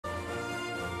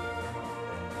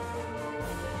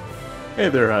Hey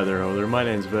there, hi there, ho there. My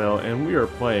name's Vale, and we are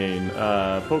playing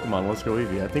Pokemon Let's Go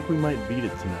Eevee. I think we might beat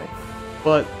it tonight.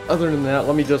 But other than that,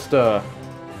 let me just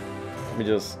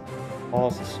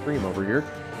pause the stream over here.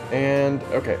 And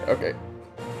okay.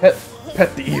 Pet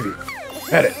the Eevee.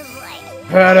 Pet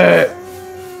it.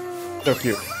 So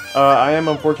cute. I am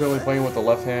unfortunately playing with the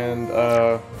left-hand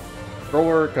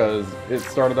controller because it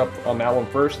started up on that one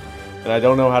first, and I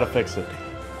don't know how to fix it.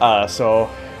 So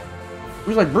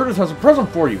who's like, Brutus has a present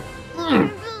for you.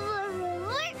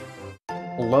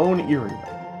 Lone earring.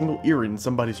 A single earring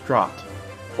somebody's dropped.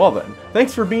 Well then,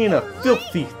 thanks for being a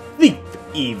filthy thief,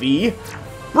 Eevee.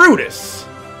 Brutus!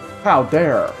 How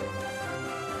dare!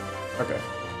 Okay,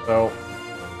 so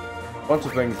a bunch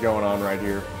of things going on right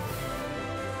here.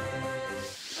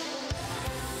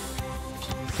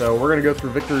 So we're gonna go through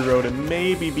Victory Road and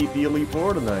maybe beat the Elite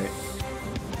Four tonight.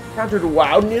 Countered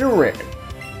Wild Nidoran.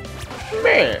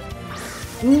 Man!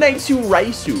 Nice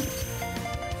Raisu.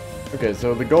 Okay,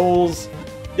 so the goals: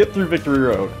 get through Victory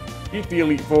Road, beat the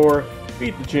Elite Four,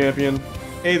 beat the champion.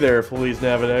 Hey there, Feliz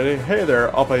Navidad. Hey there,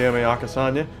 Alpayame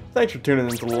Akasanya. Thanks for tuning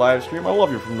into the live stream. I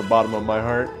love you from the bottom of my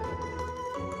heart.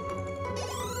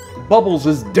 Bubbles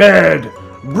is dead!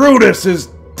 Brutus is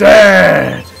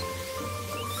dead!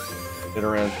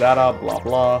 Nidoran's data, blah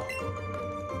blah.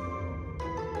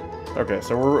 Okay,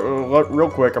 so we're real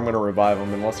quick, I'm gonna revive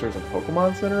him unless there's a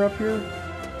Pokemon Center up here.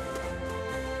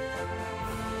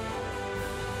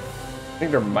 I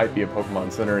think there might be a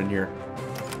Pokemon Center in here.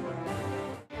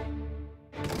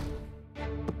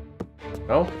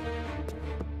 No?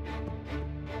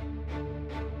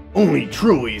 Only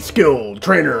truly skilled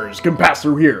trainers can pass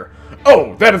through here.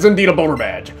 Oh, that is indeed a boulder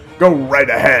badge. Go right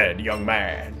ahead, young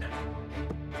man.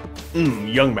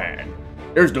 Young man.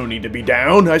 There's no need to be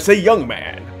down. I say young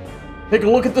man. Take a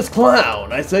look at this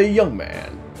clown. I say young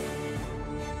man.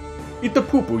 Eat the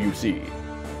poo-poo, you see.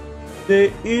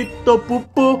 They eat the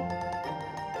poo-poo.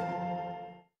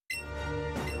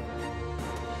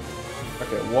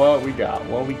 Okay, what we got?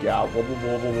 What we got? What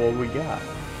we got?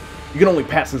 You can only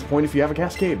pass this point if you have a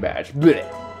Cascade badge. Blech.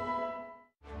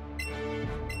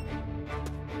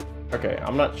 Okay,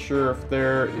 I'm not sure if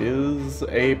there is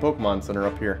a Pokemon Center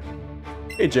up here.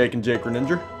 Hey, Jake and Jake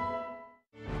Greninja.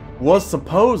 Was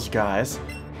supposed, guys.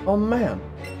 Oh, man.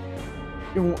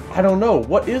 I don't know.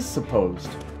 What is supposed?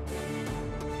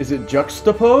 Is it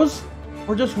juxtaposed?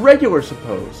 Or just regular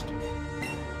supposed?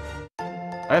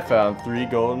 I found 3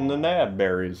 golden Nanab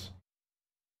berries.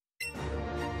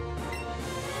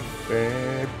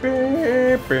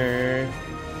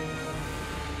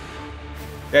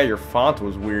 Yeah, your font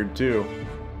was weird too.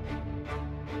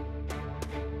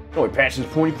 Only pass this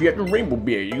point if you have the rainbow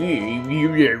badge. You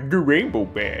have the rainbow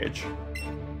badge.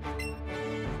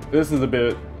 This is a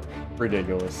bit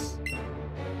ridiculous.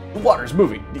 The water's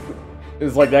moving.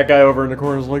 It's like that guy over in the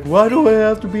corner is like, why do I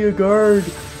have to be a guard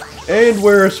and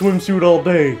wear a swimsuit all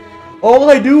day? All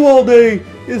I do all day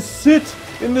is sit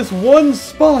in this one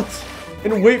spot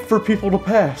and wait for people to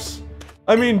pass.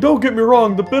 I mean, don't get me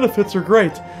wrong, the benefits are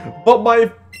great, but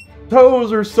my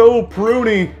toes are so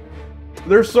pruny.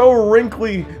 They're so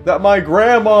wrinkly that my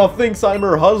grandma thinks I'm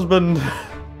her husband.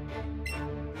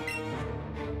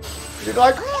 She's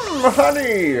like,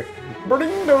 honey,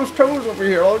 bring those toes over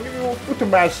here. I'll give you a foot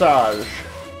massage.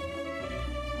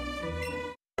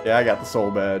 Yeah, I got the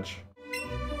soul badge.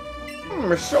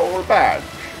 Soul badge.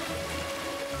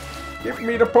 Give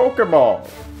me the Pokeball.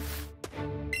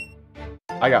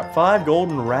 I got 5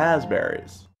 golden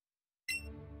raspberries.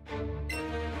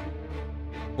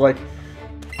 Like,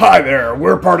 hi there,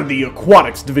 we're part of the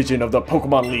aquatics division of the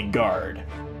Pokemon League Guard.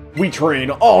 We train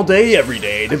all day, every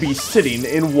day to be sitting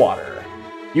in water.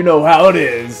 You know how it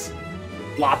is.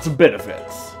 Lots of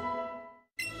benefits.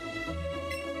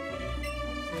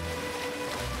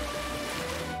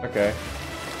 Okay.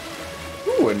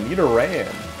 Ooh, a Nidoran.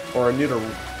 Or a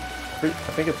I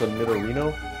think it's a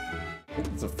Nidorino. I think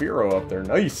it's a Fearow up there.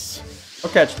 Nice.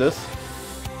 I'll catch this.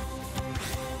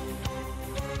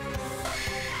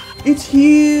 It's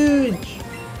huge.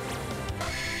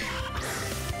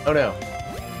 Oh no.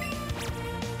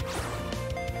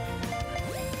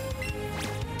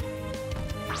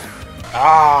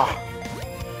 Ah.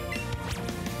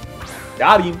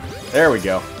 Got him. There we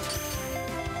go.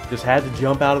 Just had to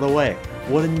jump out of the way.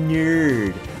 What a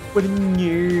nerd. What a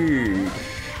nerd.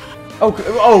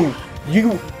 Oh,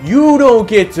 you don't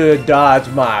get to dodge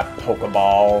my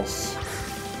Pokeballs.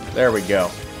 There we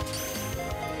go.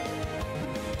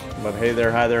 But hey there,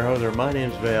 hi there, ho there, my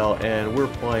name's Vale, and we're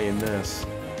playing this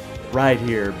right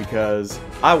here because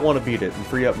I want to beat it and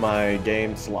free up my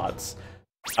game slots.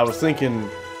 I was thinking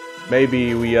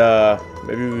maybe we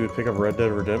would pick up Red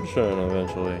Dead Redemption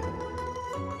eventually.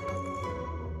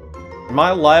 Am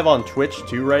I live on Twitch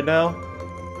too right now?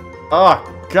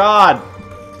 Oh, God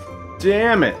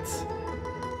damn it.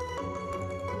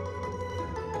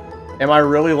 Am I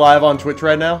really live on Twitch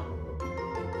right now?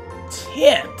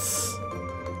 Tits.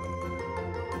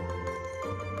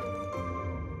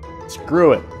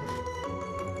 Screw it.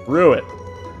 Screw it.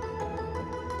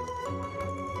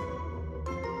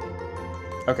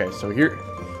 Okay, so here...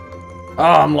 Oh,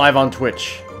 I'm live on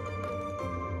Twitch.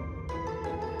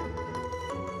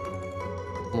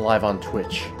 I'm live on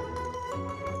Twitch.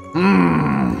 You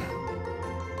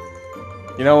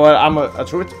know what? I'm a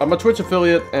Twitch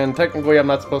affiliate, and technically I'm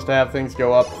not supposed to have things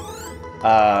go up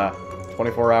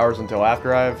 24 hours until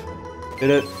after I've did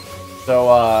it.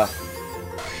 So,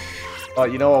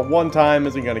 but you know what? One time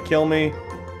isn't gonna kill me.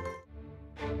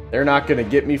 They're not gonna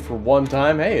get me for one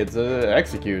time. Hey, it's a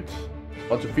execute.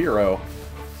 Bunch of Firo.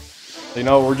 So, you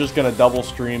know, we're just gonna double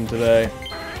stream today.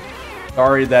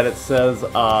 Sorry that it says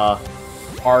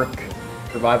Ark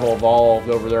Survival Evolved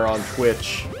over there on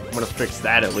Twitch. I'm gonna fix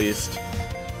that at least.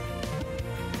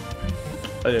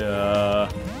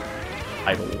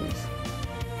 Titles.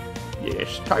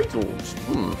 Yes, titles.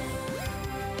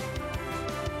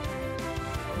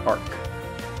 Ark.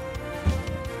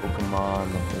 Pokemon,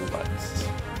 let's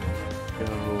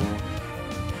go.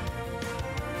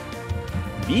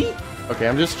 V? Okay,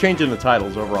 I'm just changing the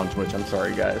titles over on Twitch. I'm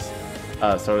sorry, guys.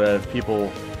 So that if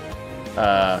people,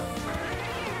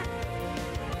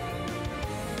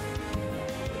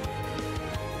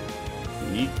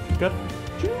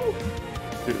 Pikachu?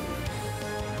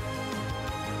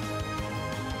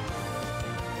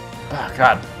 Oh,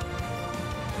 God.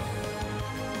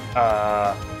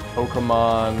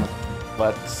 Pokemon,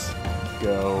 let's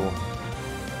go.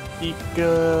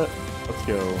 Pika, let's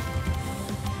go.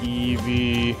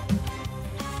 Eevee,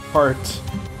 part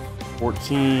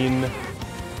 14.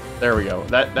 There we go.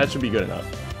 That should be good enough.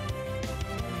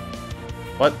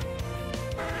 What?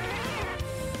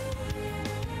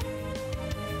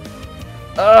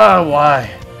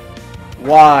 Why?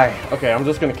 Why? Okay, I'm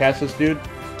just gonna catch this dude.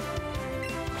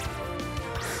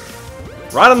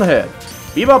 Right on the head.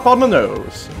 Bebop on the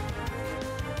nose.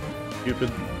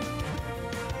 Stupid.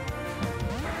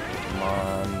 Come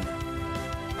on.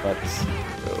 Let's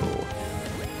go.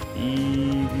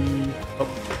 Eevee. Oh.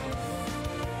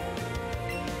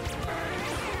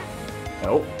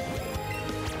 Nope.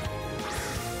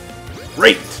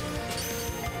 Great!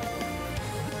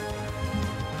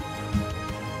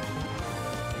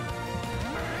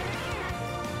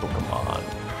 Pokemon.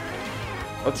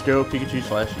 Let's go Pikachu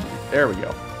slash Eevee. There we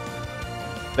go.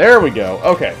 There we go.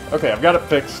 Okay. Okay, I've got it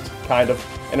fixed, kind of.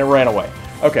 And it ran away.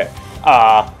 Okay.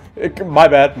 My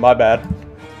bad. My bad.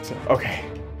 So, okay.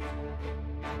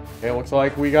 Okay, looks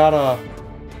like we got a...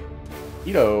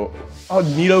 Nido. Oh,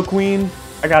 Nidoqueen.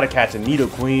 I gotta catch a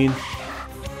Nidoqueen.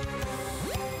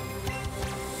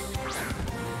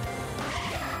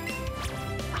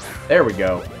 There we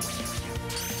go.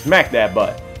 Smack that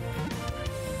butt.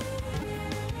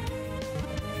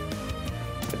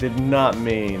 I did not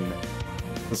mean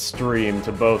to stream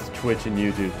to both Twitch and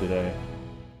YouTube today.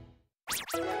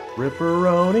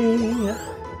 Ripperoni.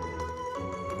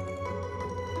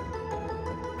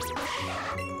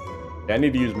 I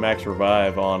need to use Max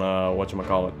Revive on,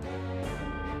 whatchamacallit.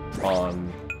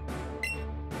 On...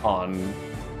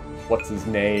 What's his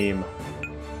name?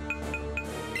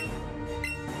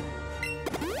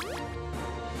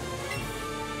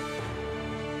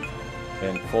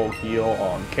 And full heal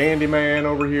on Candyman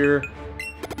over here.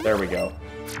 There we go.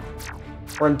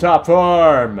 We're in top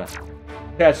form!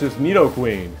 Catch this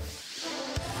Nidoqueen.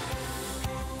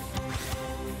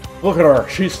 Look at her,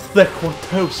 she's thick with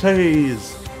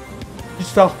toesies. She's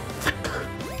so thick.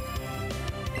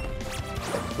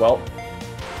 Well.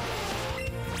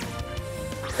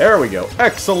 There we go.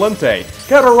 Excellente.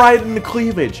 Got her right in the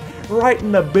cleavage. Right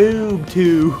in the boob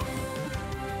tube.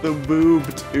 The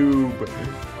boob tube.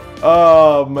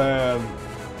 Oh, man.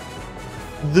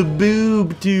 The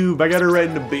boob tube. I got her right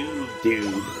in the boob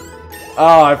tube.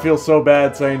 Oh, I feel so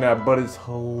bad saying that, but it's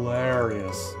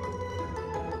hilarious.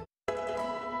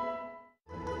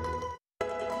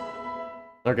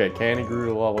 Okay, Candy grew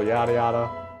to level yada yada.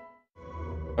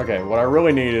 Okay, what I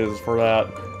really need is for that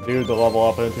dude to level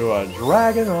up into a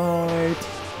Dragonite.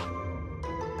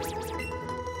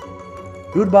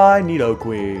 Goodbye,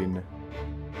 Nidoqueen.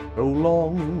 So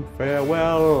long,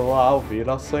 farewell, auf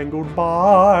Wiedersehen,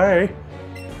 goodbye.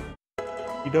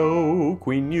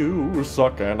 Nidoqueen, you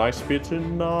suck and I spit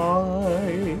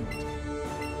tonight.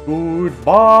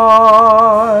 Goodbye.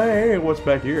 What's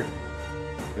back here?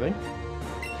 Anything?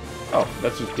 Oh,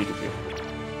 that's just Pikachu.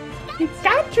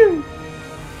 Pikachu!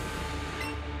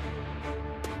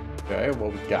 Okay,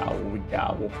 what we got? What we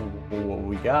got? What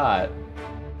we got?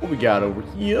 What we got over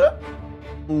here?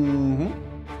 Mm-hmm.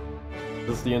 Is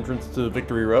this the entrance to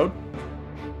Victory Road?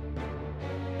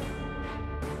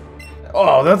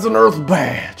 Oh, that's an Earth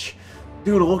badge!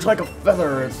 Dude, it looks like a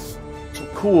feather. It's so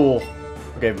cool.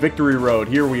 Okay, Victory Road.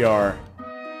 Here we are.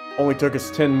 Only took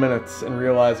us 10 minutes, and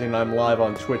realizing I'm live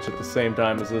on Twitch at the same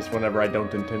time as this whenever I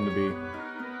don't intend to be.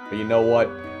 But you know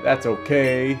what? That's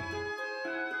okay.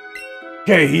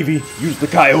 Okay, Eevee, use the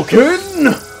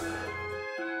Kaioken!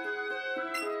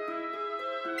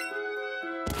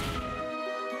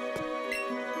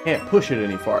 Can't push it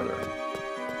any farther.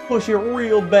 Push it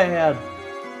real bad.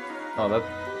 Oh, that...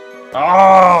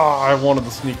 Ah! I wanted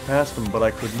to sneak past him, but I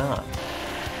could not.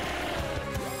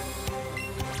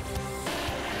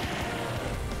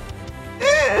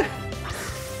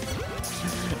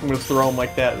 I'm gonna throw him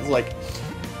like that. It's like...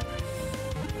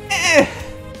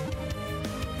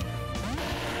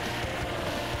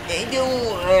 I don't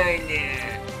wanna...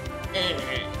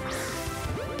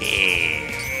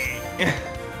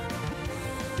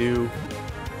 2,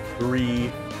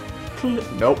 3...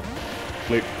 Nope.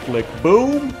 Click, click,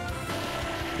 boom!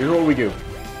 Here's what we do.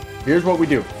 Here's what we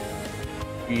do.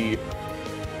 We...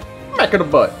 Smack in the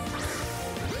butt.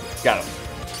 Got him.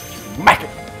 Smack it.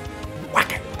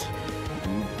 Whack it.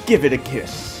 Give it a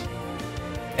kiss.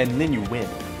 And then you win.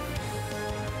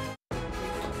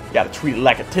 You gotta treat it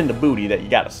like a tender booty that you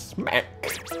gotta smack.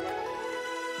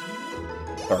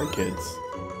 Sorry, kids.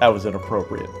 That was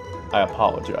inappropriate. I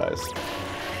apologize.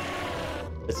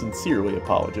 I sincerely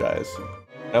apologize.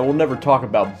 I will never talk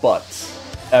about butts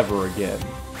ever again.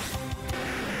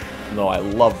 No, I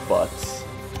love butts.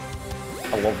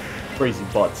 I love crazy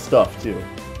butt stuff too.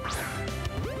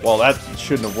 Well, that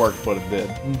shouldn't have worked, but it did.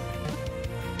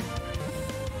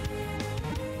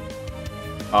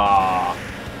 Ah.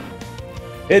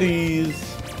 Hitties!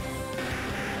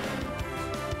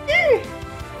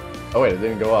 Oh wait, it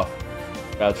didn't go off.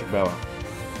 Gotcha, Bella.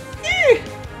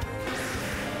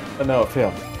 Oh no, it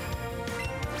failed.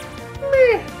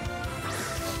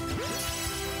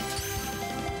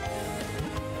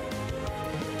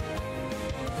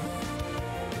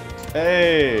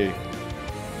 Hey!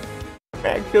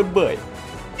 Back the butt.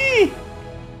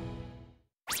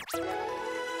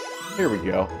 Here we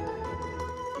go.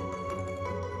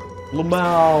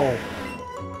 Lamau!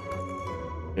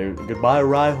 Okay, goodbye,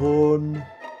 Rhyhorn.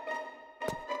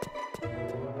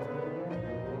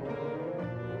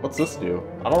 What's this do?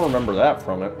 I don't remember that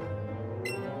from it.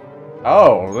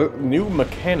 Oh, new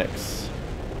mechanics.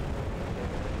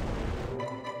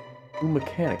 New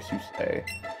mechanics, you say?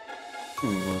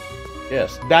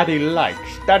 Yes, Daddy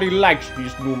likes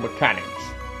these new mechanics.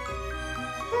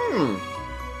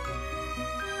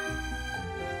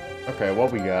 Okay,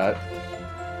 what we got?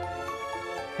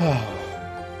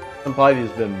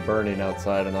 Somebody's been burning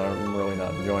outside and I'm really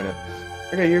not enjoying it.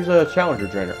 Okay, here's a challenger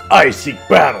trainer. I seek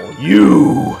battle.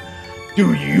 You!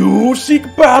 Do you seek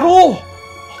battle?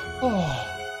 Oh.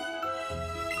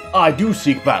 I do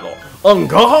seek battle. On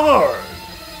guard!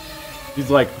 He's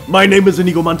like, my name is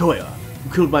Inigo Montoya.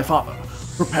 You killed my father.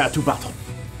 Prepare to battle.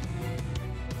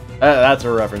 That's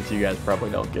a reference you guys probably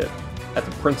don't get. That's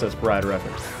a Princess Bride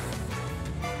reference.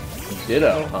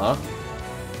 Ditto, huh?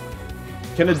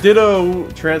 Can a Ditto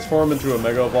transform into a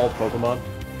Mega Evolved Pokemon?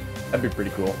 That'd be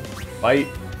pretty cool. Fight.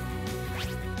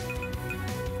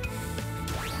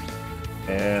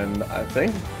 And I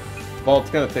think... Well, it's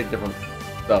gonna take different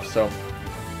stuff, so...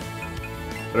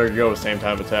 Better go with same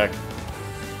type of attack.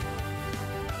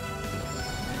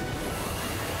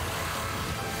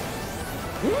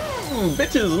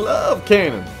 Bitches love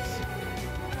cannons!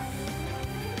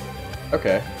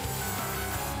 Okay.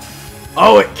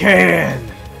 Oh, it can!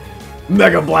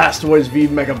 Mega Blastoise v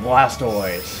Mega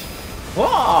Blastoise!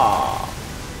 Wah!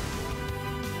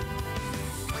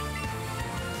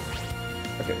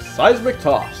 Okay, Seismic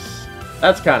Toss.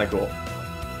 That's kinda cool.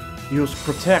 Use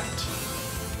Protect.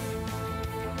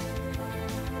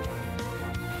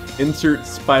 Insert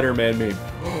Spider-Man meme.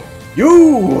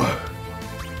 You!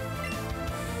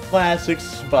 Classic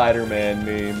Spider-Man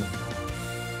meme.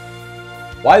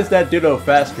 Why is that Ditto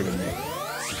faster than me?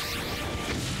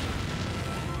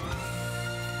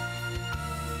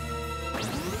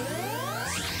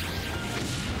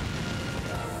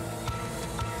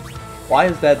 Why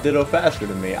is that Ditto faster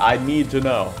than me? I need to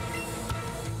know.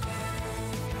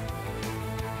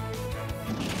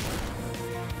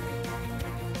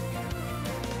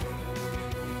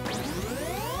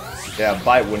 Yeah,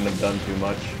 Bite wouldn't have done too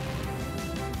much.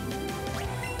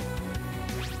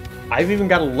 I've even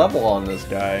got a level on this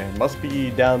guy. Must be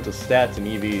down to stats and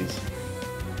EVs.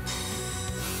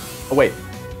 Oh wait,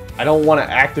 I don't want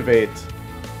to activate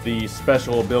the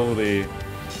special ability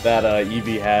that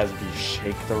Eevee has if you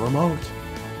shake the remote.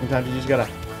 Sometimes you just gotta...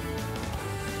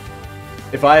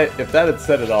 If that had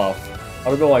set it off, I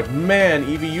would go like, man,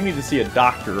 Eevee, you need to see a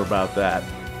doctor about that.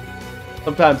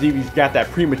 Sometimes Eevee's got that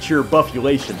premature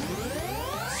buffulation.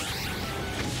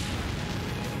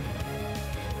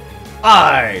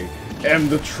 I am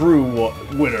the true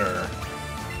winner.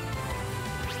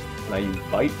 Can I use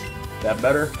bite? Is that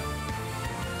better?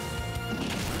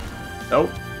 Nope.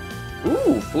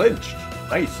 Ooh, flinched.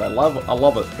 Nice. I love it.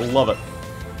 Love it.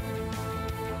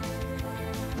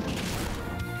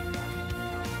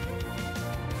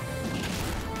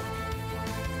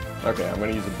 Okay, I'm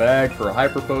gonna use a bag for a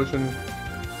hyper potion.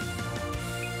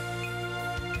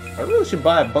 I really should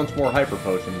buy a bunch more hyper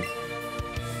potions.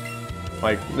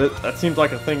 Like, that seems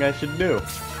like a thing I should do.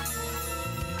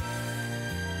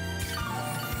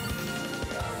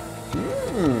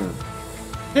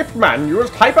 Hitman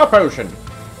used hyper potion.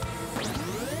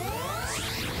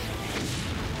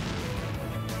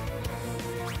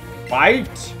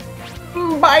 Bite.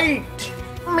 Bite.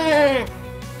 Meh.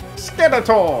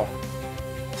 Skeletor.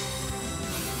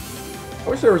 I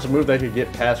wish there was a move that could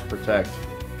get past Protect.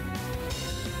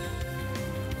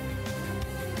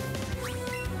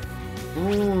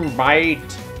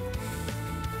 Bite.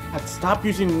 God, stop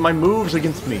using my moves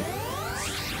against me.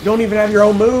 You don't even have your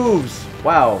own moves.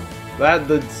 Wow, that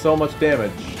did so much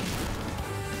damage.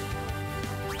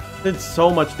 Did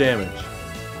so much damage.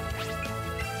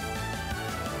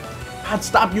 God,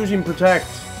 stop using Protect.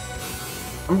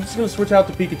 I'm just gonna switch out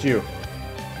to Pikachu.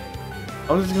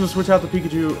 I'm just gonna switch out to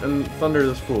Pikachu and thunder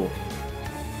this fool.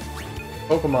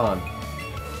 Pokemon.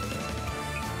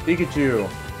 Pikachu.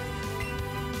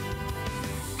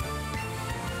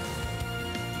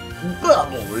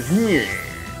 Bubble is me.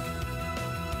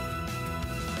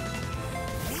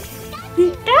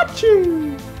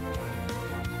 Pikachu.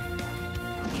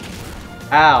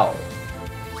 Ow.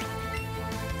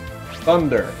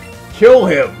 Thunder. Kill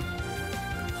him.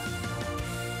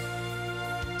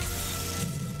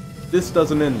 This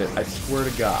doesn't end it, I swear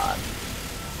to God.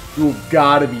 You have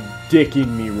gotta be dicking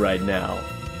me right now.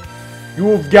 You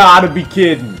have gotta be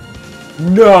kidding.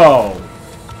 No.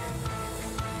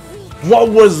 What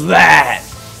was that?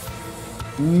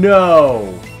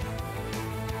 No.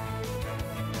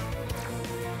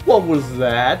 What was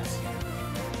that?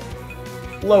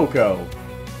 Loco.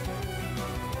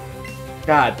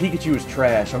 God, Pikachu is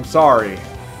trash. I'm sorry,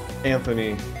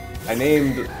 Anthony. I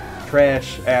named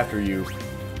trash after you.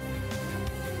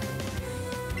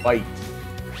 Fight.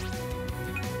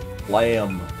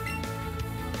 Lamb.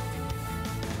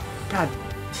 God.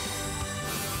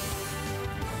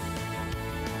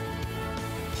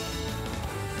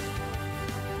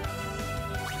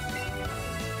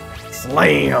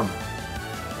 Slam.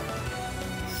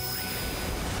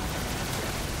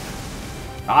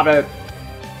 Stop it.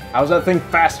 How's that thing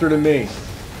faster than me?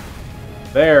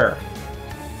 There.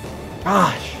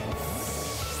 Gosh.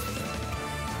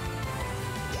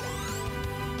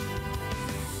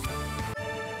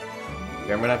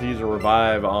 Okay, I'm gonna have to use a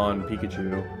revive on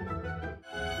Pikachu.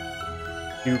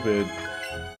 Stupid.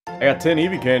 I got 10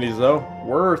 Eevee candies though.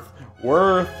 Worth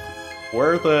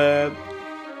it.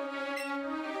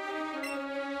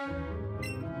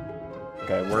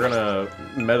 Okay, we're gonna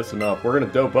medicine up. We're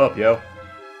gonna dope up, yo.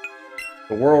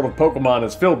 The world of Pokemon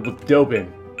is filled with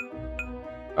doping.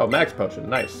 Oh, max potion,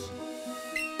 nice.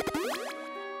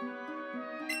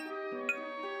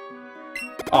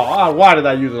 Oh, why did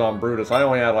I use it on Brutus? I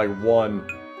only had like one.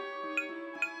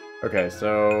 Okay,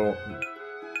 so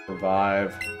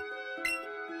revive.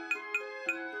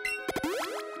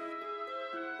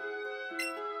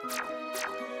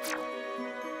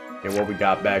 Okay, what we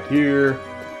got back here?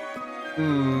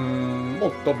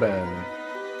 Molto bene.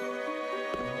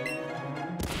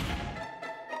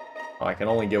 Oh, I can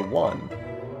only get one.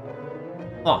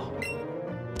 Huh.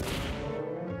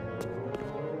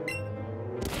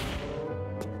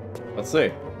 Let's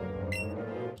see.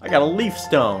 I got a leaf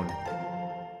stone.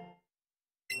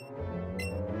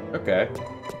 Okay.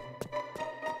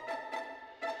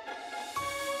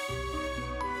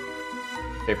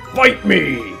 They fight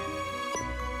me!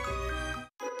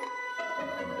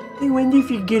 I wonder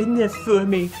if you're getting that for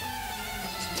me.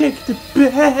 Just take the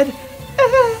bed.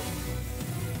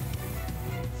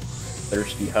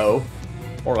 Thirsty hoe.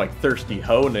 More like thirsty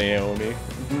hoe, Naomi.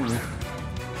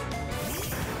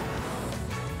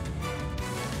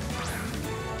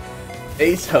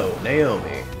 Ace ho,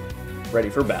 Naomi. Ready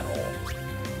for battle.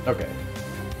 Okay.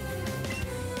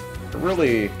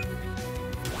 Really...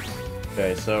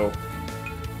 Okay, so...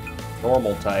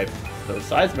 Normal type. So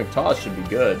Seismic Toss should be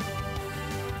good.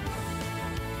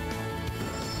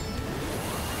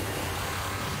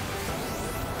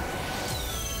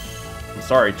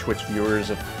 sorry, Twitch viewers,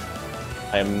 if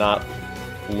I am not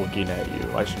looking at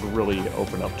you. I should really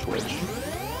open up Twitch.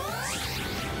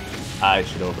 I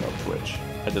should open up Twitch.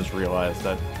 I just realized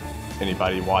that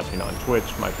anybody watching on Twitch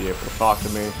might be able to talk to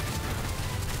me.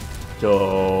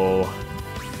 So...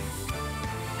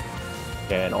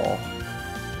 channel.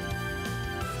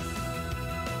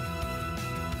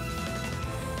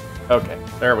 Okay,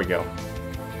 there we go.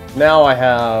 Now I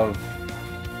have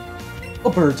a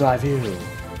bird's eye view.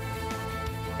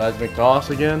 Seismic toss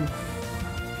again.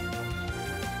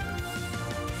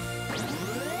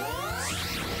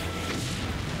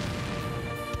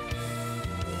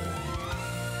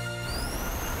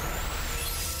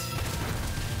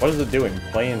 What is it doing?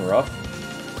 Playing rough?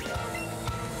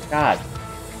 God.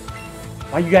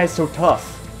 Why are you guys so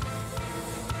tough?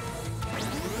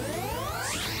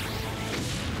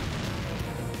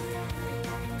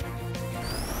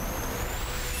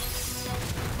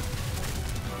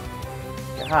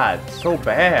 God, so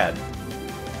bad.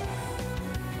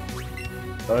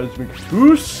 Seismic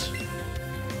goose.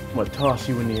 I'm gonna toss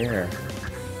you in the air.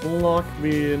 Lock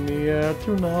me in the air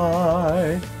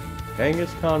tonight.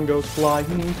 Genghis Khan goes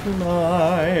flying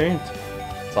tonight.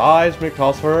 Seismic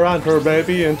toss her and her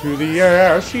baby into the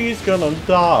air. She's gonna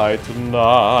die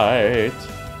tonight.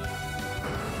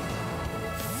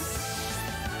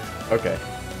 Okay.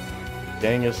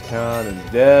 Genghis Khan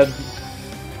is dead.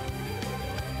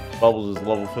 Bubbles is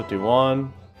level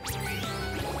 51.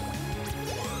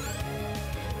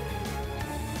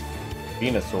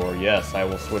 Venusaur, yes, I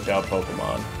will switch out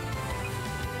Pokemon.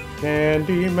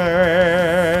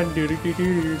 Candyman, do do do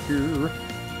do do.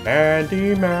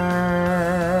 Candyman,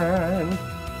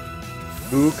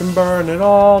 who can burn it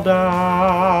all down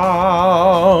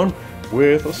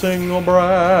with a single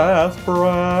breath.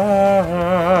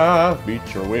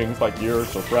 Beat your wings like you're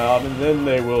so proud, and then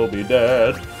they will be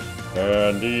dead.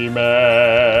 Candyman.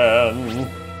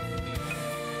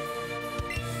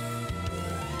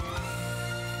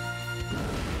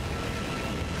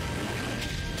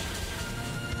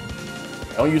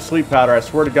 Don't use sleep powder, I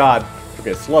swear to God.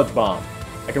 Okay, sludge bomb.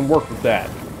 I can work with that.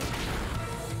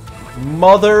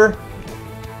 Mother.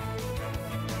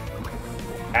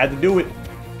 Had to do it.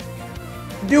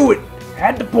 Do it.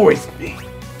 Had to poison me.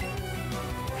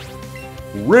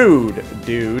 Rude,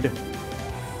 dude.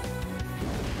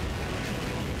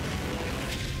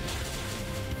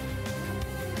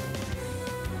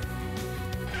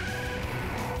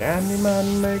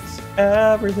 Candyman makes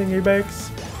everything he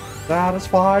bakes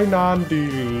satisfying and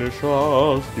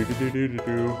delicious. Do do do do do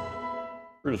do.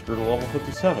 We're just to level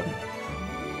 57.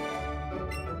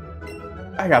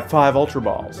 I got 5 Ultra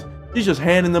Balls. She's just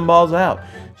handing them balls out.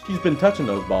 She's been touching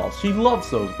those balls. She loves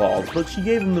those balls, but she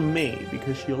gave them to me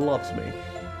because she loves me.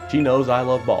 She knows I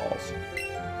love balls.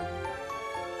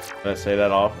 Did I say that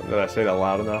off? Did I say that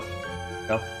loud enough?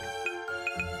 No?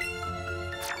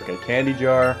 Okay, candy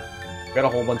jar. Got a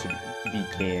whole bunch of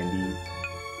Eevee candy.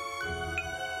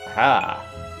 Aha!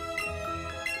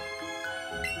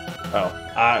 Oh,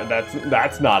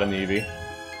 that's not an Eevee.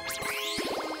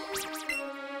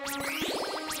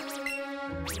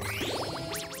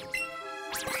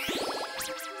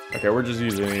 Okay, we're just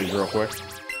using these real quick.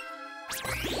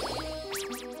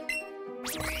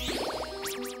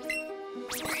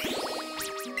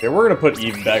 Okay, we're gonna put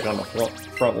Eevee back on the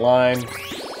front line.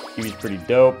 Eevee's pretty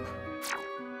dope.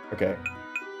 Okay.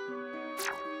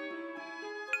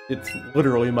 It's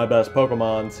literally my best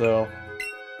Pokemon, so...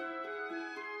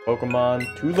 Pokemon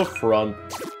to the front.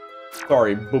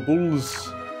 Sorry, bubbles.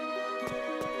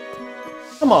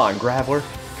 Come on, Graveler.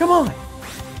 Come on.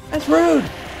 That's rude.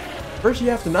 First you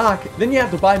have to knock, then you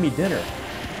have to buy me dinner.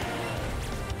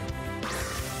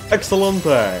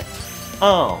 Excelente.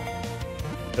 Oh.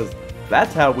 Because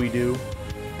that's how we do.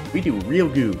 We do real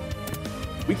good.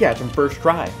 We catch them first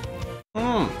try.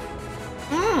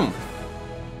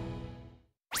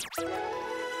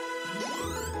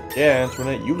 Yeah,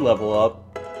 Antoinette, you level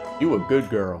up. You a good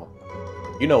girl.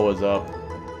 You know what's up.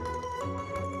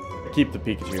 Keep the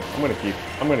Pikachu. I'm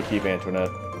gonna keep Antoinette.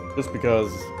 Just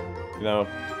because, you know,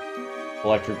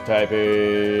 electric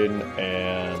typing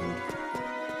and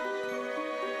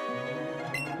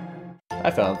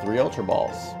I found 3 Ultra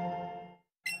Balls.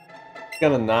 I'm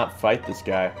gonna not fight this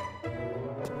guy.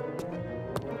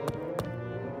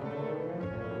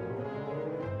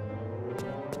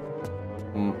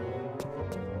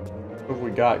 What have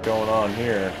we got going on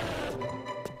here?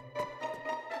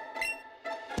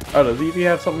 Oh, does Eevee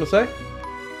have something to say?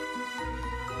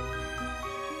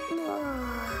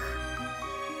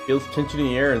 Feels tension in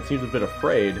the air and seems a bit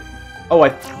afraid. Oh,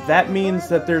 that means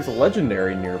that there's a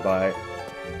legendary nearby.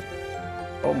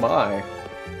 Oh my.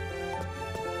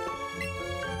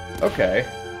 Okay.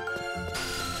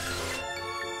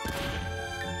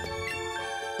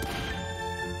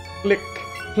 Click,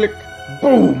 click,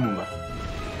 boom!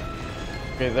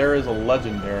 Okay, there is a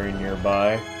legendary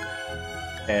nearby.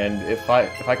 And if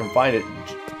I can find it...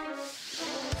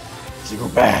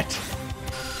 Zubat!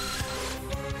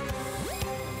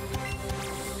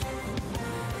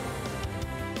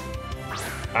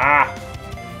 Ah!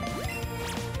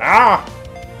 Ah!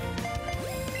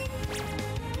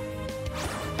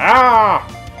 Ah!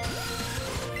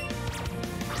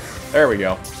 There we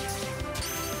go.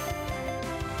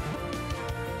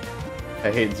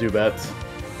 I hate Zubats.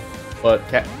 But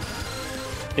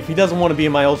if he doesn't want to be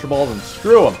in my Ultra Ball, then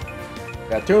screw him.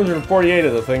 Got 248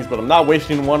 of the things, but I'm not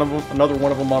wasting another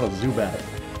one of them on a Zubat.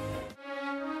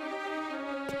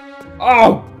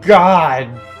 Oh, God!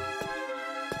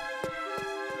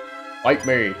 Fight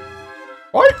me!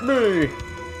 Fight me!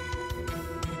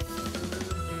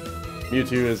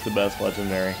 Mewtwo is the best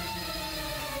legendary.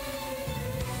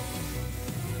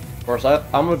 Of course,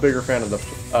 I'm a bigger fan of the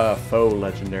faux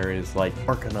legendaries like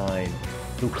Arcanine,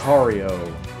 Lucario,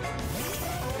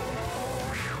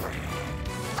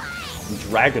 and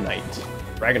Dragonite.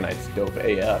 Dragonite's dope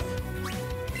AF.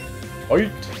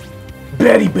 Fight!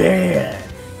 Betty Bad!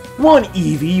 One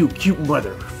Eevee, you cute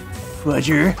mother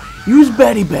fudger. Use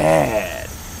Betty Bad.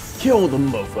 Kill the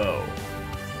mofo.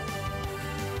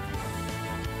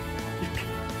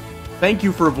 Thank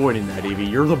you for avoiding that, Eevee.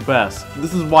 You're the best.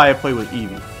 This is why I play with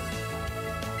Eevee.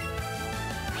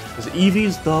 Because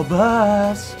Eevee's the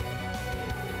best.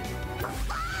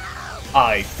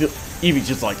 Eevee's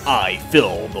just like, I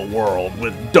fill the world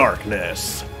with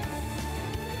darkness.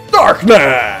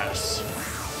 Darkness!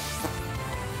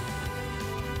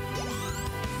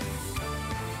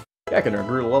 Yakiner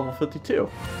grew to level 52.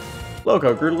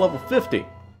 Loco grew to level 50.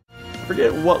 I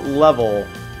forget what level.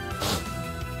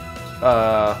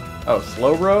 Oh,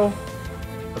 Slowbro?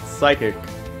 That's Psychic.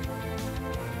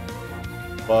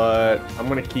 But I'm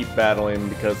gonna keep battling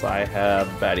because I have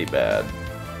Batty Bad.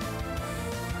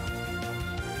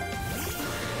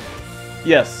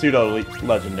 Yes,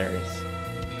 pseudo-legendaries,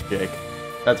 Jake.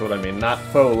 That's what I mean, not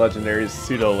faux legendaries,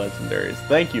 pseudo-legendaries.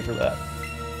 Thank you for that.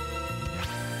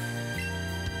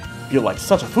 Feel like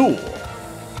such a fool.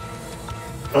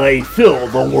 I fill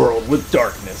the world with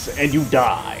darkness and you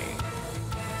die.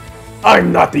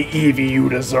 I'm not the Eevee you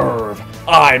deserve.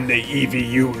 I'm the Eevee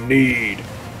you need.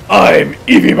 I'm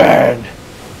Eevee Man.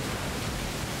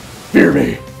 Fear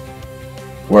me.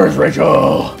 Where's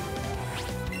Rachel?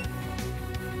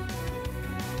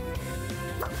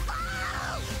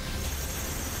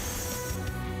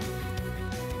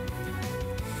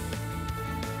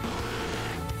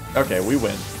 Okay, we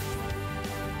win.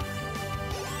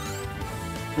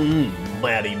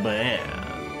 Batty Bad.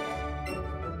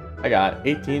 I got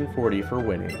 1840 for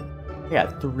winning. I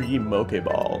got 3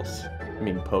 Pokeballs. I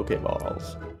mean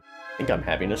Pokeballs. I think I'm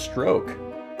having a stroke.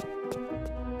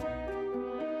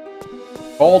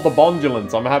 Call the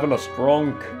Bundulance, I'm having a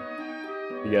strunk.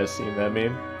 You guys seen that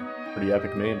meme? Pretty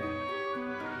epic meme.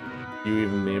 You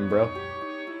even meme, bro?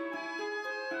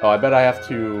 Oh, I bet I have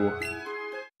to...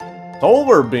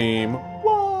 Solar Beam?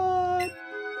 What?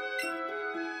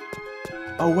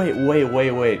 Oh,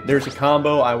 wait. There's a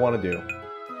combo I want to do.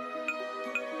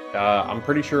 I'm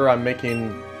pretty sure I'm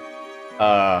making...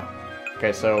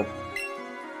 Okay, so...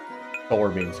 Solar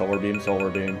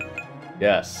Beam.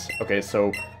 Yes. Okay,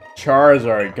 so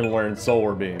Charizard can learn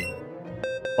Solar Beam.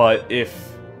 But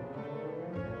if...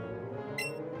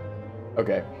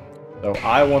 Okay. So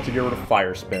I want to get rid of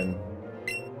Fire Spin.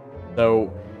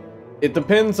 So... It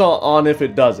depends on if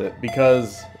it does it,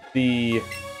 because the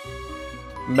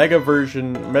Mega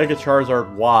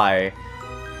Charizard Y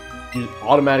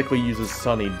automatically uses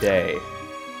Sunny Day.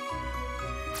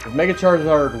 If Mega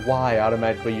Charizard Y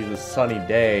automatically uses Sunny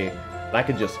Day, then I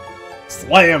could just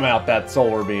slam out that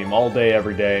Solar Beam all day,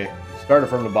 every day. Started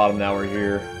from the bottom, now we're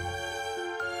here.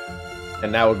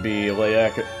 And that would be lay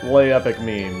epic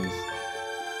memes.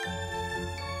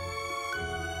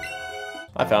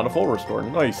 I found a full restore.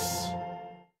 Nice.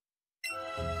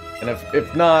 And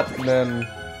if not, then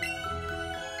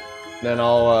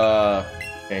I'll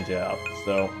change it out.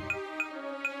 So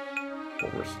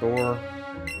full restore.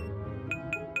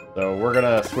 So we're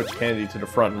gonna switch Candy to the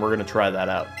front, and we're gonna try that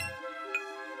out.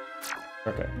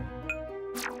 Okay.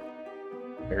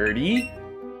 Ready?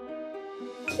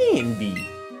 Candy.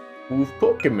 Move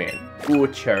Pokemon. Ooh,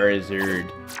 Charizard.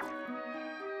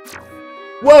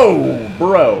 Whoa,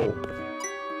 bro.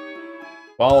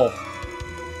 Well,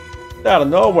 out of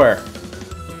nowhere.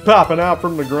 Popping out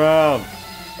from the ground.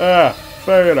 Ah,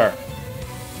 Vader.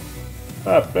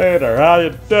 Ah, Vader, how you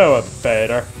doing,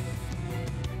 Vader?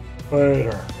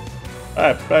 Peter.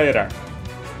 Hey, Peter.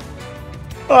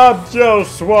 I'm Joe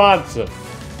Swanson.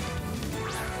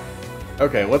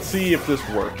 Okay, let's see if this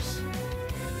works.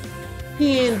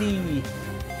 Candy.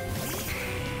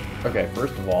 Okay,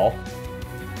 first of all,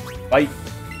 fight.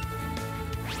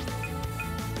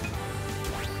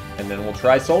 And then we'll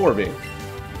try Solar Beam.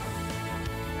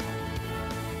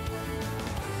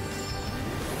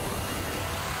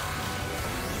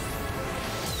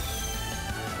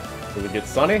 Will we get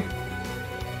Sunny?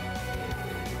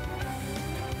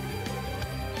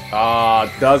 Ah,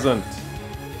 doesn't.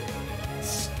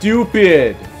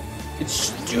 Stupid! It's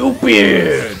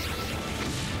stupid!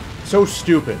 So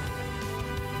stupid.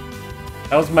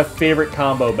 That was my favorite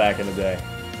combo back in the day.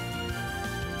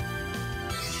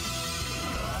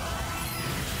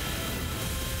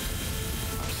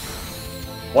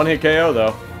 One hit KO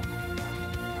though.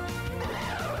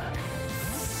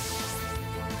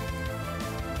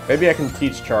 Maybe I can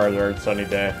teach Charizard Sunny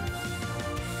Day.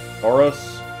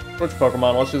 Oros? Which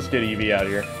Pokemon? Let's just get Eevee out of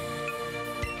here.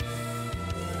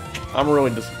 I'm really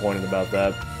disappointed about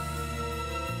that.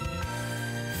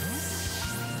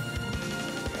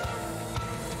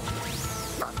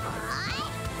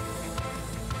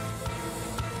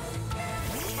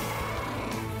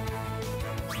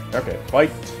 Okay,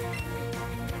 fight.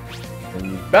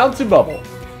 And Bouncy Bubble.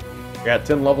 Got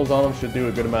 10 levels on him, should do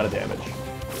a good amount of damage.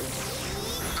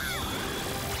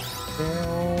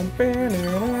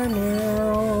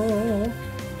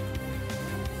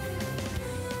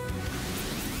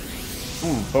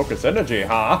 Focus energy,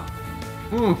 huh?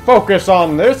 Focus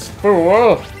on this,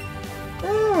 fool!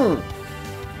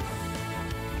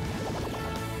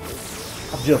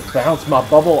 I've just bounced my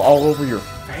bubble all over your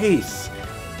face.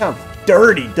 Sounds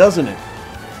dirty, doesn't it?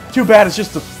 Too bad it's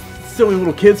just a silly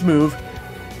little kid's move.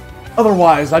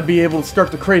 Otherwise, I'd be able to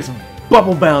start the craze of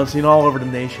bubble bouncing all over the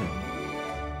nation.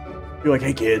 Be like,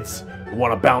 hey kids, you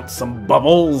wanna bounce some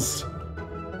bubbles?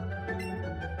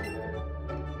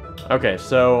 Okay,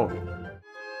 so...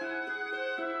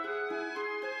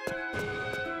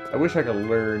 I wish I could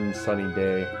learn Sunny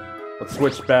Day. Let's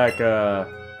switch back,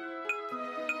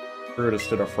 Brutus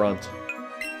to the front.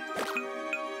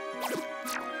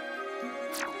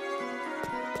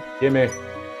 Gimme.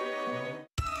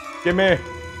 Gimme!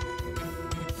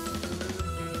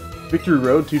 Victory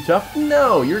Road too tough?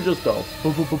 No, you're just a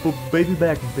baby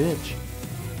back bitch.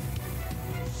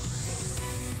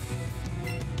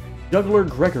 Juggler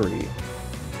Gregory.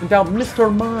 Sent out Mr.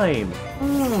 Mime.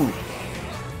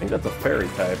 I think that's a fairy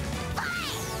type.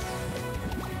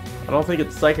 I don't think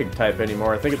it's psychic type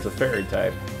anymore. I think it's a fairy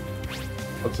type.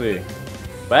 Let's see.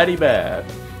 Batty Bad.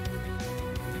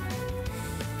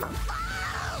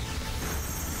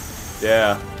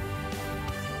 Yeah.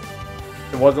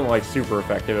 It wasn't like super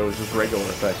effective, it was just regular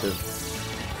effective.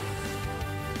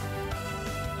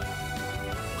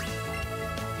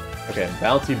 Okay,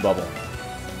 Bouncy Bubble.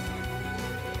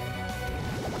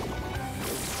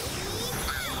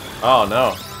 Oh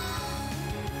no.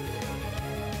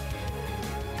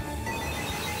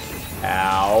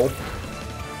 Ow.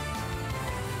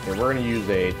 Okay, we're gonna use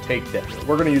a takedown.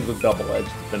 We're gonna use a double edge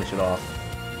to finish it off.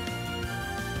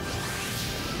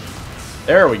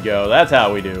 There we go, that's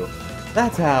how we do.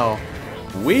 That's how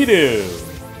we do.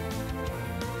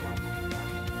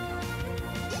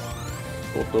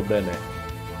 Molto bene.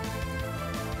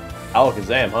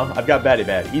 Alakazam, huh? I've got Batty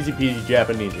Bad. Easy peasy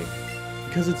Japanesey.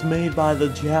 Because it's made by the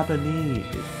Japanese.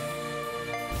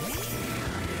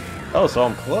 Oh, so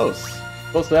I'm close.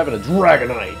 Close to having a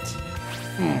Dragonite.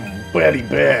 Batty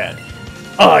Bad.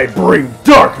 I bring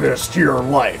darkness to your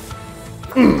life.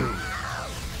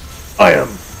 I am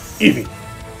Eevee.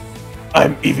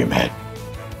 I'm Eevee Man.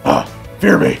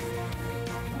 Fear me.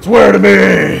 Swear to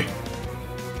me.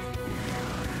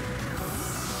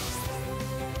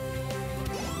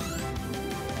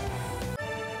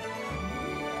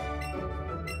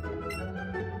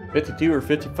 $52 or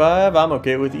 $55, I'm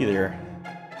okay with either.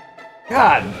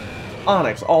 God!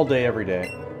 Onyx all day, every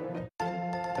day.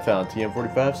 I found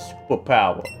TM45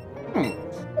 Superpower.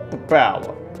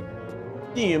 Superpower.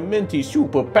 TMNT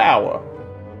Superpower.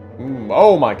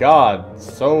 Oh my god.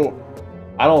 So,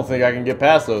 I don't think I can get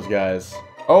past those guys.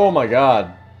 Oh my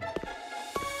god.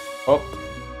 Oh.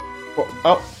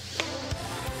 Oh.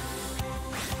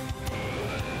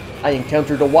 I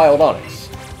encountered a wild Onyx.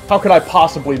 How could I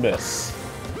possibly miss?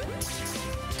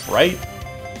 Right?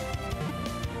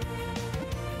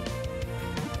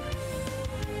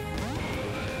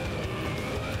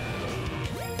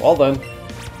 Well then.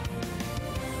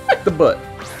 Smack the butt.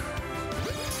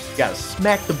 You gotta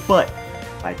smack the butt.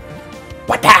 Like,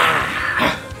 wata!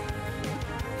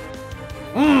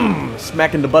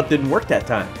 Smacking the butt didn't work that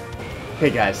time. Okay,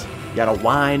 guys, you gotta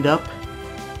wind up.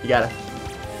 You gotta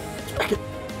smack it.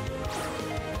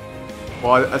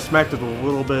 Well, I smacked it a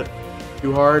little bit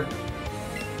too hard.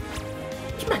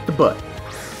 Smack the butt.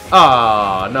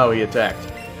 Ah, no, he attacked.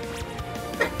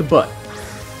 Smack the butt.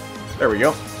 There we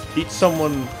go. Teach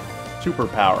someone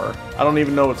superpower. I don't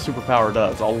even know what superpower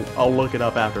does. I'll look it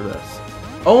up after this.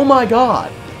 Oh my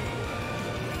god!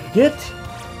 Get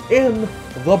in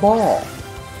the ball.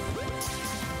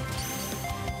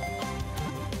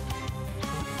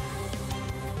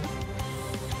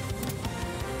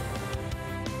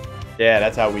 Yeah,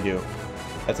 that's how we do.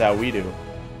 That's how we do.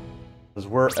 Because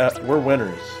we're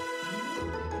winners.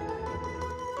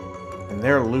 And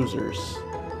they're losers.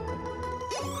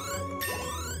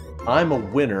 I'm a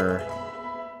winner.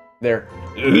 They're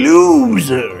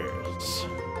losers.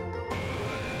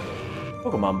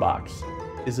 Pokemon box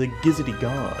is a gizzity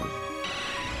gone.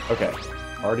 Okay.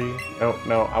 Party.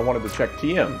 No, I wanted to check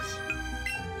TMs.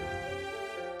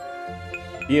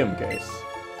 TM case.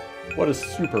 What does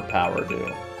superpower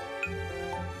do?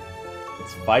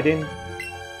 It's fighting.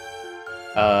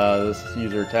 This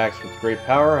user attacks with great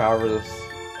power. However, this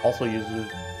also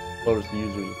lowers the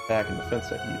user's attack and defense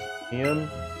that uses TM.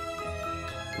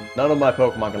 None of my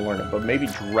Pokemon can learn it, but maybe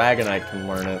Dragonite can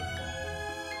learn it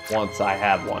once I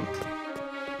have one.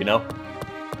 You know?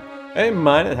 Hey,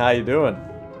 Minot, how you doing?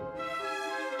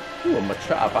 Ooh, a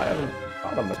Machop. I haven't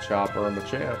caught a Machop or a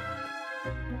Machamp.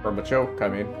 Or a Machoke, I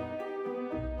mean.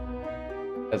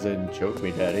 As in, choke me,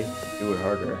 daddy. Do it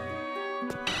harder.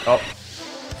 Oh.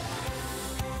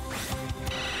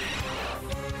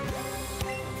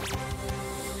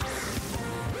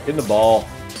 Get in the ball.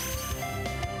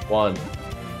 1,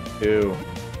 2,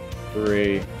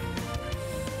 3.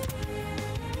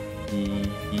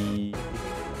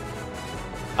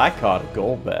 I caught a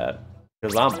Golbat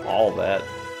because I'm all that.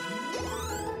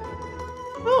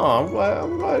 Oh, I'm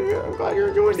glad you're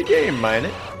enjoying the game,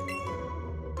 Minot.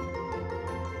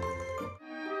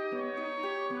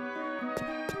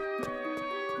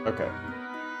 Okay.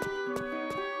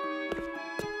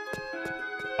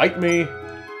 Fight me.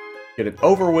 Get it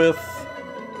over with.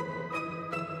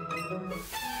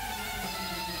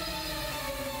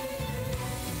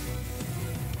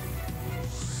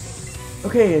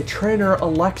 Okay, trainer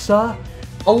Alexa.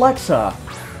 Alexa,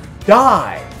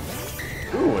 die!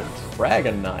 Ooh, a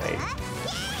Dragonite.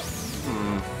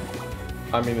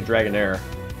 I mean, a Dragonair.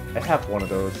 I have one of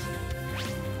those.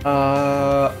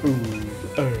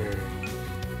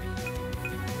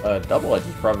 Double Edge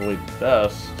is probably the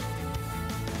best.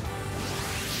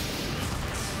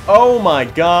 Oh my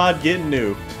god, get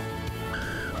nuked.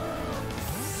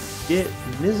 Get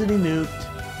nizzity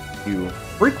nuked. You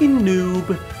freaking noob.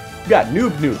 You got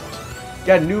noob nuked. You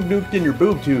got noob nuked in your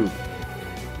boob tube.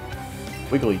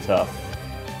 Wigglytuff.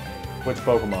 Which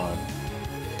Pokemon?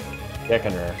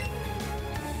 Gekiner.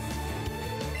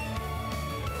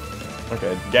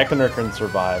 Okay, Gekiner can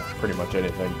survive pretty much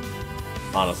anything.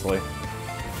 Honestly.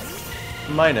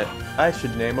 Minot, I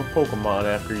should name a Pokemon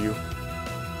after you.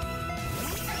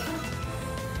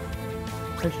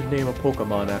 I should name a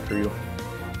Pokemon after you.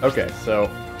 Okay, so...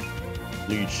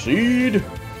 Leech Seed.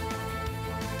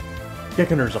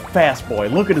 Gekiner's a fast boy.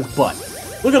 Look at his butt.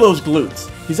 Look at those glutes.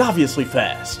 He's obviously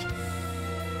fast.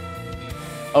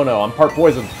 Oh no, I'm part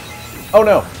poison. Oh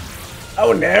no.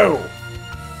 Oh no.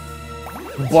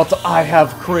 But I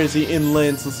have crazy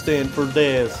inland sustain for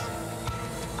days.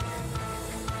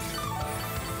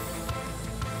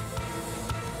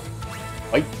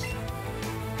 Fight.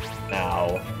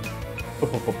 Now.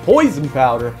 Poison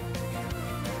powder.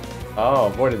 Oh,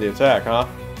 avoided the attack, huh?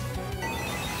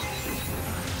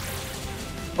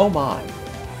 Oh my.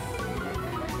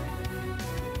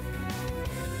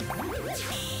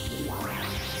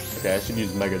 Okay, I should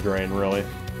use Mega Drain, really.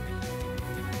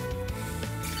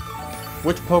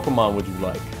 Which Pokemon would you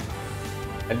like?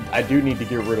 I do need to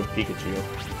get rid of Pikachu.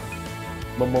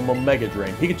 Mega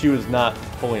Drain. Pikachu is not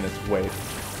pulling its weight.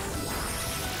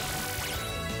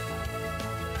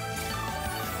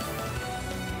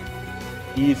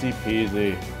 Easy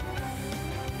peasy.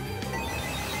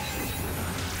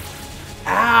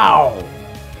 Ow!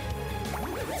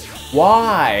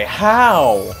 Why?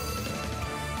 How?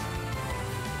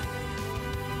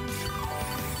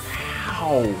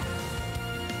 How?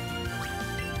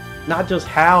 Not just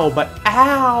how, but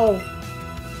ow!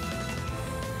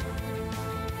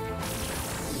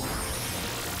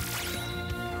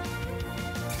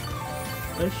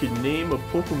 I should name a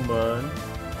Pokemon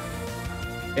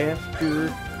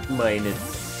after Minot.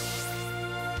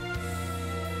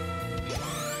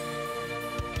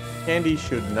 Candy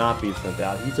should not be sent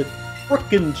out. He's a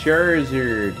frickin'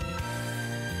 Charizard.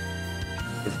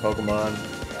 This Pokemon.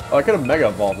 Oh, I could have Mega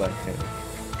Evolved that thing.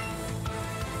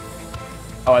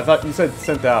 Oh, I thought you said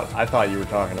sent out. I thought you were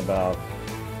talking about,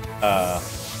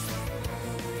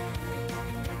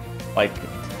 like,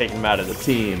 taking him out of the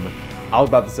team. I was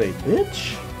about to say,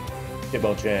 bitch!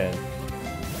 Hitmonchan.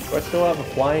 Do I still have a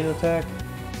flying attack?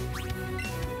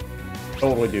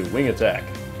 Totally do. Wing attack.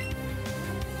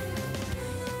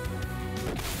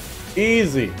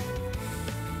 Easy.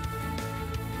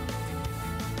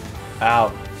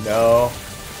 Ow. No.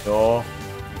 No.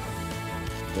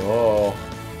 No.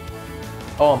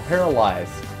 Oh, I'm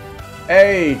paralyzed.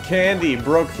 Hey, Candy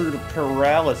broke through the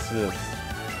paralysis.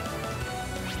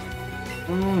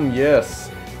 Yes.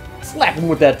 Slap him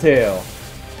with that tail.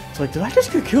 It's like, did I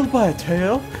just get killed by a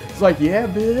tail? It's like, yeah,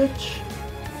 bitch.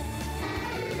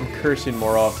 I'm cursing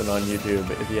more often on YouTube,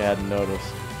 if you hadn't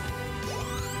noticed.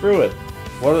 Screw it.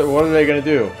 What are they gonna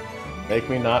do? Make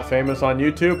me not famous on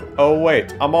YouTube? Oh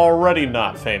wait, I'm already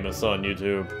not famous on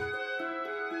YouTube.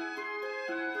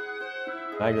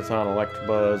 Magneton,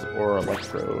 Electabuzz, or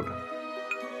Electrode.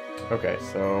 Okay,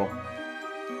 so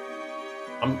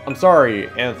I'm sorry,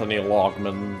 Anthony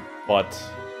Logman, but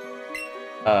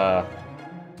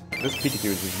this Pikachu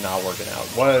is just not working out.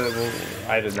 What?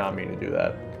 I did not mean to do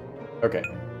that. Okay.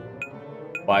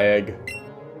 Buy egg.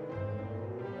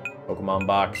 Pokemon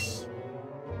box.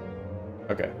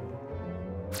 Okay.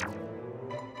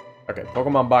 Okay,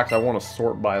 Pokemon box, I want to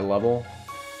sort by level.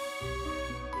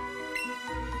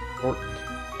 Sort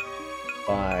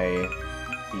by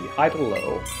the high to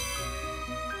low.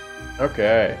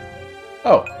 Okay.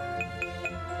 Oh.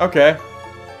 Okay.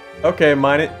 Okay,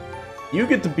 mine it. You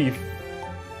get to be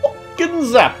fucking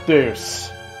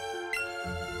Zapdos.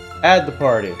 Add the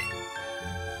party.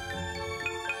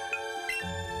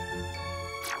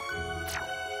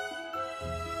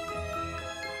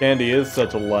 Candy is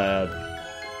such a lad.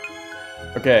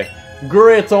 Okay.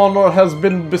 Great honor has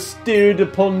been bestowed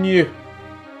upon you.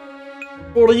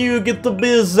 For you get to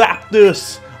be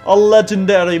Zapdos, a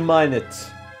legendary Minot.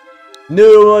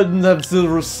 No one has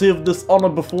received this honor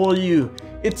before you.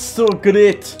 It's so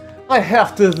great. I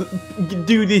have to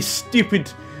do this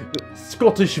stupid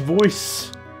Scottish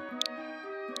voice.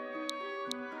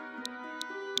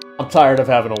 I'm tired of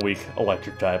having a weak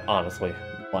electric type, honestly.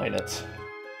 Minot.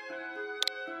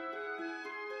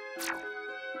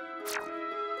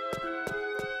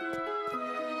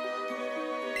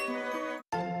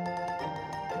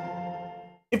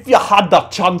 If you had the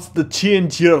chance to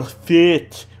change your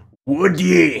fate, would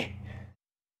ye?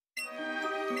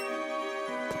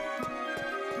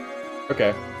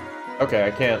 Okay. Okay,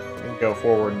 I can't go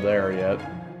forward there yet.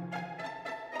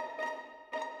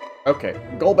 Okay,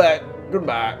 go back.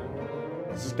 Goodbye.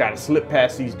 Just gotta slip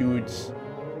past these dudes.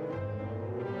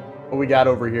 What we got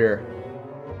over here?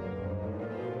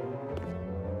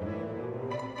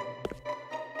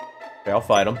 Okay, I'll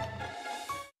fight him.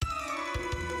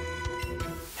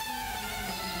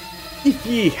 If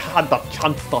ye had the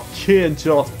chance to change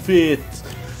your fate,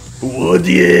 would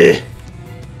ye?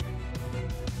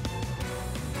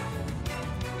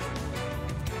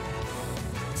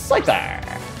 Scyther!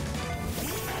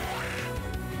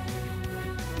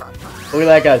 Look at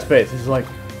that guy's face. He's like,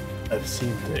 I've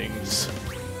seen things.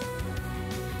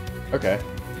 Okay.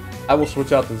 I will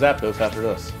switch out the Zapdos after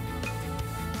this.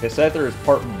 Okay, Scyther is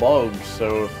part bug,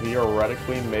 so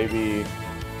theoretically, maybe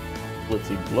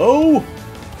Blitzy Blow?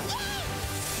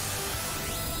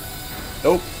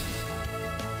 Nope.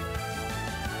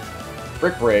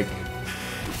 Brick Break.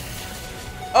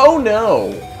 Oh no!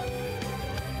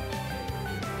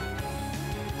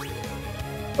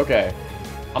 Okay.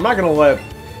 I'm not gonna let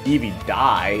Eevee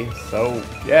die, so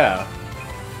yeah.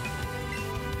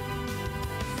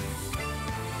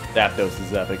 Zapdos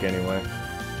is epic anyway.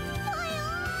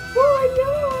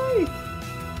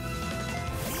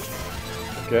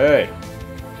 Okay.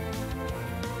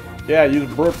 Yeah,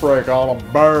 use Brick Break on a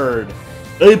bird.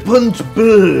 I punch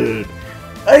bird.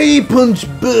 I punch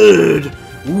bird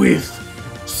with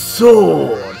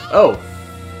sword. Oh.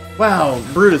 Wow,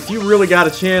 Brutus, you really got a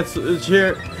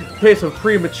case of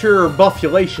premature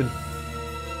buffulation.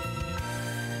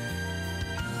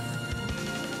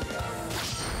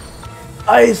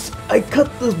 I cut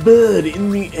this bird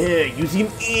in the air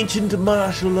using ancient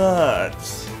martial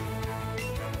arts.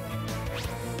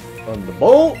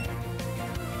 Thunderbolt.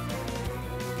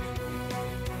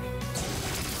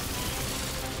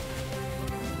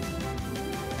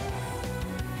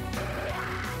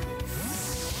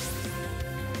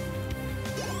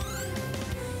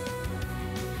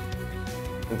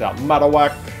 That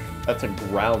Marowak, that's a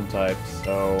ground type,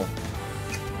 so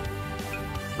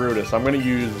Brutus, I'm gonna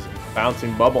use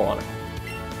Bouncing Bubble on it.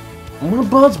 I'm gonna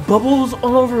bounce bubbles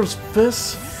all over his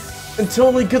face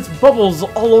until he gets bubbles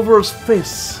all over his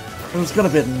face. And it's gonna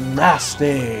be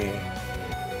nasty.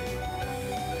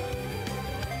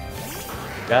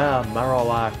 Yeah,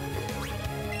 Marowak.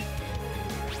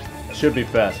 I should be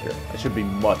faster. I should be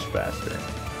much faster.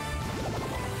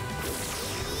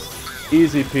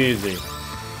 Easy peasy.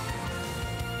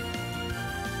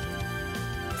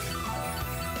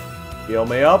 Heal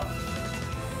me up.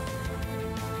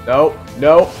 No,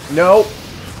 no, no.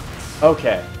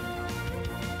 Okay.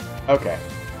 Okay.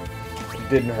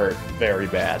 Didn't hurt very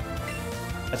bad.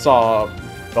 I saw a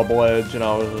double edge and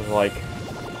I was just like...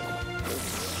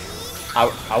 I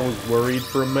was worried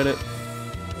for a minute.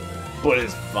 But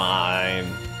it's fine.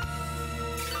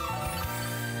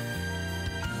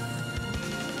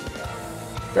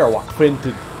 Marowak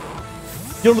fainted.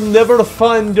 You'll never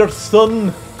find your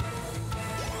son.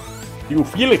 You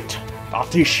feel it?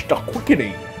 That is the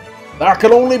quickening. There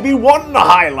can only be one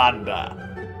Highlander.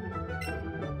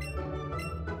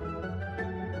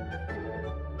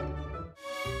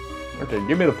 Okay,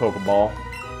 give me the Pokeball.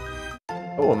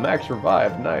 Oh, a max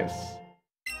revive, nice.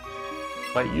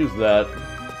 Might use that.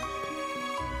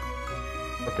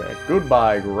 Okay,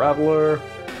 goodbye Graveler.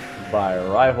 Goodbye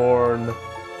Rhyhorn.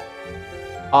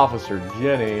 Officer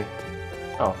Jenny.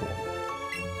 Oh.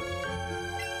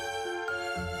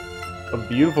 A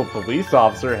beautiful police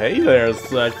officer. Hey there,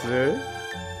 sexy.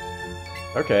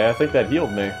 Okay, I think that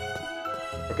healed me.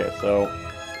 Okay, so...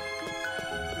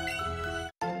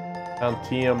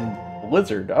 Antium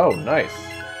Blizzard. Oh, nice.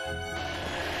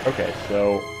 Okay,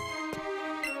 so...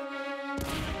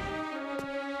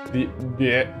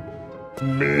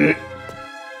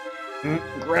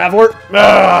 Graveler!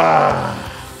 Ah!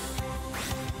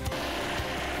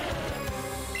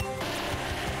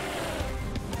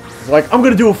 He's like, I'm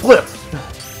gonna do a flip!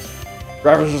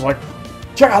 Graveler's just like,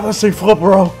 check out this thing flip,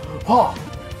 bro! Oh.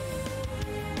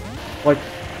 Like,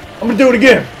 I'm gonna do it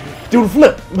again! Do the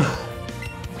flip!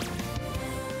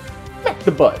 Back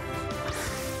the butt.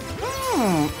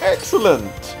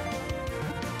 Excellent!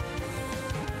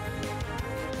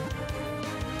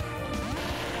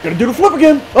 Gonna do the flip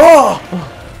again! Oh!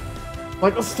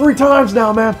 Like, that's 3 times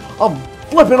now, man! I'm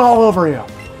flipping all over you!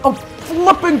 I'm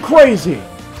flipping crazy!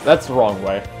 That's the wrong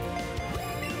way.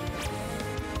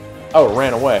 Oh, it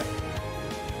ran away.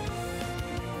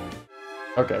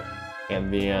 Okay.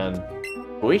 And then...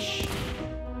 Whoosh.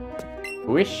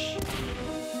 Whoosh.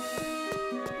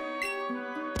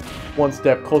 One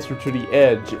step closer to the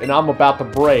edge, and I'm about to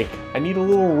break. I need a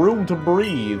little room to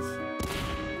breathe.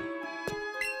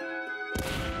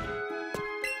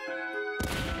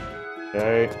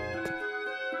 Okay.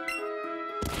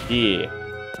 Yeah.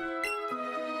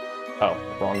 Oh,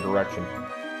 wrong direction.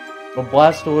 But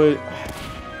Blastoise...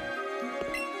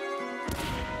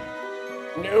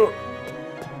 No.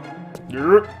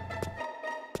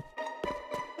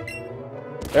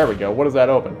 There we go. What does that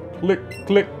open? Click,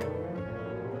 click.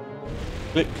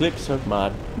 Click, click, suck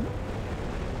mod.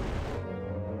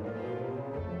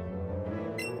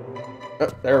 Oh,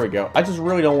 there we go. I just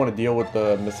really don't want to deal with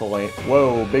the miscellaneous.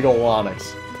 Whoa, big ol'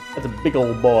 Onix. That's a big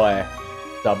old boy.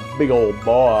 That's a big old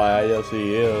boy. Yes,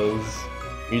 he is.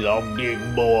 He's a big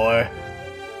boy.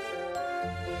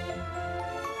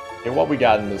 Okay, what we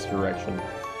got in this direction?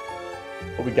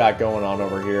 What we got going on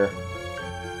over here?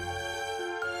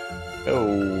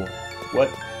 Oh, what?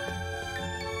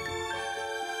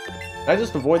 Can I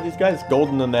just avoid these guys?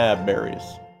 Golden and Ab berries.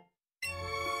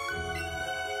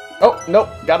 Oh, nope,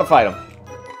 gotta fight them.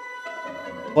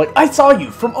 Like, I saw you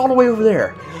from all the way over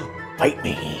there. Fight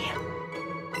me.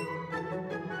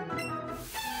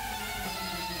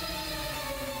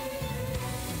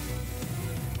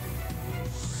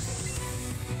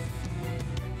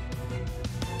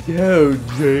 Yo,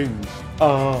 Jinx.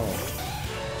 Oh.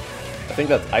 I think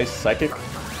that's Ice Psychic.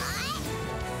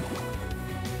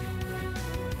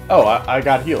 Oh, I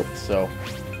got healed, so.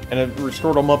 And it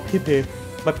restored all my pee-pee.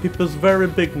 My pee-pee's very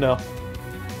big now.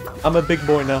 I'm a big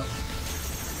boy now.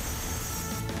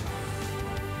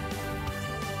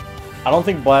 I don't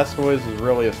think Blastoise is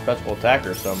really a special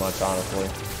attacker so much, honestly.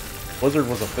 Blizzard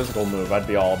was a physical move, I'd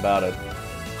be all about it.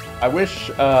 I wish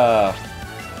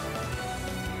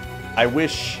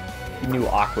he knew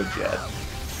Aqua Jet.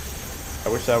 I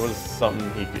wish that was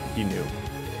something he knew.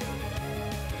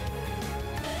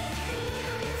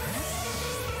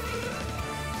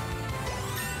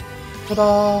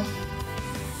 Ta-da!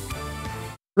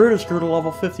 Brutus grew to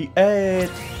level 58! I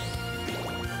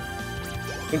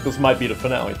think this might be the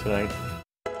finale tonight.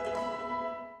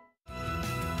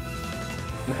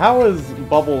 And how has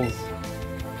Bubbles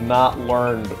not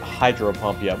learned Hydro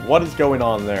Pump yet? What is going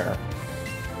on there?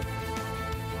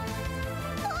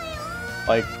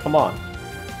 Like, come on.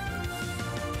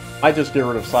 I just get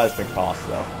rid of seismic cost,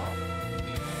 though.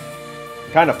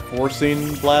 Kind of forcing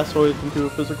Blastoise into a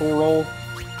physical role.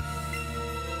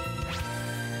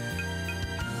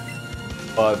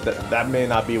 But that may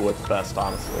not be what's best,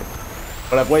 honestly.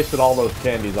 But I've wasted all those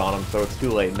candies on him, so it's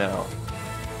too late now.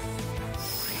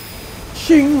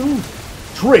 Shing!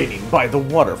 Training by the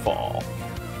waterfall.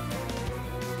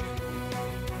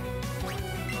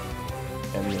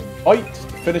 And fight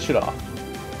to finish it off.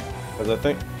 Because I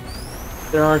think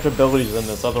there aren't abilities in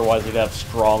this, otherwise he'd have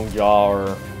strong jaw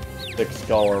or thick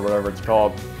skull or whatever it's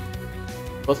called. It's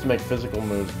supposed to make physical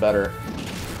moves better.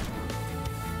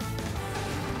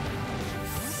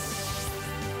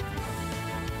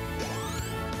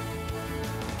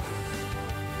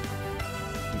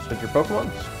 You switch your Pokemon?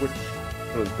 Switch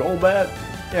to a Golbat?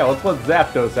 Yeah, let's let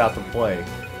Zapdos out to play.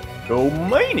 Go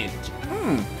mine it!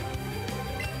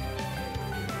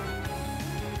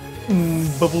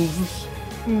 Bubbles.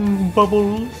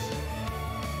 Bubbles.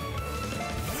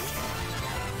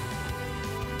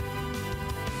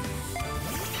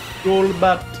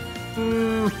 Golbat.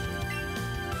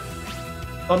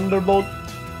 Thunderbolt.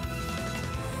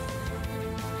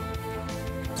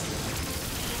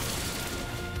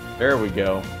 There we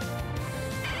go.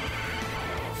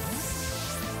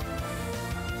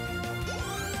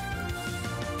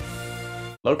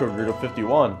 Loco grew to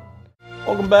 51.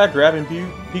 Welcome back, Rapping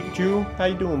Pikachu. How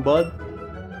you doing, bud?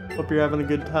 Hope you're having a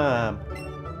good time.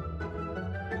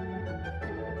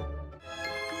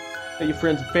 Tell your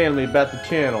friends and family about the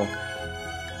channel,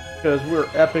 because we're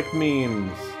epic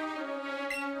memes.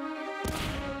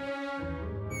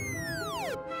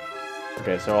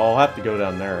 Okay, so I'll have to go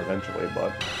down there eventually,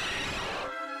 but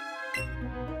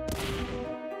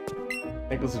I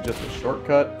think this is just a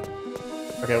shortcut.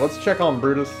 Okay, let's check on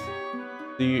Brutus.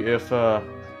 See if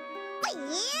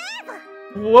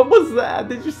what was that?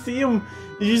 Did you see him?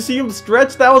 Did you see him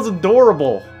stretch? That was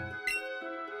adorable.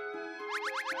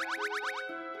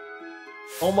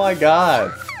 Oh my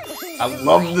god. I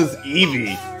love this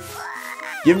Eevee.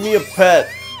 Give me a pet.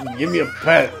 Give me a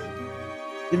pet.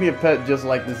 Give me a pet just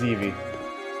like this Eevee.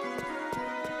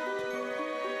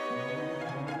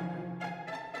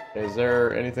 Is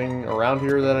there anything around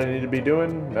here that I need to be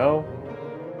doing? No?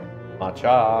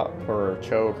 Chop or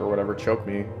choke or whatever. Choke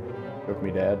me. Choke me,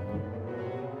 Dad.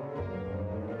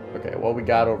 Okay, what we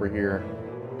got over here?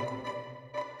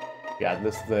 Got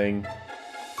this thing.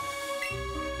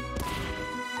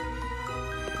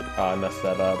 Oh, I messed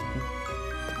that up.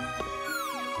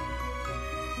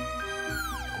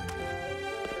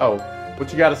 Oh, what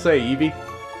you gotta say, Eevee?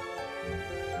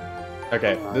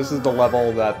 Okay, this is the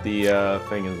level that the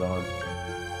thing is on.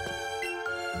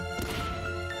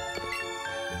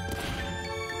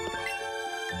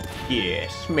 Yeah,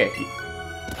 smack it.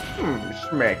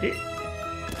 Smack it.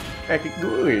 Smack it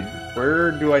good.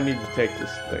 Where do I need to take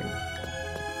this thing?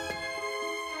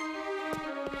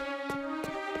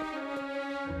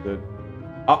 Good.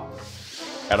 Oh!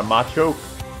 Got a Machoke.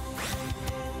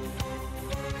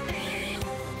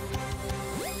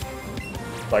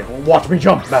 Like, watch me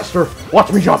jump, master!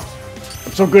 Watch me jump!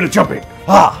 I'm so good at jumping!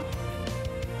 Ah!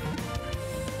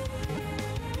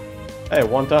 Hey,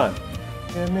 one time.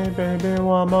 Give me baby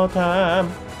one more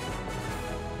time.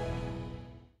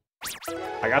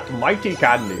 I got the mighty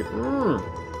candy.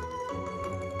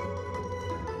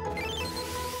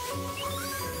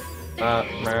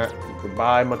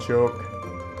 Goodbye, Machoke.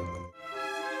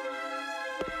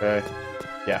 Okay.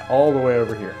 Yeah, all the way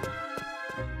over here.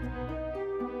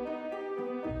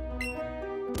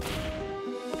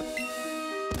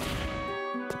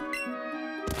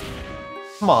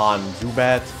 Come on,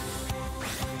 Zubat.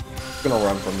 I'm gonna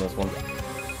run from this one.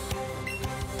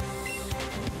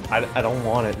 I don't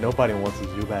want it. Nobody wants a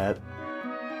Zubat.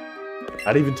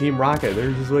 Not even Team Rocket.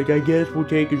 They're just like, I guess we'll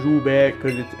take a Zubat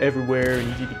because it's everywhere and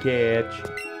easy to catch.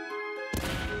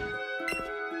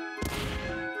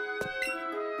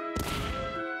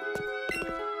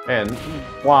 And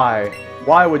why?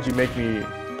 Why would you make me...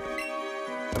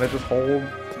 Can I just hold?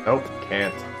 Nope,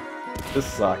 can't. This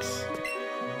sucks.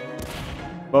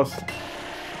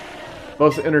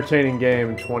 Most entertaining game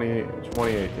in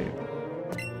 2018.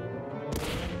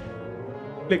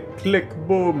 Click, click,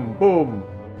 boom, boom.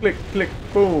 Click, click,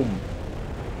 boom.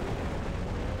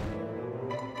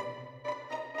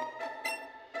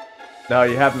 No,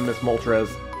 you haven't, Miss Moltres.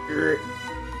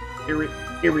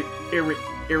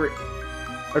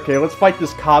 Okay, let's fight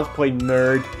this cosplay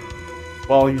nerd.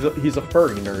 Well, he's a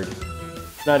furry nerd.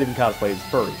 Not even cosplay, he's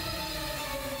furry.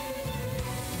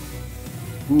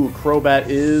 Ooh, Crobat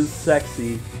is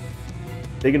sexy.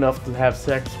 Big enough to have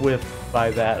sex with.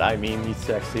 By that, I mean he's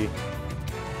sexy.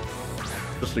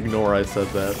 Just ignore I said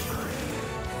that.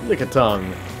 Lick a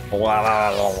tongue.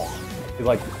 He's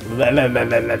like,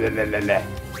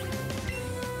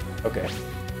 okay.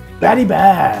 Very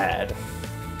bad.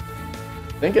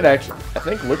 I think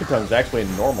Lickitung actually a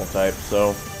normal type,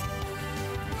 so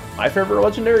my favorite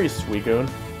legendary is Suicune.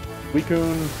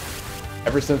 Suicune,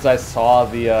 ever since I saw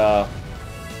the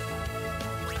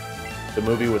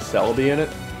movie with Celebi in it,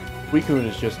 Suicune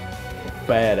is just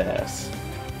badass.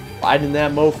 Riding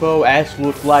that mofo, Ash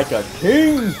looked like a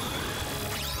king!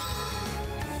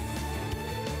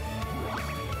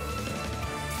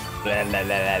 Blah, blah,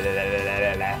 blah, blah, blah,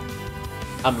 blah, blah.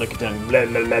 I'm Lickitung. Blah,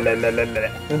 blah, blah, blah, blah,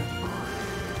 blah.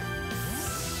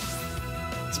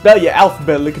 Spell your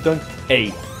alphabet, Lickitung.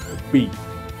 A, B,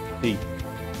 C,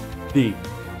 D,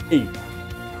 E,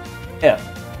 F,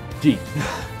 G.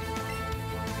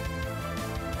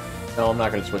 No, I'm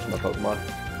not gonna switch my Pokemon.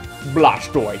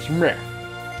 Blastoise, meh.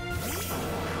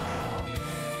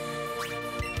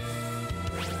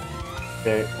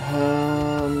 Okay,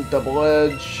 Double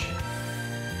Edge.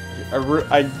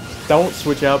 I don't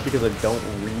switch out because I don't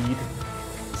read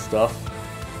stuff.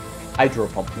 Hydro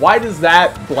Pump. Why does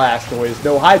that Blastoise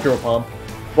know Hydro Pump,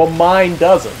 but mine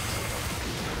doesn't?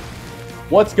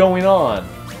 What's going on?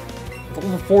 It's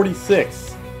level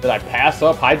 46. Did I pass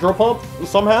up Hydro Pump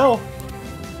somehow?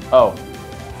 Oh.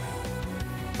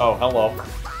 Oh, hello.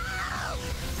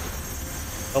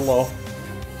 Hello.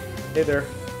 Hey there.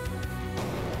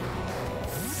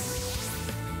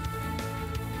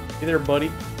 Hey there,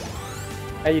 buddy.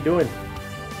 How you doing?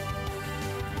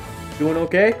 Doing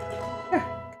okay? Yeah,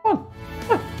 come on.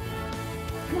 Come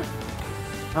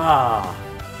on.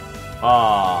 Come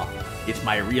on. It's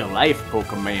my real life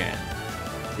Pokemon.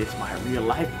 It's my real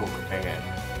life Pokemon.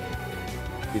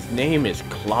 His name is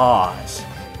Claus.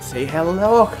 Say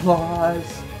hello,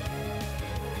 Claus.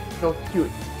 So cute.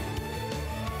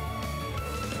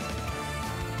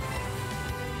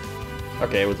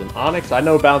 Okay, it was an Onix. I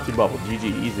know Bouncy Bubble. GG,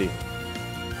 easy.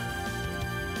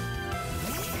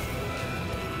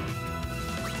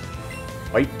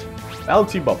 White.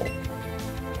 Bouncy Bubble.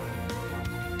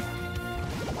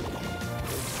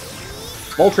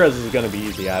 Moltres is going to be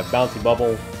easy. I have Bouncy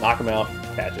Bubble, knock him out,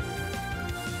 catch it.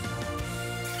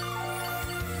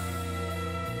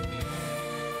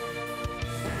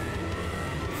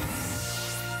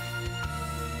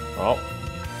 Oh.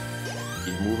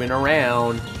 He's moving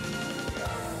around.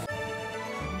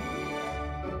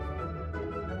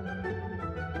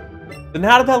 Then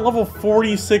how did that level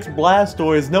 46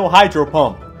 Blastoise know Hydro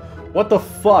Pump? What the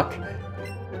fuck?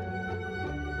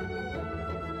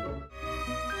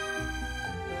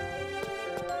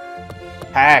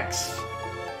 Hacks.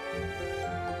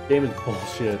 Game is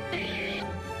bullshit. Okay,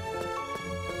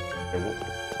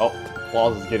 oh,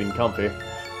 Claus is getting comfy.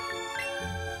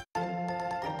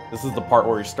 This is the part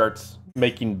where he starts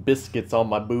making biscuits on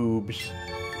my boobs.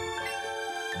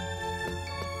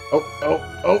 Oh,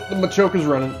 the Machoke is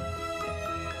running.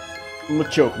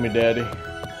 Machoke me, daddy.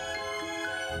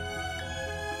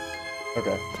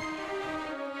 Okay.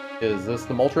 Is this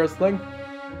the Moltres thing?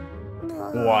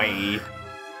 Why?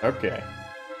 Okay.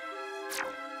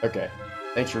 Okay.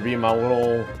 Thanks for being my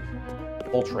little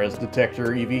Moltres detector,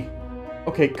 Eevee.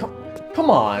 Okay, come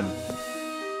on.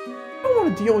 I don't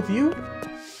want to deal with you.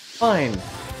 Fine.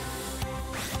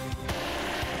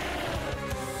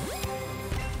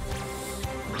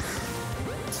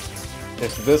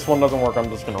 If this one doesn't work, I'm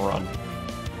just gonna run.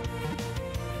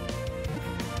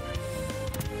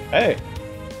 Hey,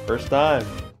 first time.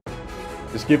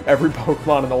 Just give every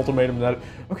Pokemon an ultimatum that,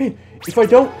 okay, if I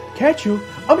don't catch you,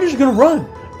 I'm just gonna run.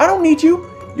 I don't need you.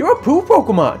 You're a poo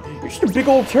Pokemon. You're just a big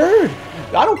old turd.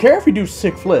 I don't care if you do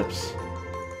sick flips.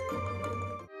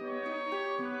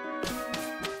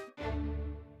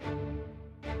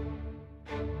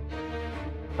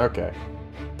 Okay.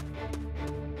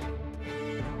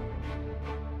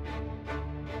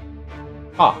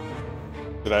 Ah.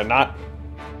 Did I not?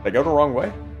 Did I go the wrong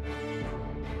way?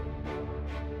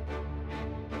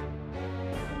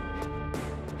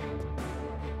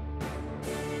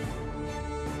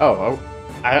 Oh,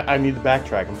 I need to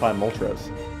backtrack and find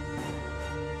Moltres.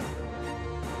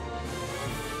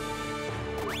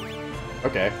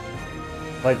 Okay.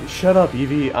 Like, shut up,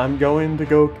 Eevee. I'm going to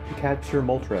go capture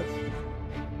Moltres.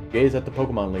 Gaze at the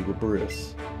Pokemon League with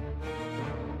Brutus.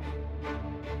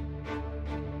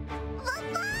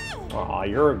 Aw,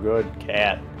 you're a good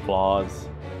cat, Claus.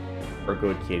 Or a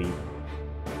good kitty.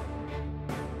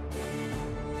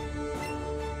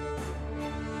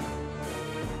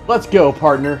 Let's go,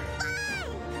 partner.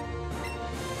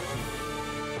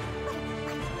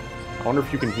 I wonder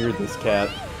if you can hear this cat.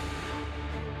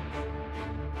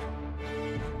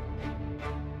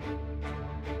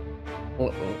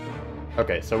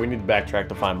 Okay, so we need to backtrack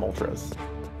to find Moltres.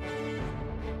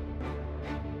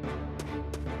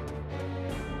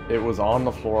 It was on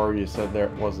the floor. You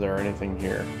said was there anything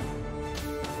here?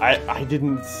 I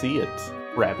didn't see it.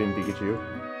 Rapping Pikachu.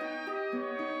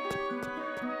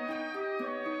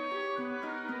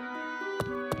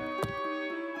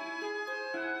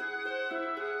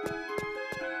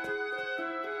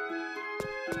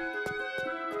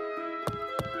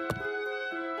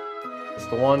 It's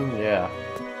the one? Yeah.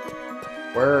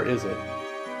 Where is it?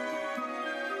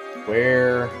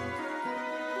 Where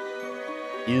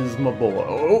is my boy?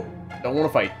 Oh, don't want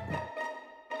to fight.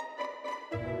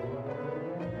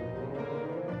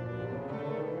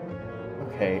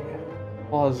 Okay.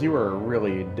 Claus, you were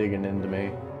really digging into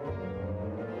me.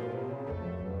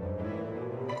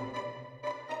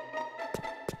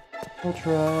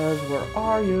 Moltres, where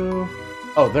are you?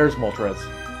 Oh, there's Moltres.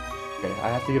 Okay, I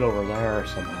have to get over there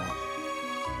somehow.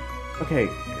 Okay,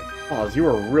 Claus, you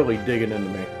were really digging into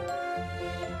me.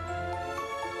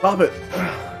 Stop it!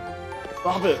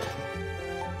 Stop it!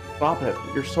 Stop it!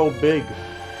 You're so big.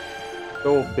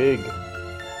 So big.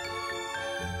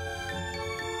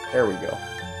 There we go.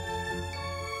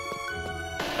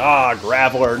 Ah,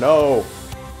 Graveler, no!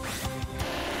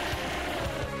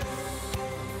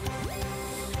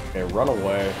 Okay, run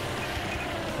away.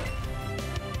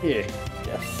 Yeah,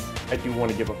 yes. I do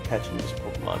want to give a catch in this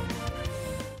Pokemon.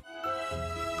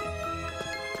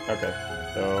 Okay,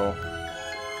 so...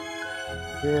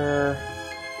 Here...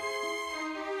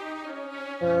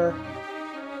 Here...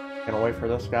 Gonna wait for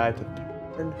this guy to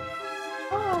turn.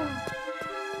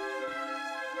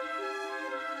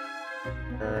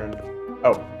 Turn.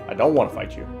 Oh, I don't want to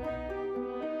fight you.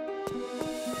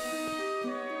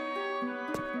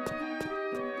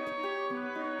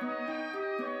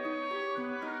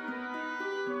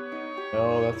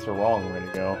 No, that's the wrong way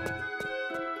to go.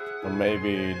 So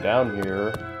maybe down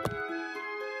here.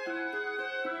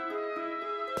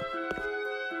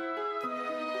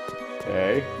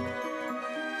 Okay.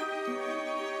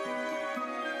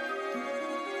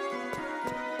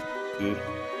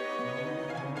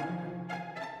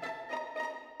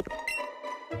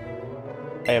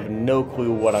 I have no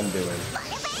clue what I'm doing.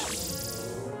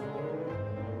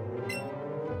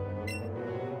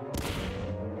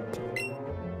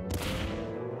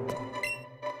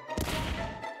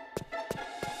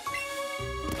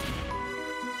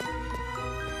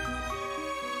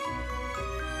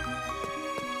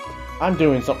 I'm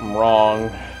doing something wrong.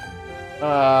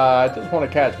 I just want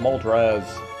to catch Moltres.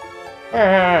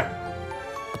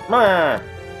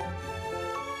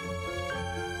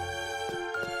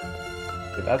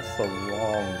 That's the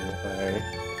wrong way.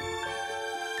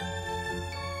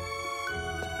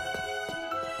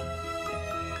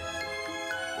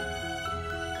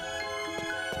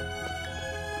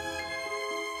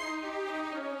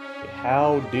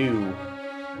 How do?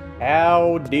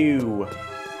 How do?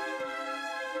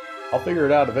 I'll figure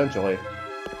it out eventually.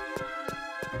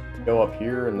 Go up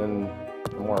here and then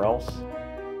somewhere else.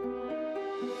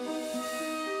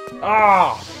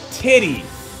 Ah, titty!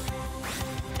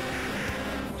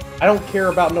 I don't care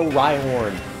about no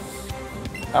Rhyhorn.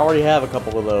 I already have a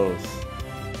couple of those.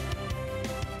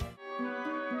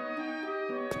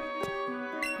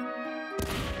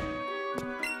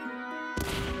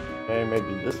 Okay,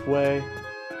 maybe this way.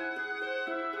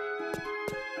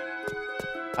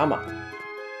 Come on.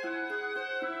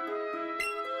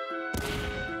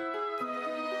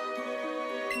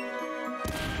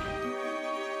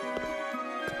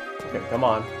 Okay, come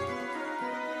on.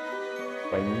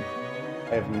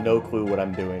 I have no clue what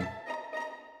I'm doing.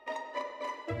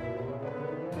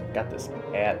 Got this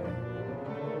cat.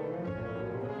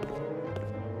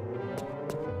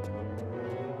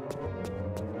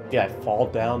 Yeah, I fall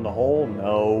down the hole?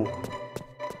 No.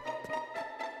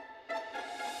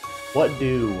 What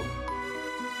do?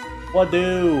 What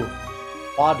do?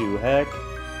 What do, heck?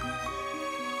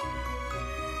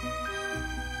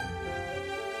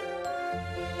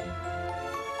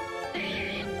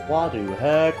 What do,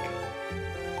 heck?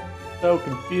 So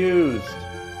confused.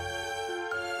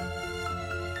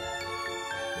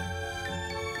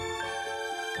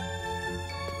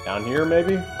 Down here,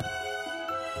 maybe?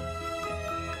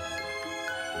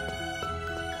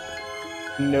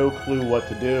 No clue what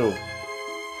to do.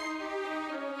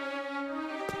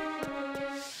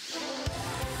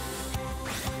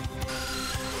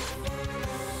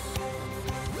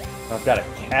 I've got a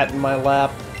cat in my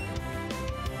lap.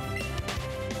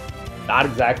 Not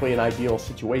exactly an ideal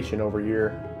situation over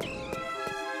here.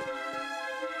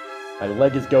 My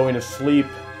leg is going to sleep.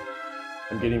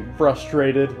 I'm getting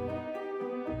frustrated.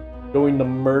 Going to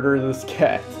murder this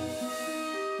cat.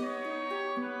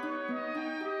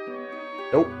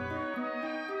 Nope.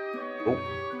 Nope.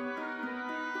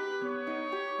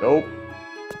 Nope.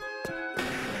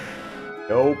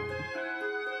 Nope.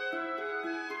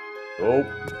 Nope.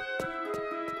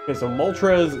 Okay, so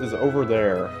Moltres is over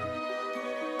there.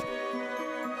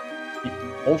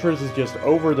 Moltres is just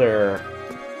over there.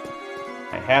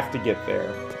 I have to get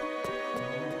there.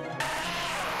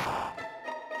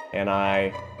 And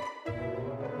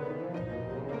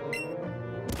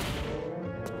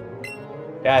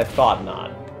yeah, I thought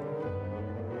not.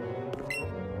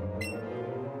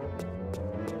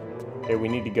 Okay, we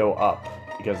need to go up,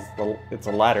 because it's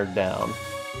a ladder down.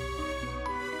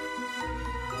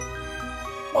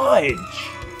 Fudge!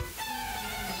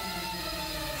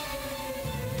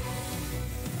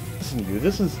 Listen to you,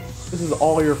 this is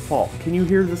all your fault. Can you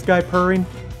hear this guy purring?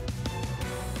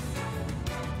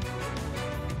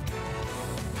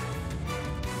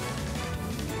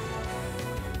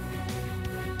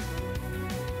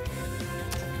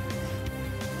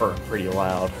 Purring pretty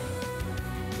loud.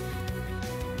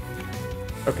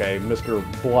 Okay, Mr.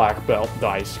 Black Belt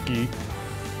Daisuke.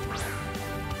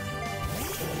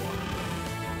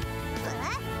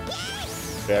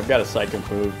 Okay, I've got a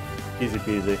psychic move. Easy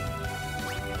peasy.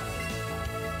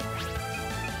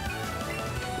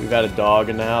 We've had a dog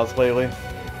in the house lately.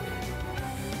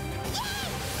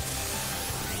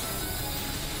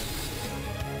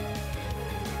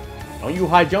 Don't you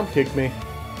high jump kick me.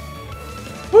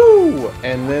 Woo!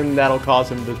 And then that'll cause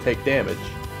him to take damage.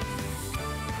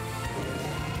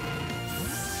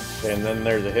 Okay, and then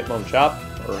there's a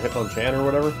Hitmonchan, or Hitmonchan, or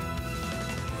whatever.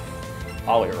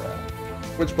 Poliwrath.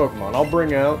 Which Pokemon? I'll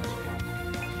bring out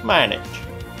Manage.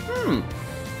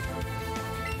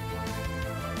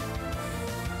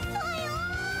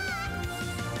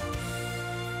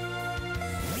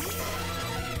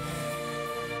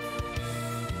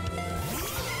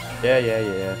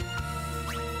 Yeah.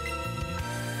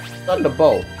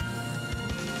 Thunderbolt.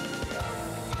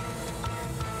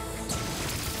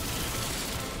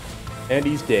 And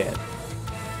he's dead.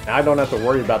 Now I don't have to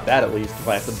worry about that at least if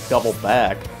I have to double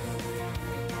back.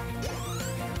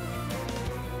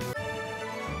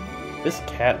 This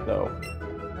cat, though.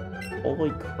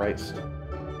 Holy Christ.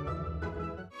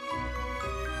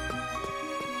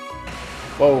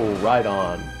 Whoa, right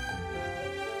on.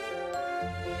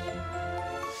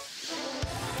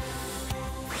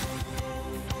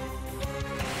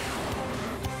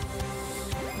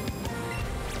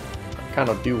 I kind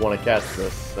of do want to catch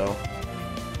this, so...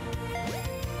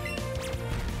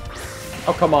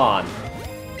 Oh, come on!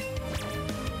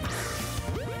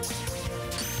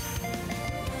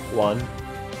 1,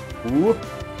 2,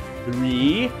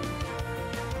 3,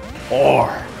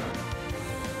 4.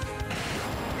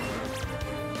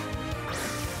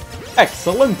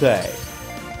 Excelente!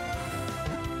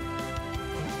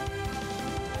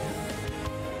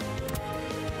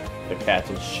 The cat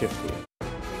is shifty.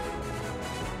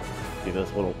 See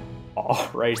this little paw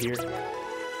right here?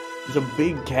 He's a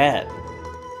big cat.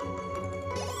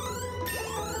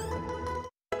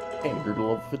 And he grew to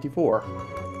level 54.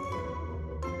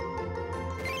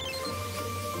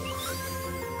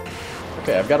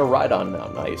 Okay, I've got a Rhydon now.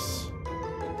 Nice.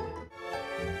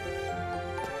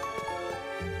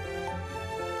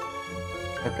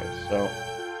 Okay, so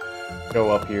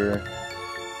go up here.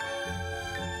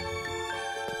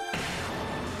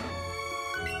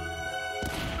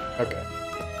 Okay.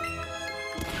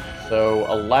 So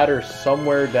a ladder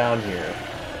somewhere down here.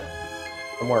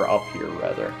 Somewhere up here,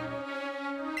 rather.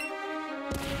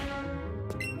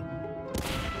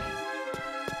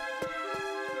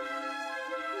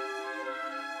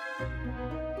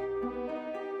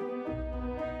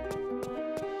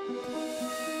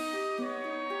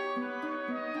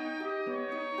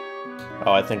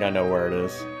 Oh, I think I know where it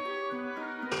is.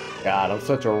 God, I'm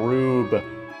such a rube.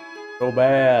 So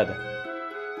bad.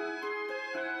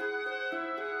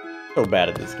 So bad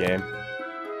at this game.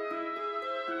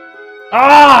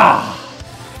 Ah!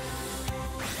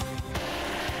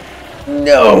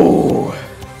 No!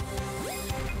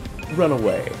 Run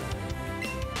away.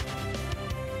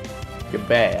 You're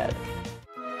bad.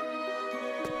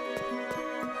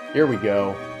 Here we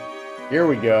go. Here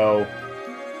we go.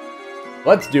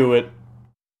 Let's do it.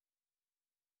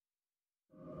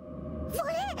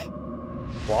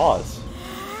 Claws.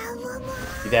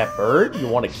 See that bird? You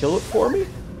want to kill it for me?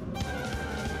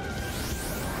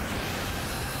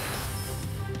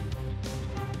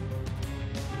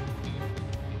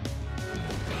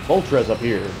 Moltres up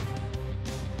here.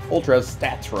 Moltres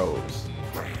stats rose.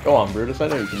 Go on, Brutus. I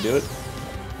know you can do it.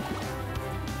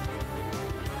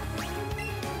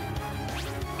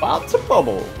 Bounce a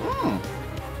bubble.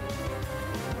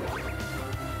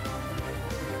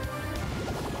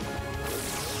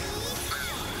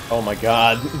 Oh my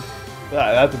god.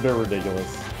 That's a bit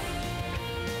ridiculous.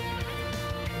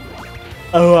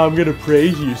 Oh, I'm gonna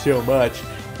praise you so much.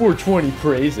 420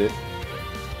 praise it.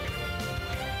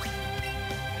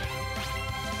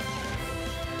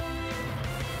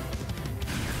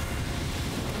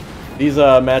 These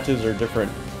matches are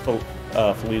different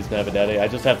Feliz Navidad. I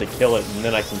just have to kill it and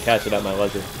then I can catch it at my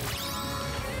leisure.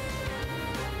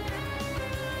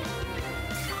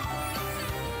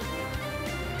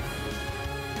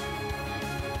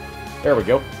 There we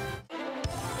go.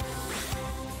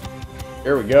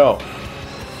 Here we go.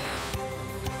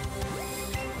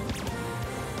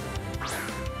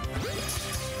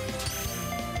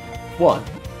 One,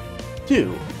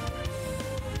 two.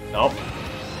 Nope.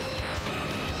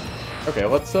 Okay,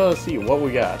 let's see what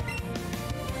we got.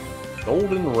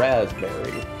 Golden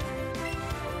raspberry.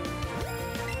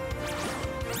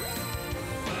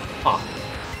 Huh.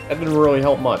 That didn't really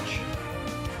help much.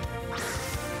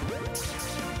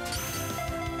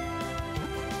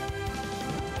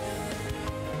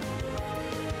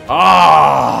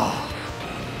 Ah!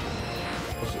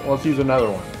 Let's use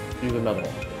another one. Use another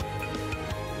one.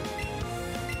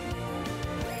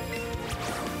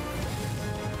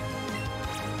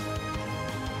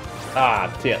 Ah,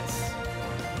 tits.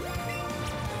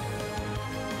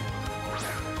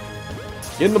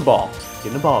 Get in the ball. Get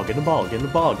in the ball, get in the ball, get in the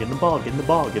ball, get in the ball, get in the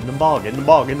ball, get in the ball, get in the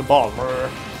ball, get in the ball.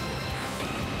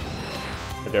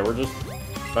 Okay, we're just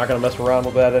not gonna mess around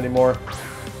with that anymore.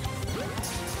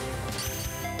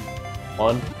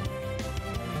 1,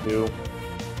 2.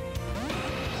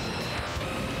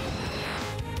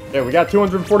 Yeah, we got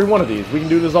 241 of these. We can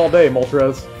do this all day,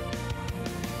 Moltres.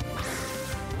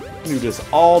 Do this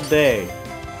all day.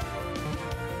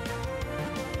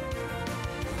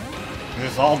 Do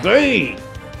this all day.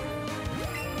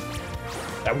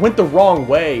 That went the wrong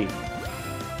way.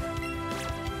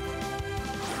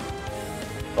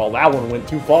 Well, that one went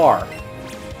too far.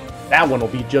 That one will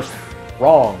be just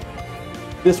wrong.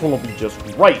 This one will be just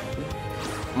right.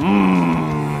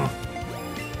 Mmm.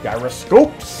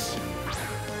 Gyroscopes.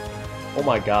 Oh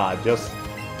my god, just...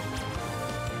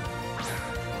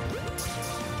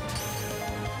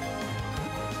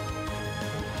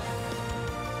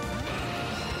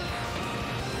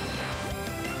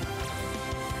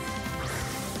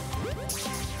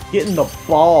 get in the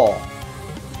ball.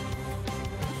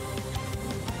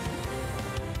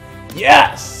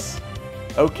 Yes!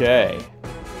 Okay.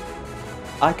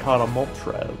 I caught a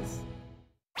Moltres.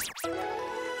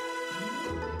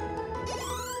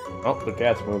 Oh, the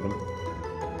cat's moving.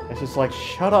 It's just like,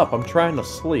 shut up, I'm trying to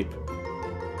sleep.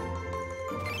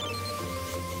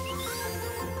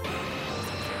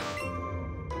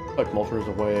 Like Moltres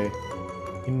away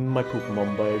in my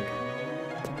Pokemon bag.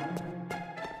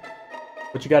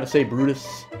 What you gotta say,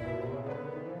 Brutus?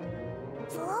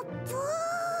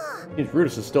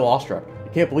 Brutus is still awestruck. He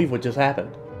can't believe what just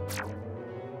happened.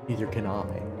 Neither can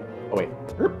I. Oh wait.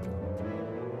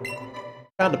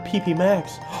 Found a PP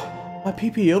Max. My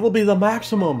PP, it'll be the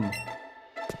maximum.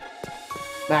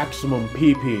 Maximum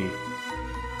PP.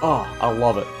 Ah, I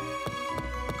love it.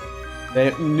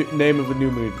 Name of a new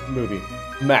movie.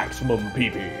 Maximum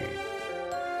PP.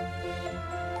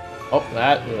 Oh,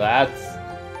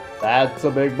 that's a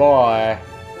big boy.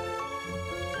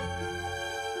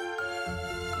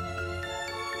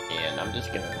 And I'm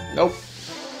just gonna... Nope.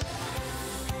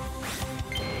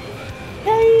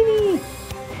 Tiny!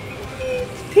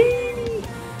 It's teeny!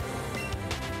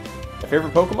 My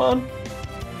favorite Pokemon?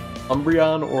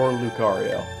 Umbreon or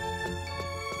Lucario?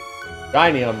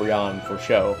 Shiny Umbreon for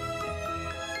show.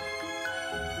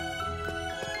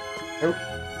 Nope.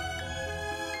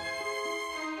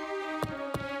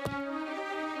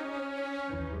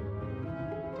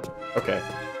 Okay.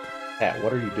 Pat,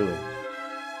 what are you doing?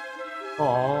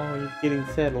 Aw, he's getting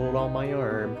settled on my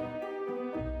arm.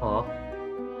 Aw.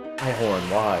 My horn,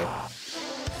 why?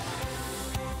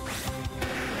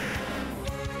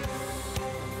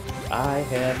 I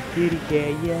have a kitty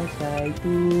cat, yes I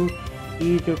do.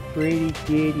 He's a pretty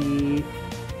kitty.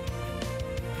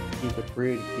 He's a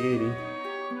pretty kitty.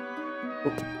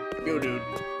 Oh, yo, dude.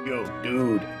 Yo,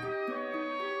 dude.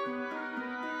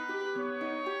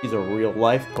 He's a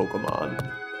real-life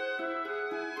Pokemon.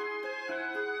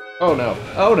 Oh no.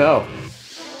 Oh no.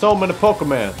 So many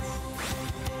Pokemons.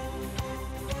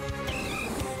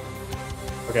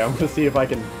 Okay, I'm gonna see if I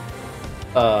can,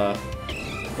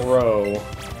 throw.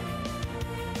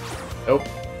 Nope.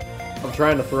 I'm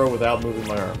trying to throw without moving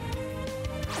my arm.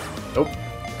 Nope.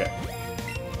 Okay.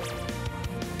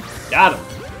 Got him!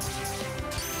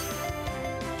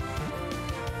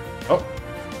 Oh.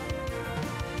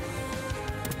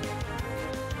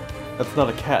 That's not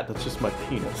a cat, that's just my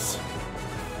penis.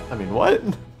 I mean, what?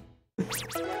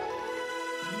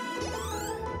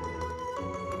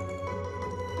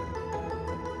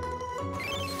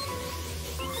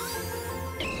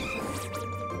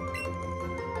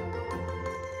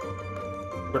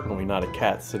 Certainly not a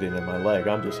cat sitting in my leg,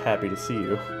 I'm just happy to see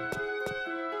you.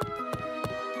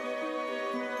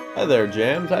 Hi there,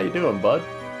 Jams, how you doing, bud?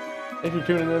 Thanks for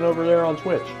tuning in over there on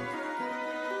Twitch.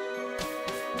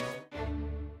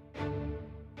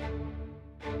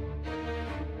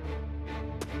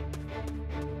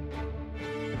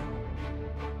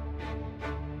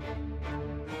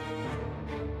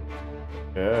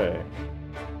 Okay.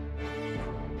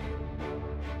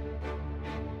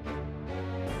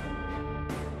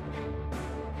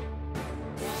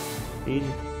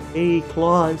 Hey,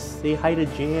 Claus, say hi to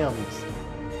Jams.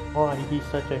 Oh, he's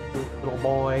such a cute little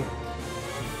boy.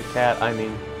 The cat, I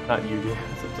mean, not you, Jams.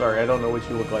 I'm sorry, I don't know what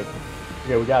you look like.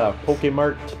 Okay, we got a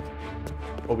Pokemart.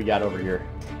 What we got over here?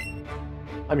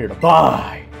 I'm here to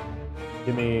buy!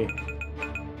 Give me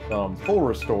some full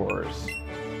restores.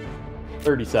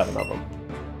 37 of them.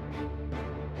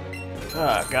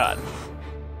 Ah, God.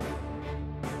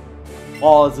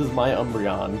 Claus is my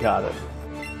Umbreon, got it.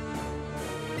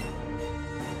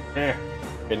 Okay,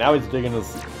 now he's digging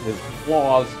his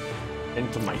claws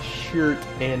into my shirt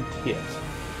and tit.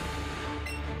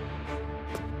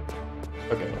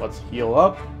 Okay, let's heal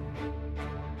up.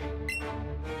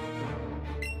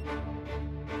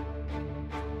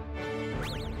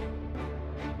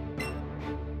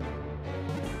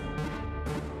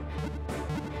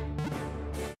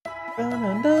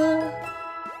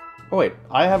 Oh wait,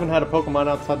 I haven't had a Pokemon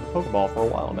outside the Pokeball for a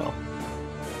while now.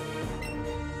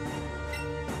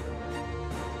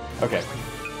 Okay,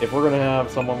 if we're gonna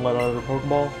have someone let out of the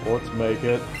Pokeball, let's make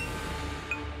it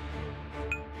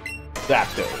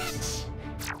Zapdos.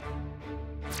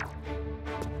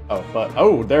 Oh, but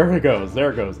oh, there it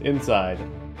goes, inside.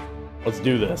 Let's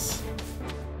do this.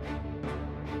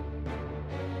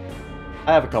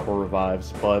 I have a couple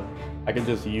revives, but I can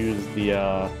just use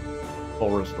the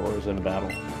full restores in battle.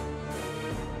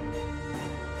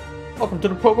 Welcome to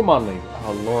the Pokemon League.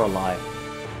 Oh, Lorelei.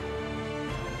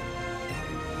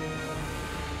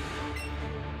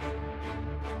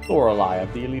 Lorelei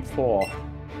of the Elite Four.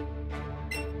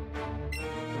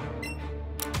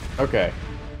 Okay.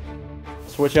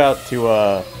 Switch out to,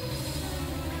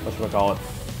 whatchamacallit?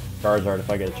 Charizard if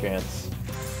I get a chance.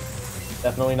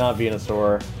 Definitely not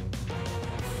Venusaur.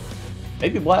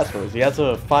 Maybe Blastoise. He has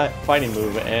a fighting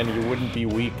move, and you wouldn't be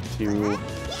weak to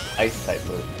Ice-type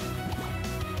moves.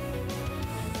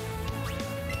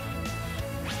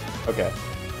 Okay.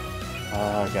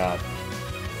 Oh, God.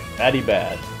 Batty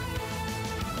bad.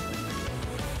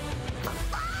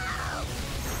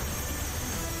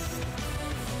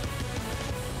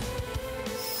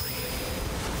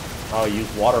 Oh,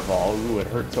 use Waterfall. Ooh, it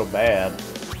hurt so bad.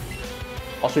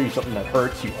 I'll show you something that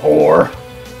hurts, you whore!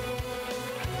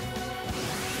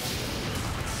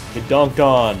 Get dunked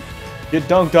on! Get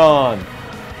dunked on!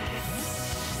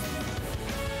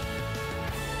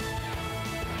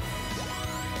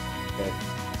 Okay.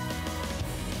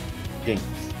 Jinx.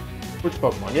 Which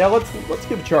Pokemon? Yeah, let's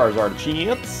give Charizard a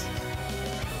chance.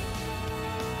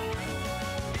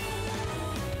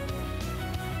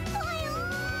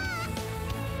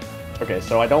 Okay,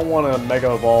 so I don't want to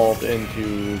Mega Evolve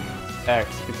into X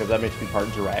because that makes me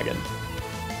part Dragon.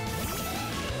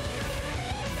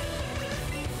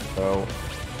 So,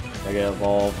 Mega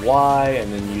Evolve Y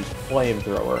and then use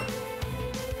Flamethrower.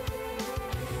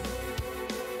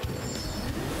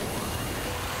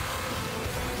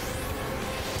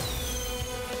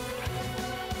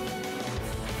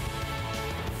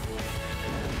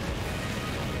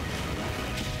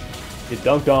 Get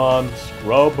dunked on,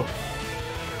 scrub.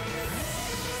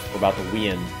 We're about to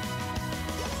win.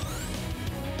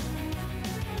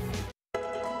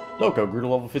 Loco grew to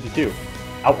level 52.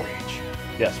 Outrage.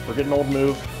 Yes, forget an old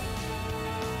move.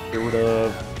 Get rid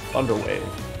of Thunderwave.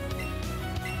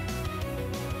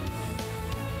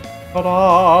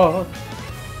 Ta-da!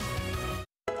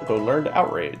 Loco learned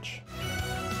Outrage.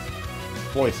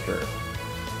 Cloyster.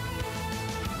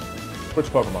 Which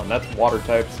Pokemon? That's Water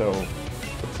type, so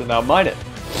now mine it.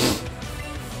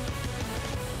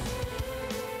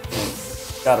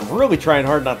 God, I'm really trying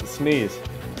hard not to sneeze.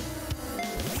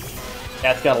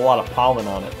 Cat's got a lot of pollen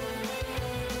on it.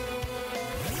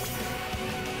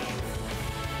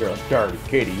 You're a scaredy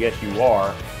kitty, yes you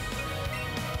are.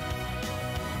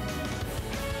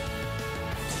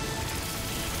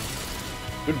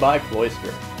 Goodbye,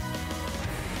 Cloyster.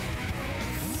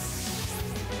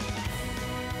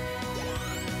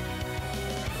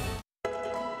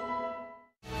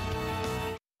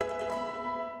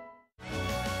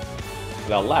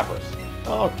 Now Lapras.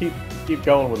 I'll keep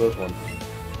going with this one.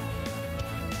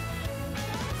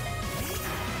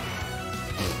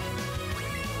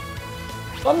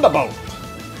 Thunderbolt!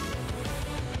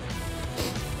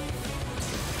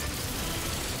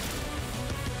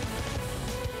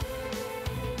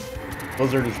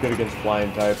 Blizzard is good against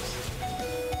flying types.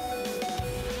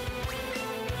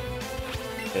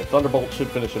 Okay, Thunderbolt should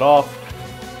finish it off.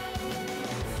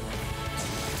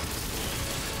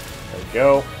 There we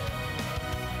go.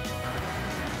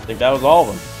 I think that was all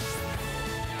of them.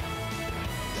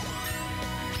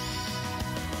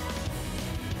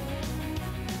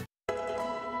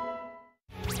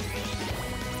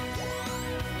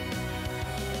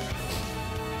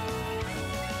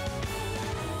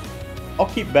 I'll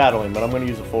keep battling, but I'm going to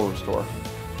use a full restore.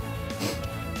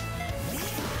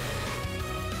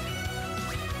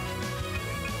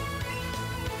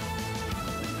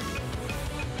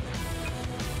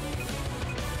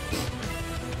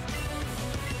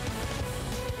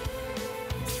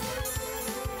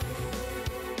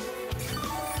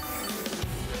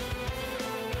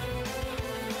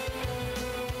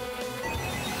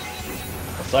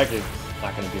 Psychic's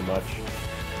not going to do much.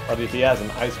 But if he has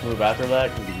an ice move after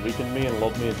that, can he weaken me and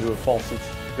load me into a false sense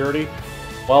of security?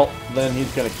 Well, then he's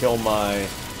going to kill my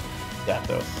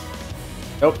Zapdos.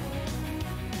 Nope.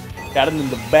 Got him in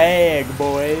the bag,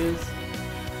 boys.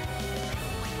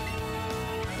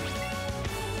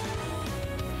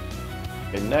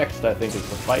 Okay, next I think is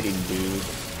the fighting dude.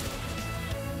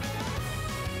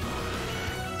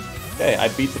 Okay, I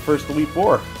beat the first Elite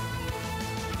Four.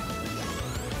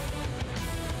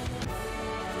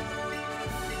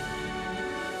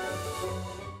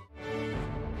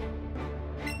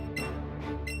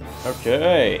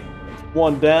 Okay,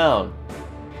 one down.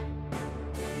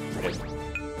 Okay.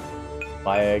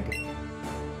 Flag.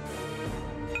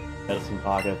 Medicine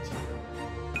pocket.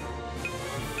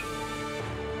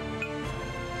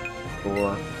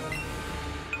 4.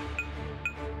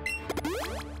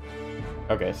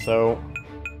 Okay, so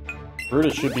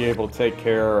Brutus should be able to take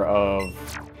care of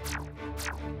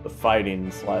the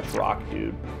fighting / rock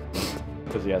dude.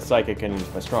 Because he has Psychic and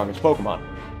he's my strongest Pokemon.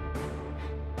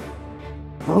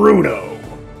 Bruno!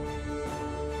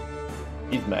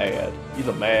 He's mad. He's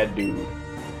a mad dude.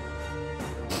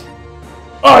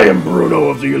 I am Bruno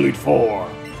of the Elite Four.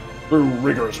 Through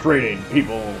rigorous training,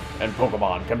 people and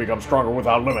Pokemon can become stronger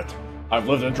without limit. I've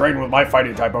lived and trained with my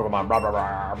fighting type Pokemon. Rah, rah,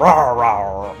 rah, rah,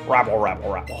 rah, rabble,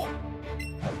 rabble, rabble.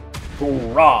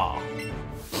 Hoorah!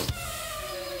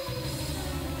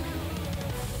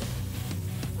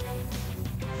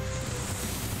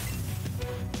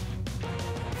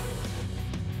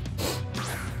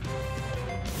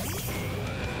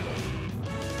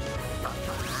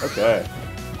 Okay.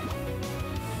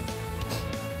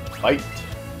 Fight.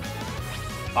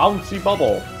 Bouncy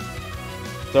Bubble.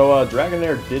 So,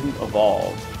 Dragonair didn't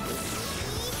evolve.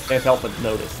 Can't help but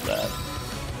notice that.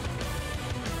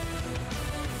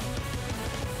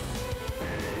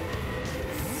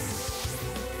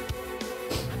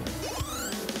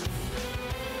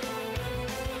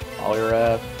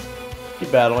 Poliwrath.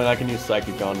 Keep battling, I can use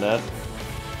Psychic on that.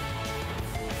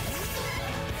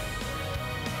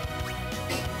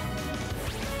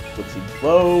 Footsie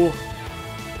Blow.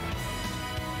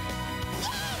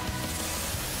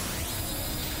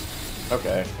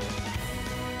 Okay.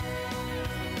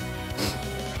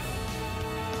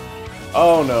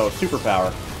 Oh no,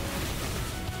 superpower.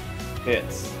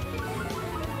 Hits.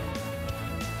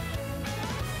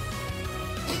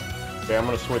 Okay, I'm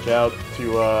gonna switch out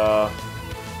to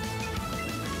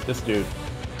this dude.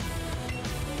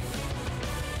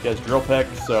 He has Drill Peck,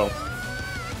 so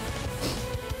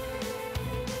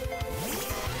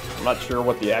I'm not sure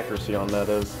what the accuracy on that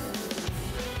is.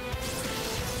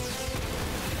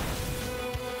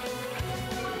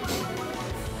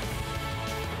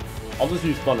 I'll just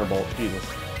use Thunderbolt, Jesus.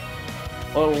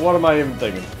 Well, what am I even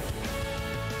thinking?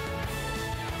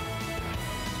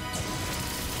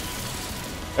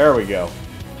 There we go.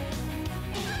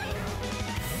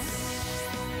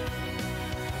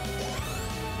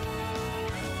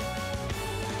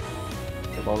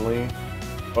 If only.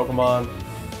 Pokemon.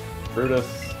 Brutus.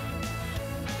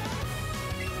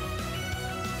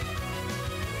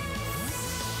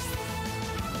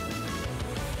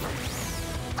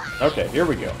 Okay, here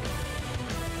we go.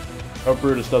 Hope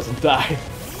Brutus doesn't die.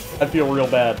 I feel real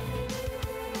bad.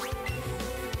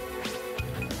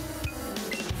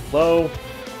 Low.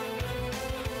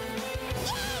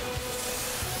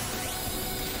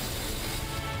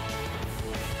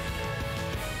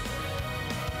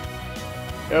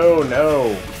 Oh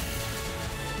no.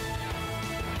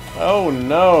 Oh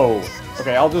no.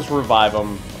 Okay, I'll just revive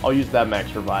him. I'll use that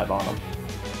max revive on him.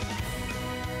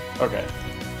 Okay.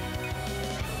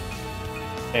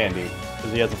 Andy,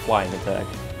 because he has a flying attack.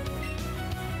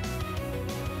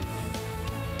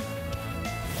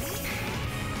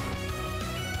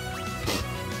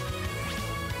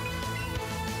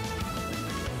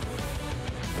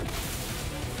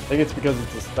 I think it's because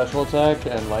it's a special attack,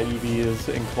 and my Eevee is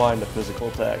inclined to physical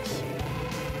attacks.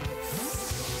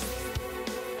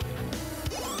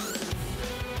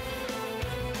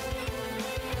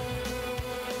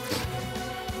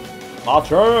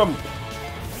 Machamp!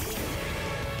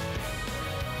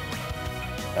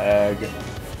 Bag.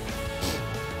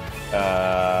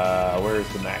 Where's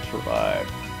the max revive?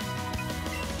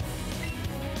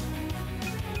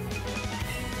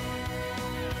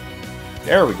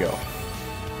 There we go.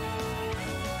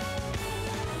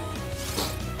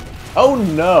 Oh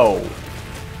no!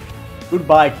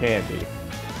 Goodbye, Candy.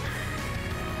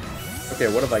 Okay,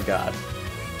 what have I got?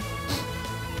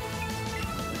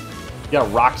 Yeah,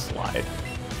 Rock Slide.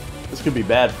 This could be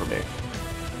bad for me.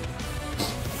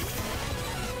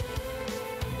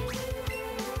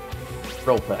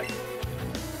 Drill Peck.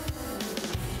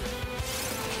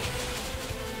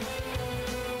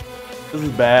 This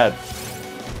is bad.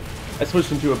 I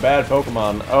switched into a bad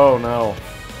Pokemon. Oh no.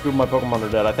 2 of my Pokemon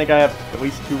are dead. I think I have at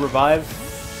least 2 revives.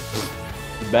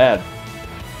 It's bad.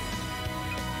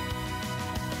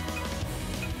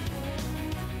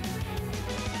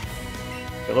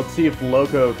 Okay, let's see if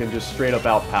Loco can just straight up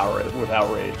outpower it with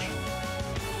Outrage.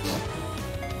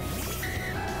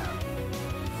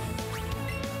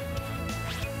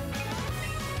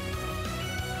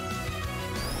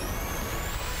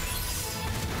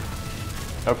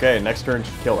 Okay, next turn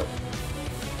should kill it.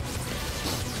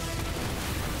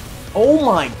 Oh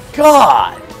my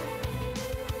god!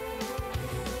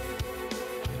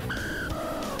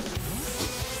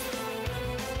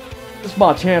 This is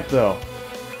Machamp though.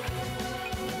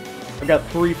 I got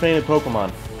 3 fainted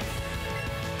Pokemon.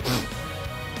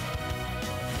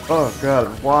 Oh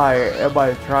god, why am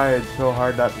I trying so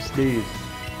hard not to sneeze?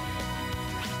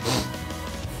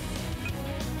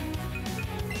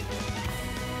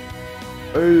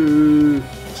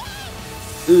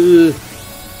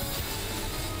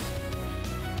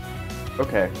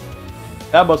 Okay.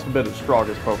 That must have been the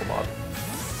strongest Pokemon.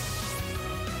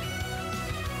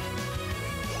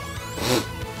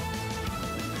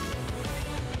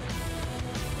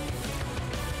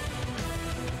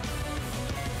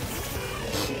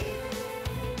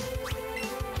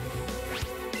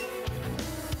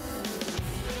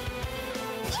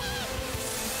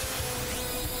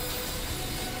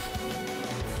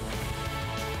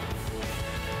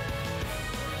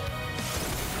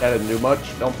 That didn't do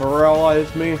much. Don't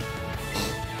paralyze me.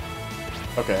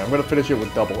 Okay, I'm gonna finish it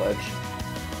with Double Edge.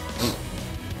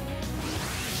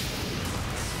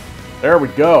 There we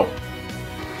go.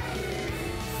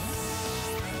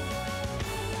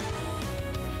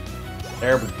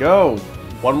 There we go.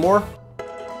 One more.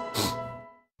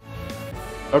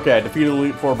 Okay, I defeated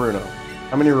Elite Four Bruno.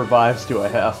 How many revives do I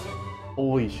have?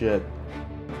 Holy shit.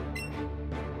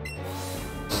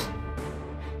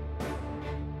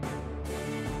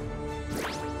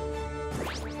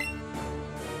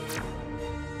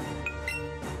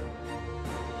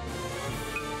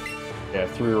 Yeah,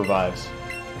 3 revives.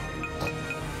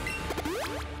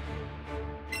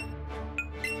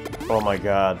 Oh my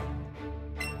god.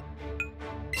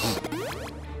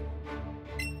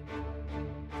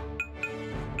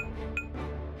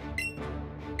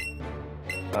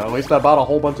 At least I bought a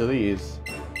whole bunch of these.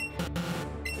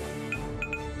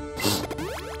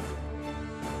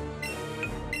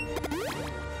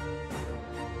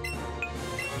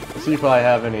 Let's see if I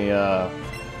have any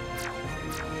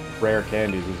rare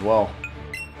candies as well.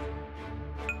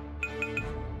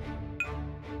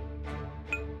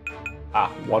 Ah,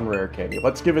 1 rare candy.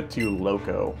 Let's give it to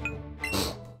Loco.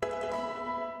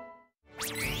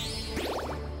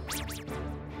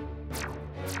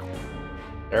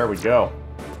 There we go.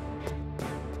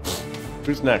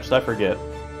 Who's next? I forget.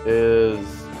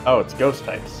 Oh, it's ghost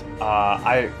types.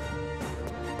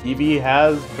 Eevee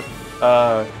has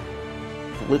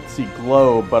Blitzy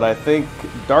Glow, but I think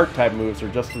dark type moves are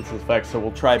just as effective, so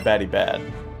we'll try Batty Bad.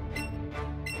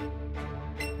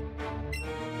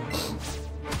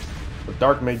 But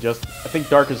dark may just... I think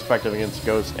dark is effective against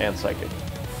ghost and psychic.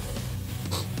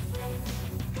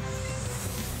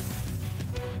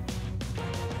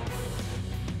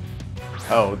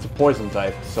 Oh, it's a poison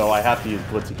type, so I have to use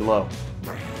Blitzy Glow.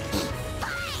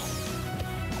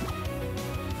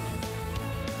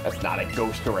 That's not a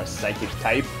ghost or a psychic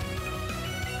type.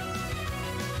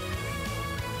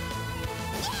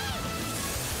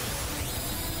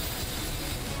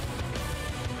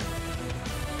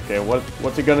 Okay,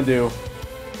 what's it gonna do?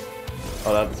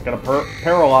 Oh, that's gonna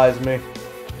paralyze me.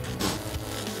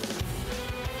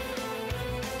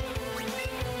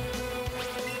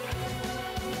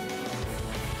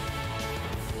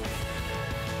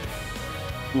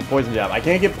 Ooh, poison jab. I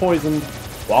can't get poisoned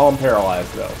while I'm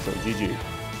paralyzed though, so GG.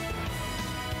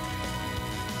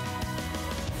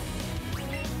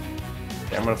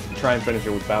 Okay, I'm gonna try and finish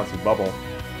it with Bouncy Bubble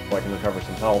so I can recover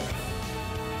some health.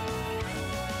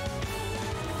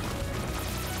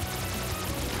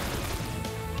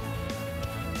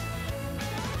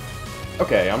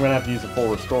 Okay, I'm gonna have to use a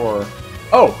full restore.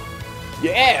 Oh!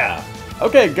 Yeah!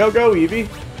 Okay, go Eevee!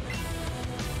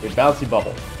 A Bouncy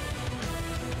Bubble.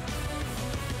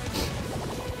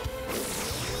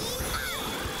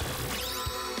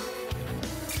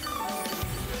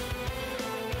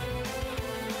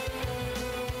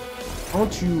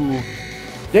 Don't you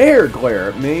dare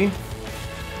glare at me!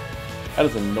 That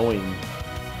is annoying.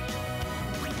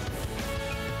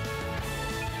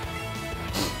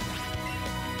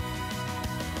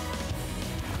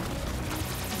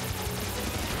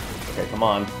 Okay, come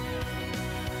on.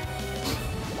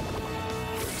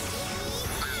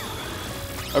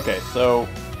 Okay, so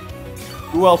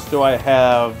who else do I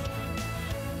have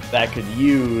that could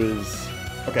use...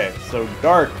 Okay, so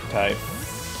Dark type.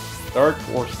 Dark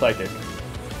or Psychic.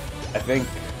 I think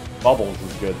Bubbles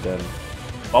is good then.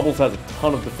 Bubbles has a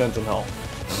ton of defense and health.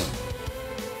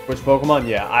 Which Pokemon?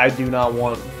 Yeah, I do not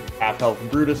want half-health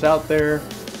Brutus out there.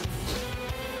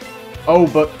 Oh,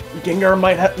 but Gengar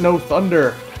might have no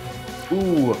Thunder.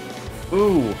 Ooh.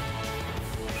 Ooh.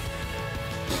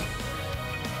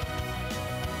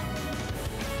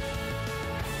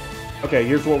 Okay,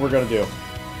 here's what we're gonna do.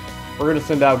 We're gonna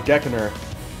send out Gekiner.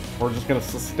 We're just gonna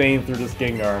sustain through this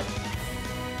Gengar.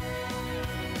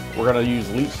 We're gonna use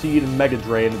Leech Seed and Mega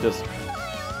Drain to just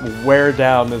wear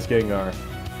down this Gengar.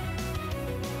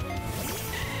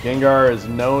 Gengar is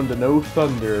known to know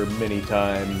Thunder many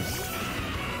times.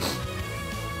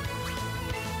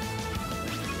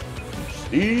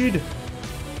 Seed!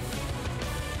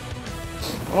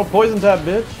 Oh, Poison Tap,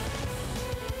 bitch!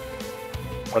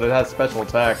 But it has special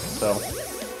attacks, so...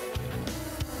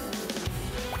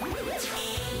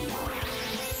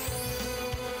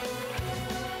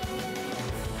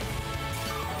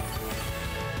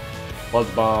 Buzz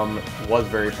Bomb was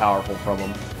very powerful from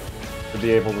him to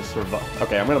be able to survive.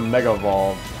 Okay, I'm gonna Mega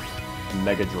Evolve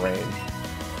Mega Drain.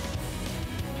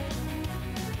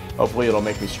 Hopefully it'll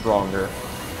make me stronger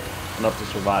enough to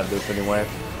survive this anyway.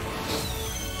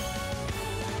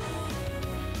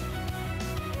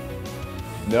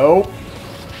 Nope.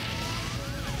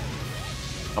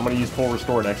 I'm gonna use Full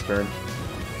Restore next turn.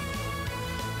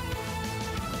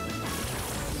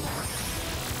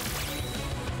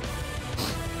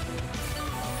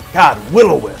 God,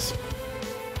 Will-O-Wisp!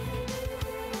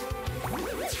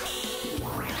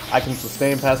 I can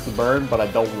sustain past the burn, but I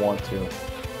don't want to.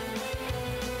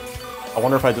 I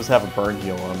wonder if I just have a burn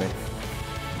heal on me.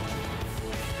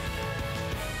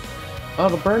 Oh,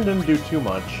 the burn didn't do too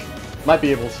much. Might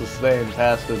be able to sustain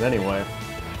past it anyway.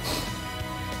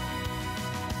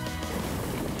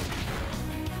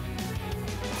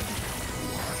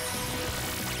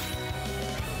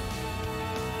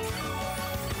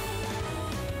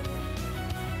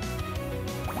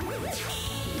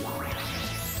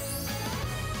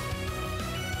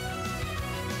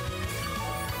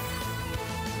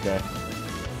 Okay.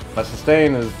 My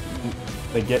sustain is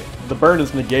the burn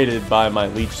is negated by my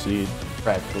Leech Seed,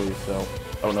 practically, so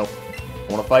oh no.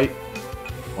 I wanna fight.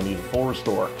 I wanna use a Full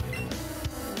Restore.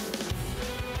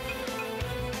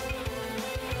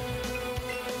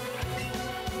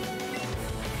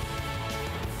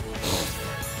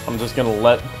 I'm just gonna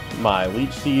let my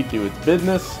Leech Seed do its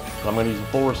business. I'm gonna use a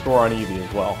Full Restore on Eevee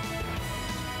as well.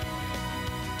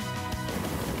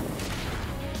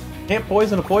 Can't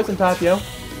poison a poison type, yo.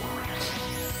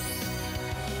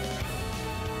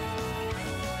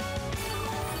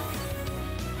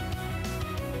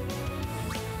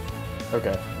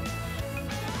 Okay.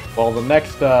 Well, the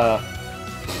next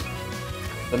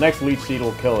Leech Seed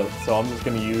will kill it, so I'm just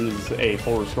gonna use a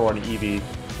Full Restore on Eevee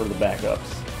for the backups.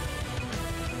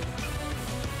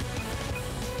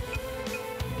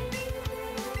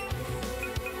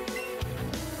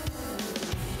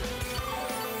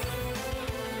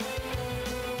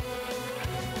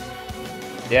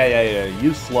 Yeah.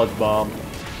 Use Sludge Bomb.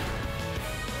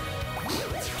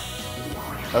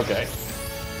 Okay.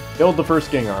 Killed the first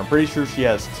Gengar. I'm pretty sure she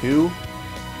has two.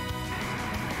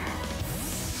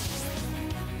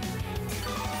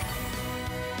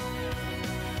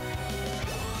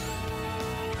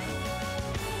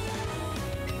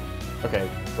 Okay,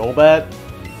 Golbat,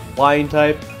 Flying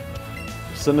type.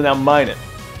 sitting down mining.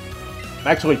 I'm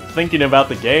actually thinking about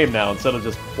the game now instead of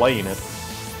just playing it.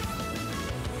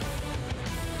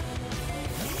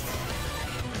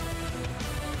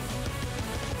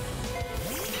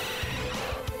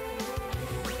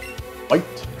 Fight!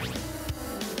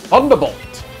 Thunderbolt!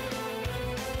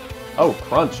 Oh,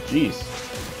 crunch, jeez.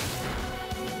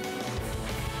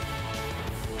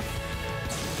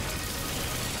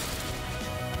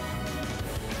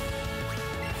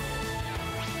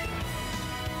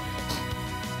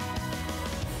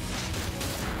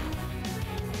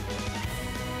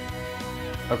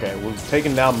 Okay, we've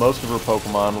taken down most of her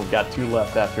Pokemon. We've got 2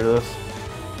 left after this.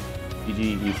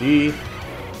 GG, Eevee.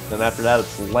 Then after that,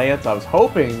 it's Lance. I was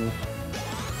hoping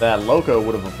that Loco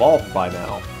would have evolved by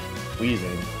now.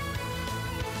 Weezing.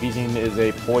 Weezing is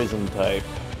a poison type.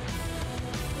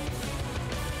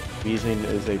 Weezing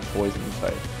is a poison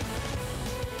type.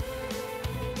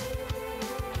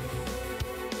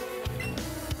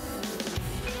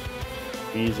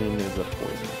 Weezing is a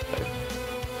poison type.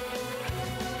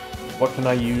 What can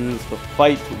I use to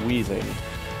fight Weezing?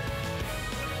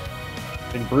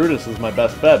 I think Brutus is my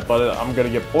best bet, but I'm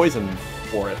gonna get poisoned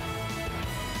for it.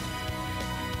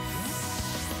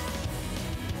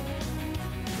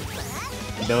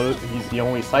 You know, he's the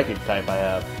only psychic type I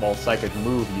have. Well, psychic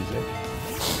move using.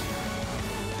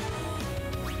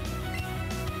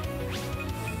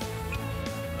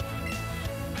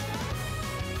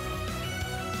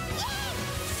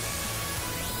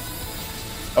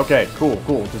 Okay, cool,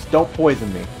 cool. Just don't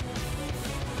poison me.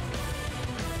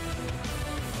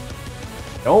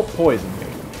 Don't poison me.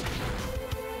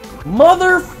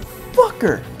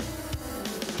 Motherfucker!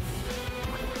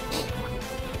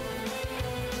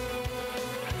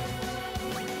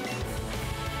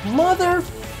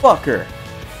 Motherfucker!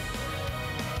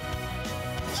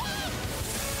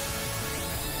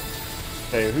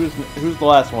 Okay, who's the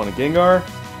last one? A Gengar?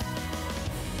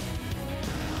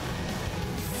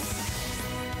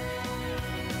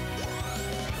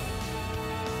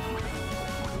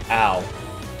 Ow.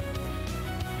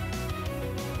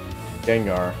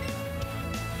 Gengar.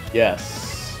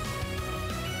 Yes.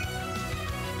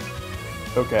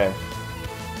 Okay.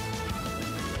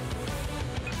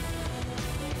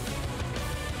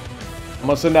 I'm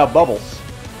gonna send out Bubbles,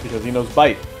 because he knows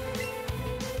Bite.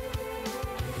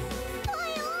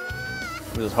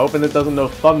 I'm just hoping it doesn't know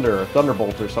Thunder or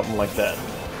Thunderbolt or something like that.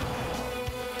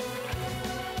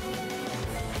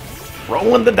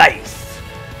 Rolling the dice!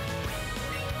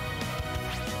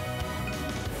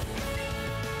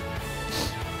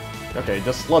 Okay,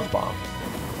 just Sludge Bomb.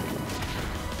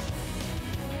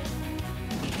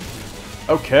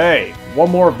 Okay, one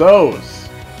more of those.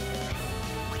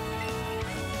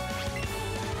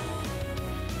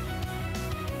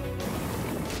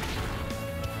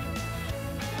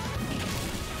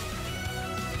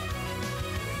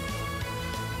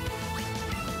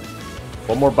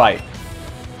 One more bite.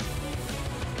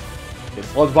 Okay,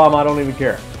 Sludge Bomb, I don't even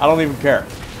care. I don't even care.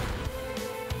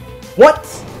 What?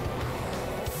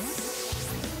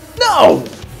 No!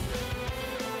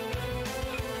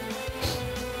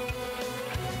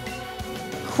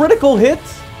 Critical hit?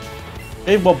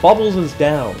 Okay, well, Bubbles is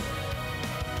down.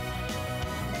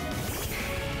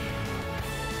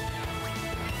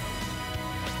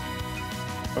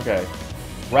 Okay.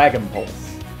 Dragon Pulse.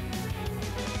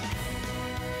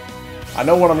 I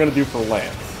know what I'm gonna do for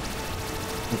Lance.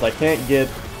 Since I can't get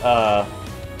the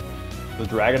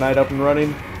Dragonite up and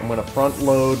running, I'm gonna front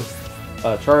load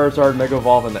Charizard, Mega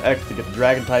Evolve, and the X to get the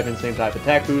Dragon type and same type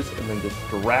attack boost, and then just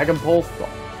Dragon Pulse the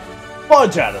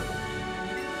fudge out of it.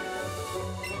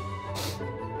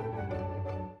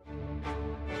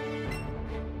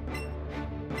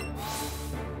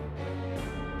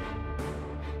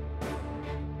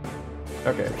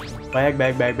 Okay. Bag,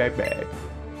 bag, bag, bag, bag.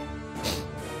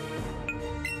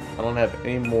 I don't have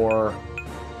any more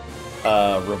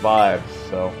revives,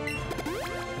 so...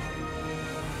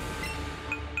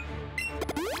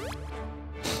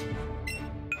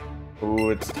 Ooh,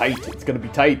 it's tight. It's gonna be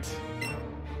tight.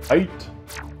 Tight.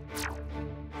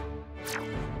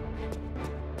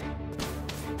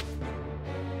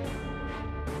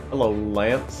 Hello,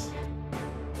 Lance.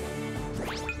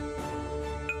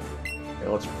 Okay,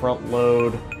 let's front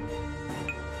load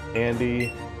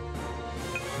Andy.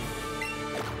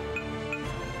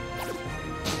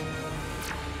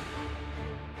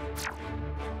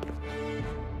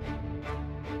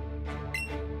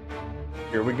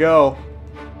 Here we go.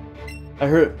 I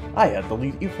heard I had the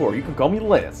lead E4. You can call me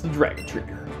Lance, the Dragon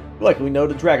Trainer. You likely know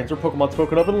the dragons are Pokemon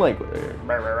spoken of in language.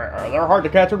 They're hard to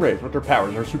catch and raise, but their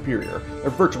powers are superior.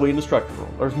 They're virtually indestructible.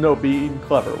 There's no being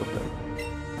clever with them.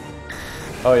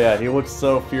 Oh yeah, he looks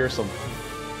so fearsome.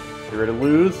 You ready to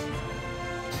lose?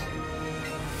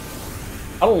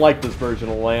 I don't like this version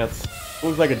of Lance. It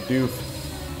looks like a doof.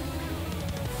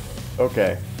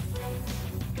 Okay.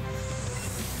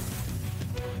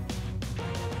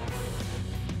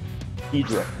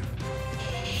 Hedra.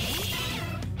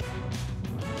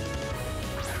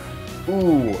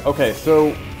 Ooh, okay,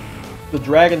 so the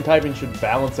dragon typing should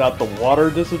balance out the water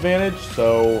disadvantage,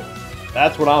 so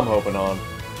that's what I'm hoping on.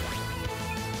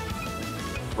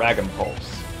 Dragon Pulse.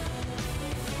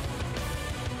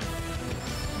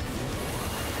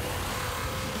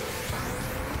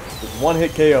 Just one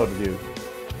hit KO to do.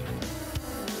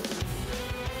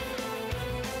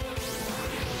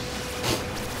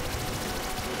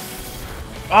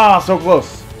 Ah, so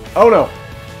close. Oh no.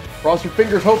 Cross your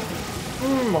fingers, hope.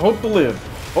 Hope to live.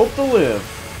 Hope to live.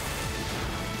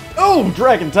 Oh,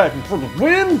 Dragon Typing for the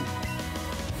win!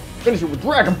 Finish it with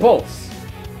Dragon Pulse.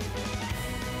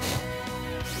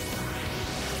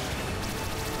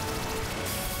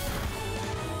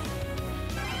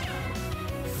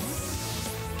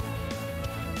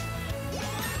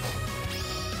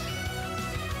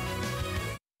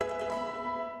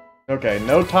 Okay,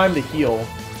 no time to heal.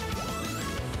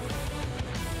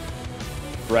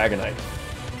 Dragonite.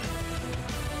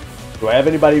 Do I have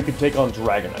anybody who can take on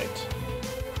Dragonite?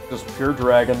 Just pure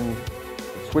dragon.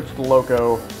 Switch to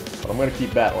Loco, but I'm gonna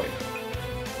keep battling.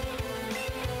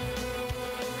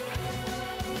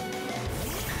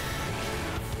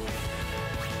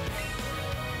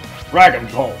 Dragon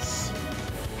Pulse.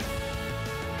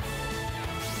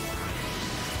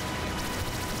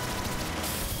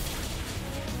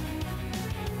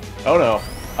 Oh no.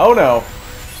 Oh no.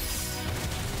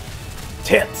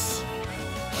 Tits.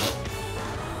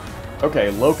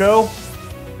 Okay, Loco,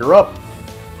 you're up.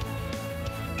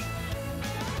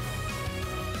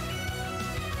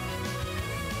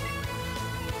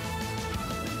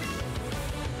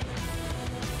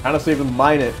 Kind of saving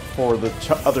mine it for the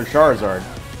other Charizard.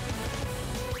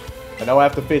 I know I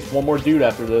have to face one more dude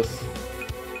after this.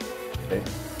 Okay.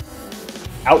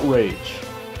 Outrage.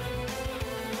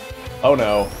 Oh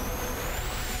no.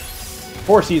 Of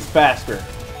course he's faster.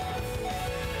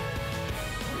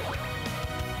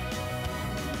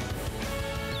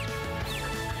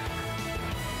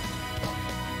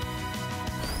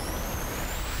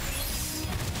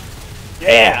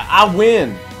 Yeah, I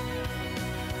win.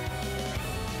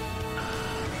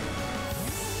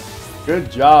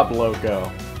 Good job, Loco.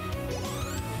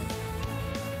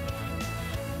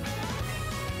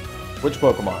 Which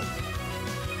Pokemon?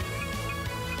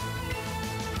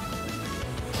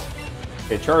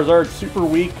 Okay, Charizard's super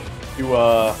weak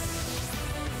to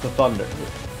Thunder.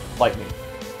 Lightning.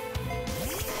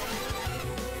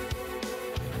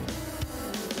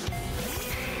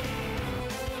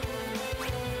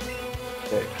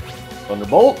 Okay.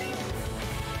 Thunderbolt.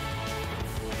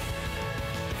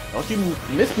 Don't you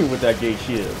miss me with that gay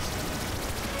shiz.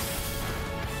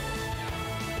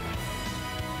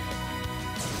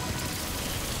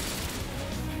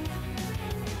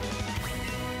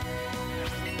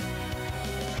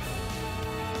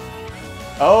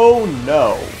 Oh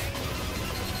no.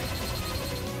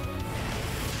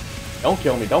 Don't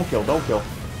kill me, don't kill, don't kill.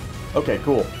 Okay,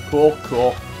 cool, cool,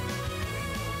 cool.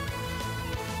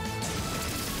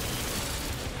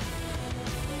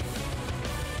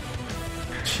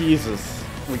 Jesus,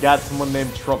 we got someone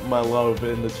named Trump My Love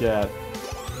in the chat.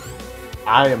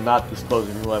 I am not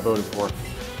disclosing who I voted for.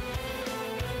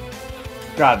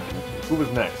 God, who was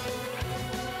next?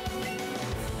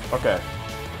 Okay.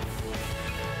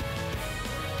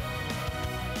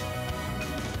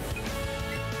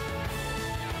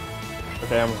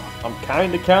 Okay, I'm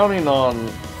kind of counting on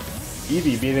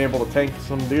Eevee being able to tank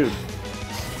some dude.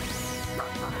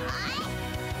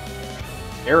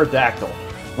 Aerodactyl.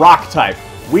 Rock type.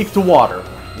 Weak to water.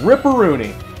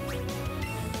 Ripperoonie.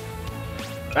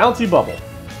 Bouncy Bubble.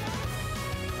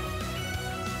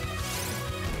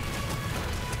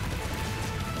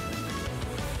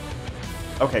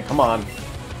 Okay, come on.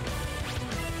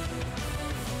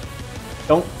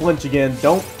 Don't flinch again.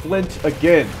 Don't flinch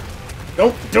again.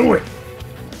 Don't do it!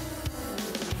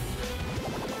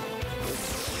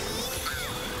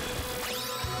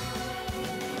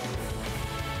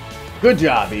 Good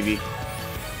job, Eevee.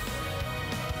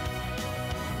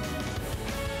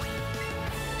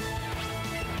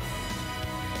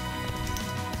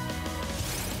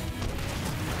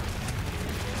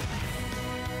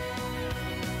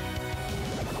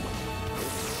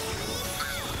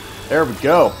 There we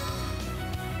go.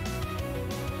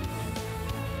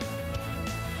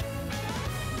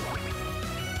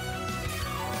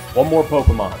 One more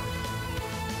Pokemon.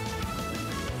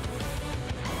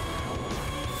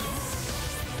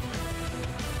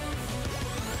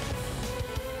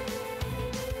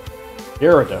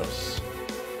 Gyarados.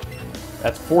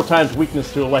 That's 4 times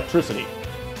weakness to electricity.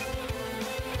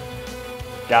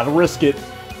 Gotta risk it.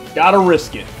 Gotta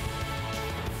risk it.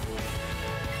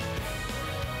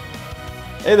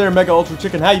 Hey there, Mega Ultra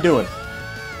Chicken. How you doing?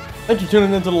 Thank you for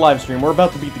tuning into the live stream. We're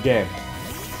about to beat the game.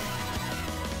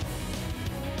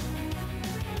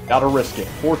 Gotta risk it.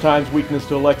 4 times weakness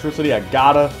to electricity. I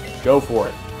gotta go for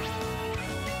it.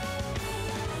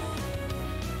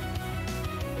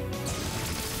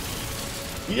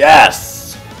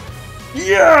 Yes!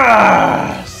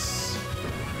 Yes!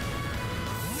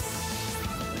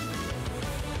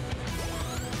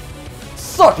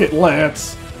 Suck it,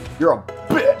 Lance! You're a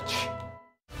bitch!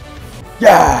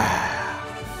 Yeah!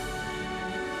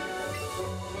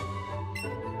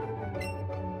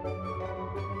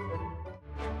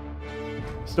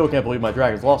 Still can't believe my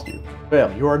dragons lost you.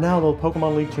 Fail, you are now the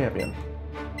Pokemon League champion.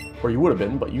 Or you would have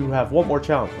been, but you have one more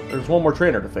challenge. There's one more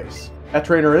trainer to face. That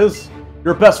trainer is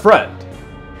your best friend.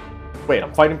 Wait,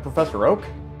 I'm fighting Professor Oak?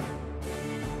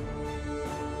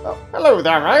 Oh, hello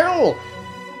there, Rail!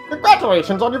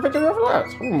 Congratulations on your victory over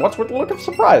Lance. What's with the look of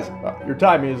surprise? Your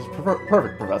timing is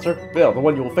perfect, Professor. Well, the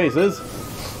one you will face is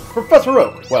Professor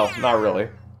Oak. Well, not really.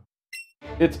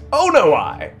 It's Oh No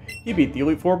I! He beat the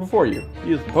Elite Four before you.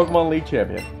 He is the Pokemon League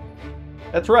champion.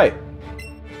 That's right.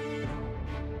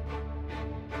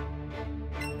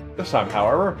 This time,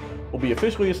 however, we'll be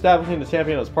officially establishing the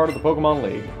champion as part of the Pokemon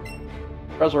League.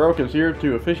 Professor Oak is here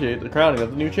to officiate the crowning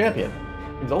of the new champion.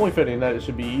 It's only fitting that it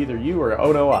should be either you or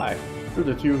Oh No I. You're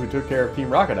the two who took care of Team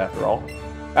Rocket after all.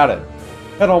 Got it.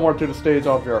 Head onward to the stage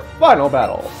of your final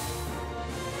battle.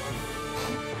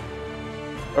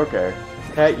 Okay.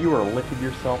 Cat, you are licking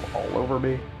yourself all over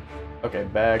me. Okay,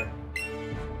 bag.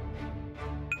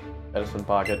 Medicine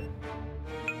pocket.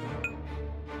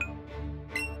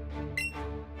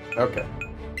 Okay.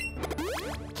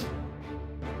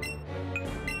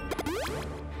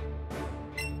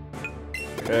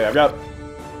 Okay, I've got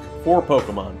 4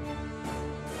 Pokemon.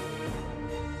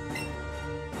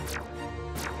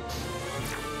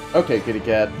 Okay, kitty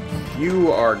cat.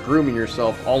 You are grooming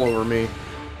yourself all over me.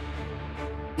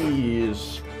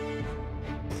 Please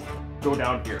go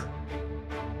down here.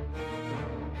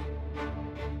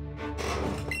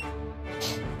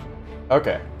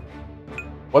 Okay.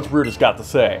 What's Brutus got to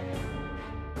say?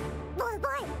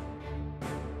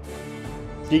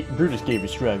 Brutus gave a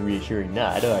strong, reassuring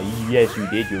nod. Oh, yes, you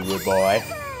did, you good boy.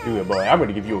 You good boy. I'm going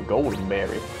to give you a golden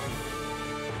berry.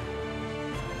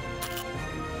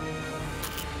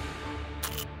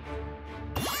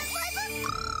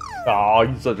 Oh,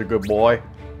 you're such a good boy.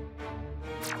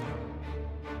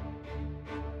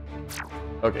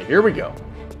 Okay, here we go.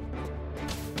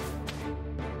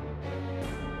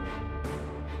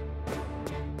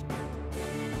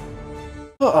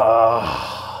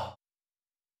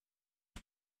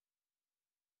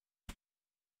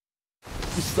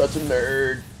 He's such a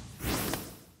nerd.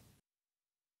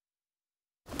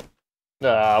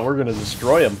 We're gonna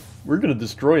destroy him. We're gonna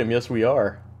destroy him, yes we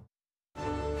are.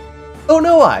 Oh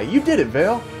no, you did it,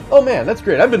 Vale. Oh man, that's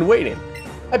great, I've been waiting.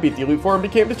 I beat the Elite Four and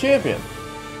became the champion.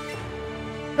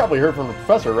 Probably heard from the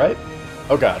professor, right?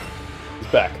 Oh god,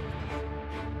 he's back.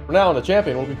 From now on, the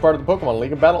champion will be part of the Pokemon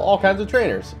League and battle all kinds of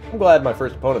trainers. I'm glad my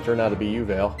first opponent turned out to be you,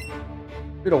 Vale.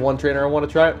 You're the one trainer I want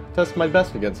to test my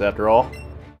best against, after all.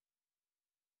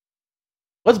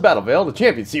 Let's battle, Vale. The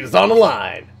champion seat is on the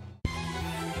line.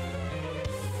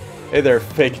 Hey there,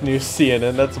 fake news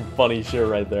CNN. That's some funny shit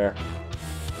right there.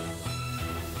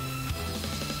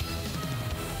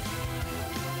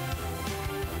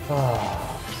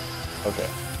 Okay.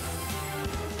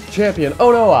 Champion,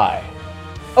 oh no I.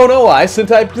 Oh no I,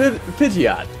 Sentai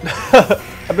Pidgeot.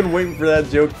 I've been waiting for that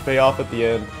joke to pay off at the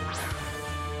end.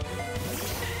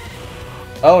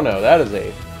 Oh no, that is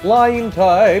a flying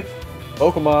type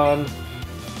Pokemon.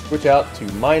 Switch out to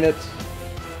Minot.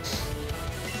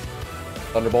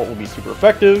 Thunderbolt will be super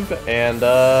effective, and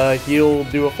he'll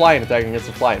do a flying attack against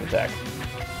a flying attack.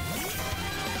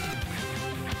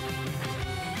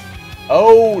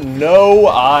 Oh, no,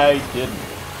 I didn't.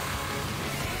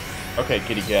 Okay,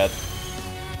 kitty cat.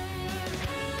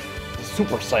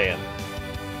 Super Saiyan.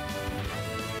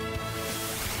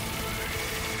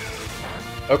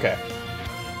 Okay.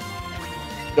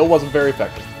 Still wasn't very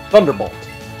effective. Thunderbolt.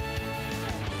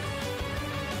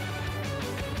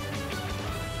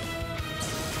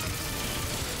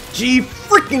 G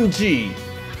freaking G!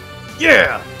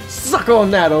 Yeah! Suck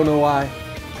on that, oh no I!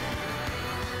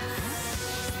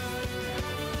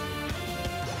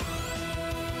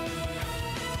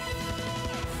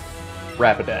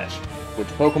 Rapidash. Which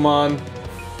Pokemon?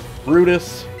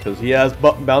 Brutus, because he has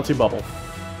Bouncy Bubble.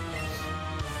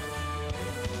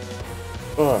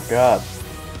 Oh god.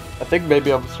 I think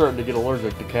maybe I'm starting to get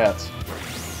allergic to cats.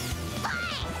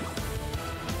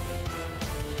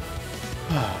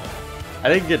 I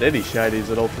didn't get any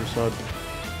shinies at Ultra Sun.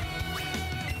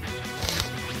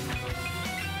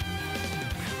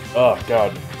 Oh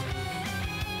god.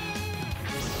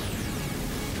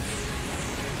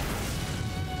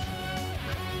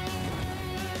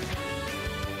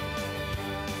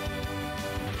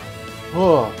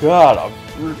 Oh god,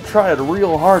 I'm trying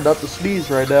real hard not to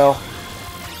sneeze right now.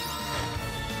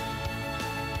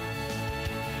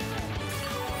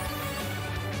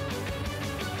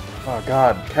 Oh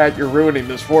god, Cat, you're ruining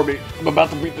this for me. I'm about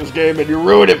to beat this game and you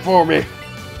ruined it for me.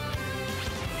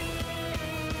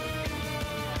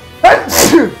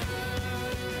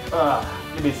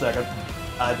 Give me a second.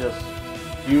 I just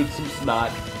spewed some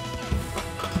snot.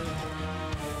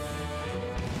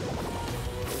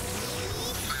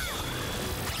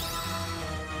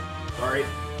 Sorry.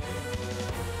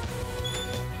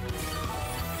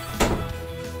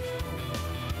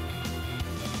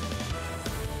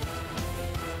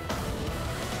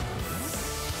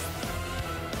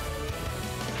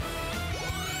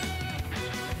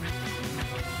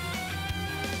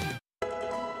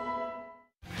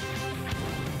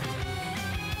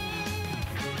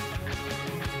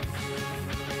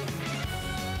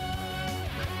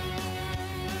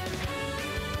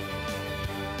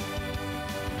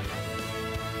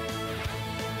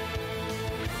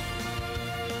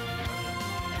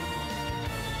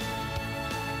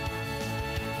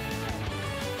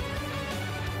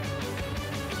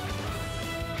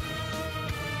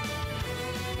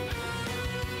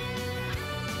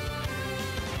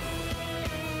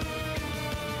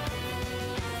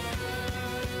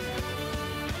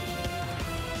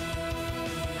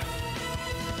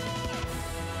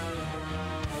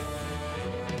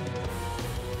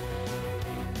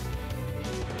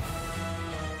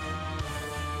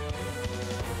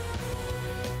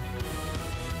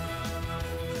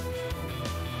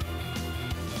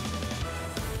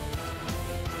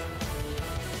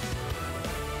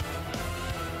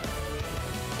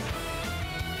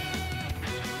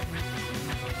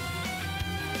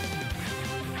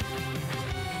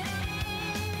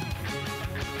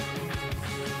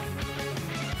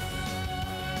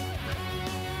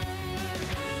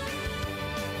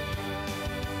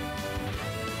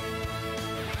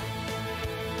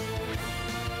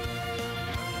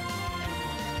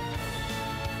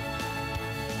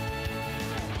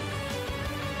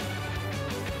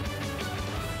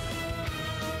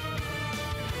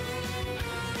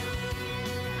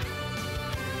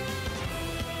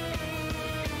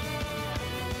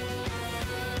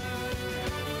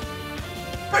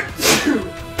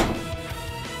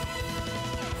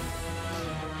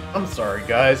 I'm sorry,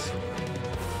 guys.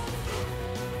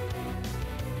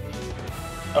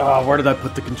 Oh, where did I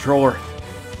put the controller?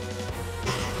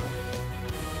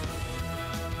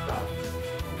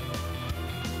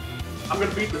 I'm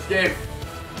gonna beat this game.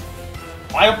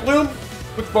 Vileplume?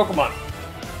 Which Pokemon?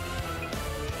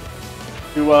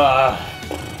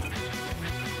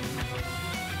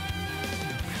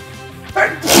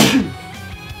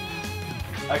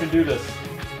 I can do this.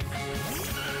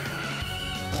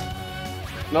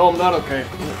 No, I'm not okay.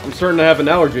 I'm starting to have an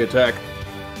allergy attack.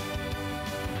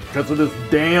 Because of this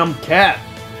damn cat.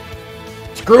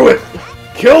 Screw it!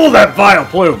 Kill that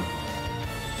Vileplume!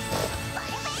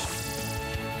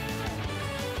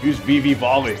 Use Eevee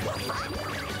Volley.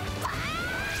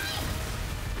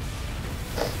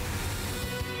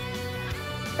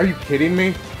 Are you kidding me?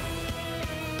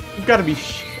 You've got to be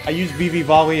I use Eevee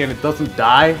Volley and it doesn't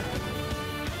die?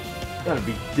 You gotta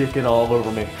be dicking all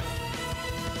over me.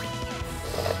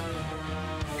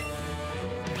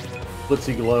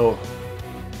 Blitzy Glow.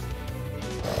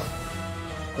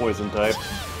 Poison type.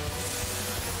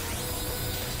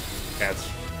 Cat's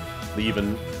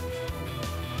leaving.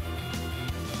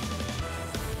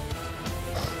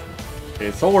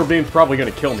 Okay, Solar Beam's probably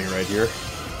gonna kill me right here.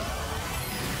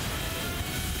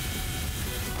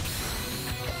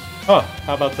 Huh,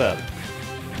 how about that?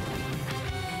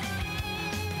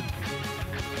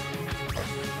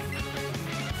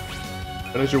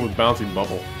 Finish it with Bouncing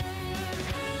Bubble.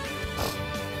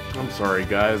 I'm sorry,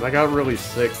 guys. I got really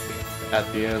sick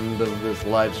at the end of this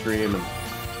live stream and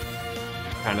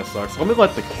kind of sucks. Let me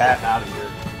let the cat out of here.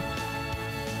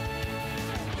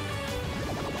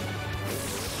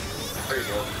 There you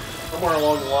go. Somewhere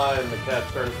along the line, the cat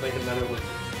started thinking that it was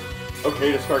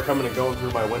okay to start coming and going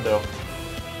through my window.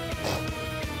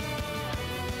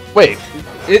 Wait,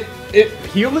 it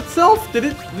healed itself? Did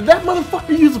that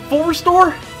motherfucker use a full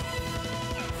restore?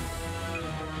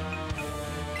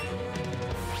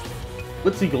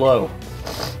 Let's see Glow.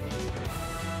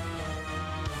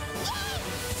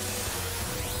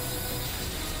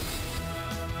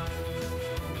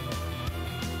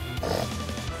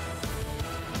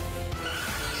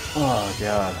 Oh,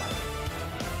 God.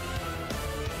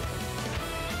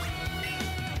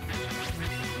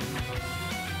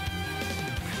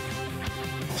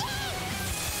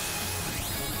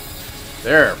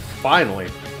 There, finally.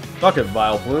 Suck it,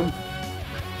 Vile Plume.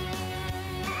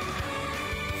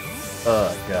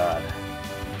 Oh, God.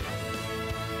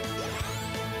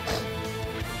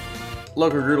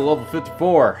 Loco grew to level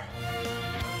 54.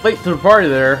 Late to the party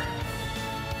there.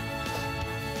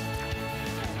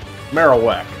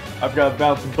 Marowak. I've got a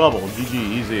bouncing bubble. GG,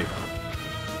 easy.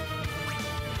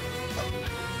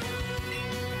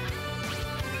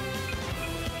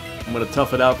 I'm gonna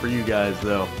tough it out for you guys,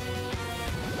 though.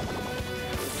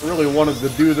 Really wanted to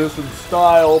do this in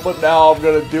style, but now I'm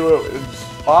gonna do it in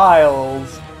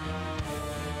styles.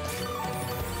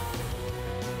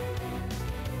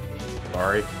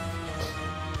 Sorry.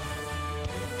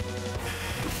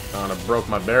 I broke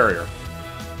my barrier.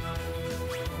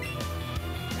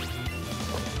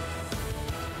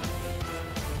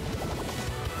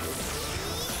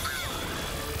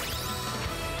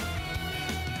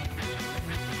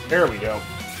 There we go.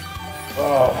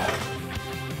 Oh,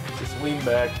 just lean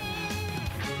back.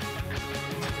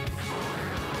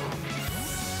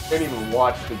 Can't even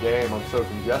watch the game. I'm so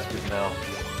congested now.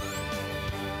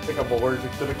 I think I'm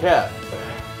allergic to the cat.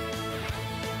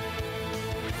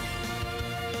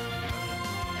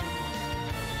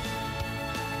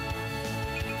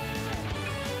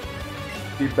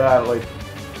 Keep battling.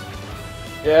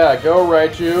 Yeah, go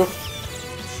Raichu.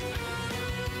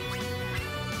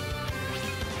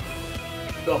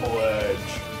 Double edge.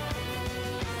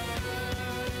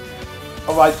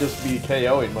 I might just be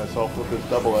KOing myself with this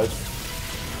double edge.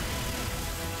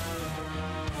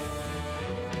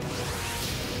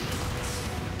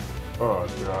 Oh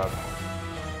god.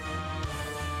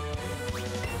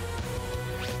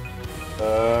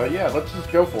 Yeah, let's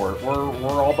just go for it.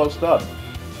 We're almost done.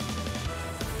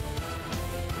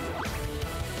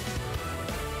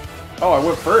 Oh, I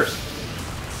went first.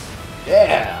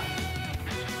 Yeah.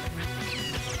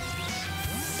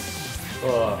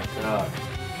 Oh god.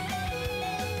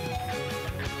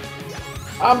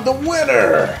 I'm the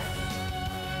winner.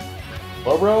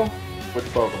 Slowbro? Which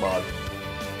Pokemon?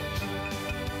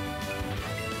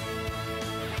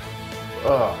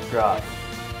 Oh god.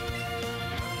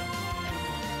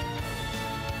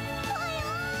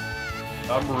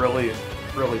 I'm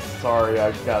really sorry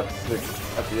I got sick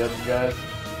at the end, guys.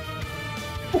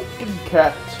 Fucking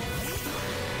cat.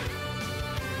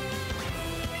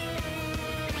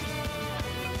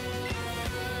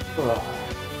 Ugh.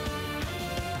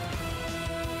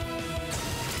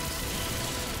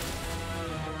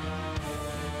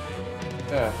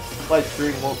 Yeah, light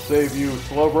screen won't save you,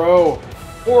 Slowbro,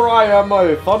 for I am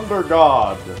a thunder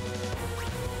god.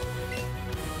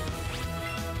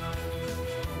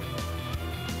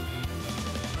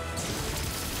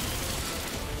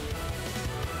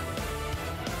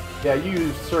 Yeah,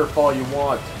 you surf all you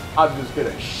want. I'm just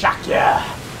gonna shock ya.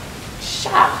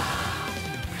 Shock.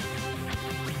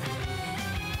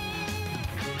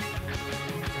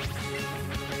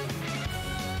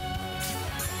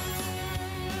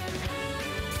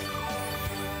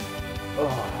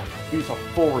 Oh, use a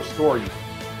full restore, you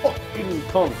fucking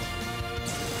cunt.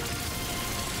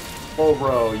 Oh,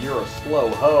 bro, you're a slow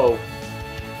hoe.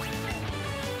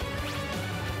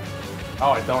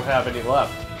 Oh, I don't have any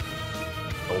left.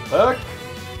 Back.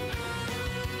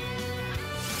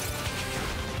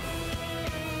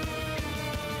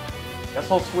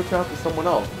 Guess I'll switch out to someone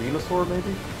else. Venusaur,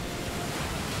 maybe?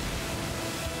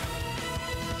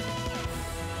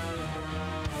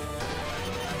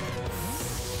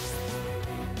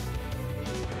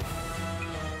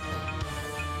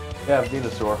 Yeah,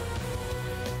 Venusaur.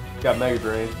 Got Mega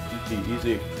Drain. GG,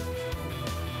 easy.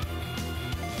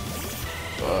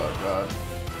 Oh, God.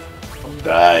 I'm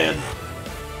dying.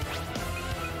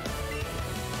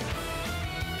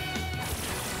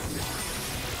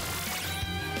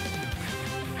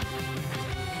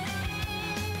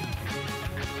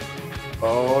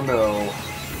 Oh no.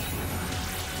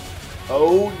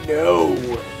 Oh no.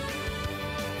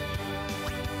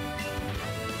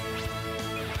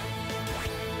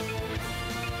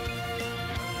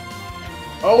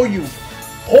 Oh, you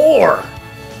whore!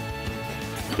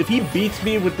 If he beats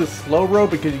me with this Slowbro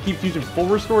because he keeps using full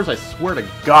restores, I swear to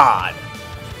God,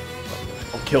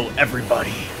 I'll kill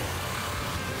everybody.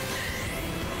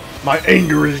 My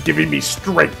anger is giving me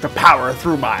strength to power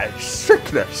through my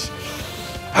sickness.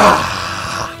 Ah.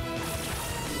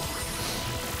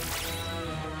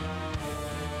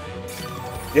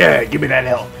 Yeah, give me that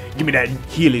health. Give me that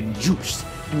healing juice.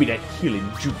 Give me that healing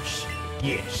juice.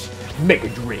 Yes. Mega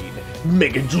Drain.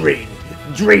 Mega Drain.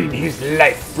 Drain his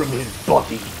life from his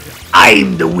body.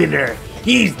 I'm the winner.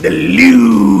 He's the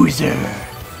loser.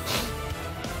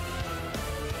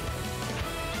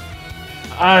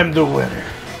 I'm the winner.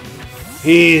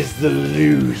 He's the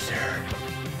loser.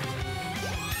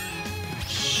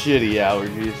 Shitty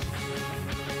allergies.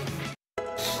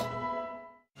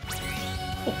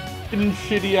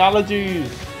 Shitty allergies.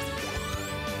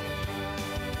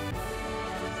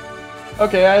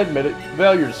 Okay, I admit it.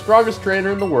 Val, you're the strongest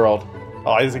trainer in the world.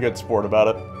 Oh, he's a good sport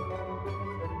about it.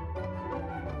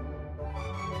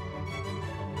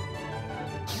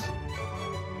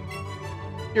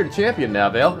 You're the champion now,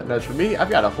 Val. And as for me, I've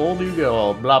got a whole new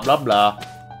goal. Blah, blah, blah.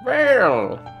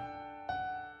 Well,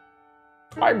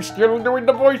 I'm still doing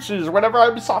the voices whenever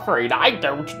I'm suffering. I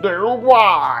don't know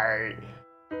why.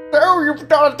 So you've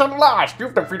done it at last.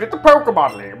 You've defeated the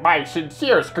Pokemon League. My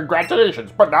sincerest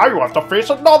congratulations. But now you have to face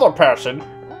another person.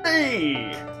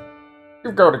 Me.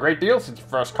 You've grown a great deal since you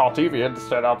first caught Eevee and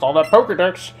set out all that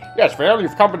Pokedex. Yes, Val,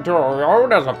 you've come into your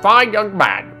own as a fine young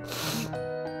man.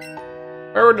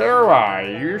 Oh, no,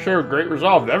 you showed great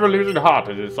resolve, never losing heart,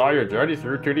 as I saw your journey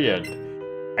through to the end.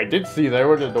 I did see,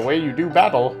 though, that the way you do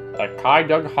battle, that kind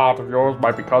young heart of yours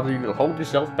might be causing you to hold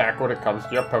yourself back when it comes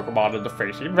to your Pokemon and the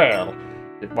facing Val.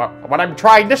 What I'm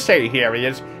trying to say here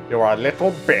is, you're a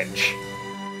little bitch.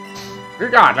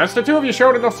 Regardless, the two of you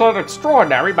showed an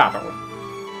extraordinary battle.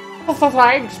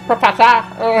 Thanks, Professor.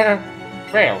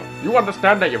 Well, you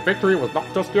understand that your victory was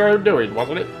not just your own doing,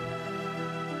 wasn't it?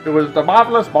 It was the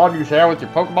marvelous bond you share with your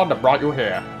Pokemon that brought you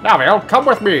here. Now, Val, come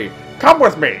with me! Come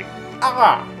with me!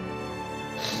 Ah!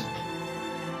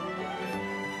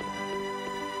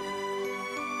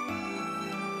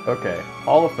 Okay,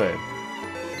 Hall of Fame.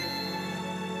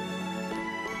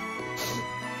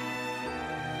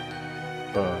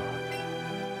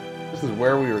 This is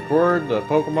where we record the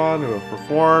Pokemon who have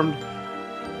performed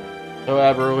so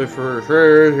admirably for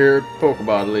sure here at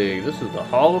Pokemon League. This is the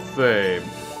Hall of Fame.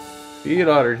 Being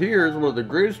honored here is one of the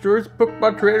greatest joys a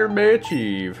Pokemon trainer may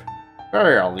achieve.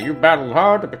 Well, you battled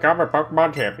hard to become a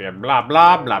Pokemon champion. Blah,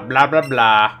 blah, blah, blah, blah,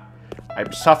 blah.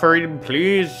 I'm suffering.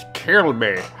 Please kill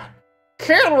me.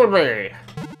 Kill me!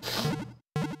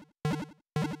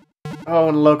 Oh,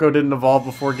 and Loco didn't evolve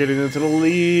before getting into the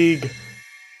league.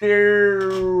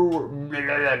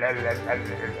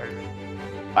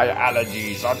 My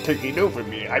allergies are taking over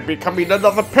me. I'm becoming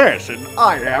another person.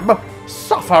 I am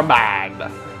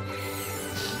Sufferman.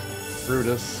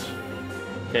 Brutus.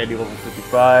 Candy level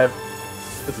 55.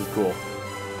 This is cool.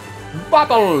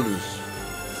 Battles!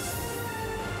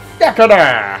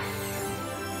 Decada!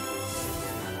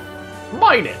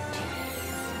 Mine it!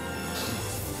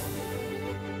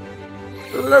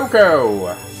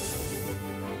 Loco!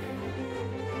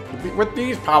 With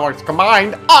these powers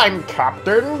combined, I'm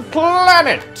Captain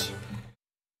Planet!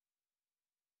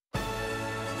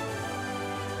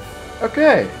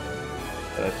 Okay.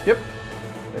 And I skip.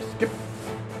 I skip.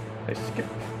 I skip.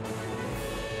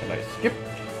 And I skip.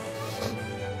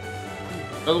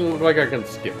 Doesn't look like I can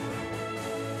skip.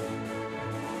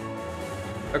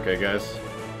 Okay, guys.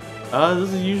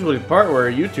 This is usually the part where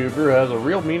a YouTuber has a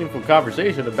real meaningful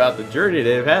conversation about the journey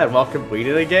they've had while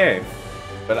completing a game.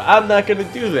 But I'm not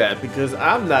gonna do that because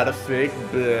I'm not a fake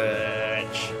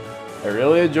bitch. I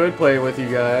really enjoyed playing with you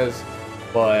guys,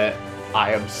 but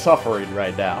I am suffering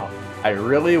right now. I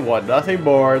really want nothing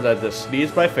more than to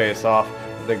sneeze my face off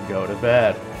and then go to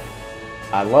bed.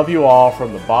 I love you all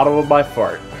from the bottom of my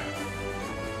fart.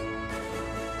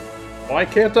 Why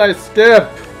can't I skip?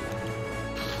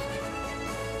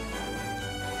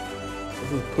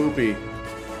 This is poopy.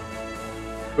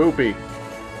 Poopy.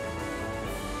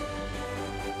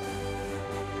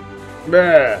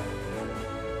 Meh.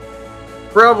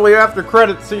 Probably after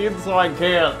credit scene, so I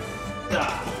can't.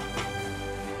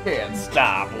 Can't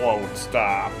stop, won't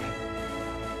stop.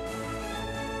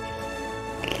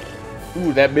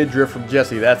 Ooh, that midriff from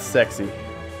Jesse, that's sexy.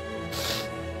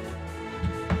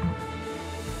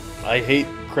 I hate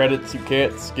credits you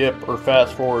can't skip or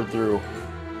fast forward through.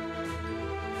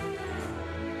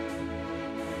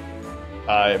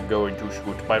 I am going to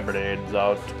shoot my brains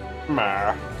out.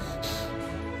 Meh.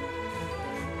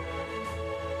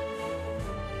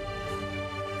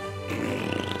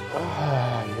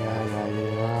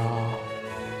 Yeah.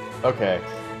 Okay.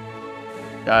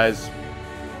 Guys.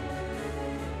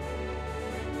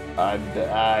 I'm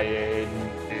dying.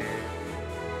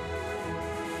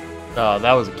 Oh,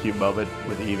 that was a cute moment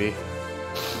with Eevee.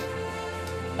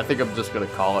 I think I'm just gonna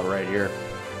call it right here.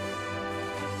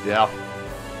 Yeah.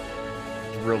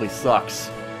 It really sucks.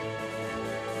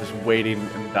 Just waiting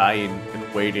and dying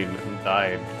and waiting and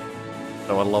dying.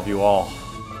 So I love you all.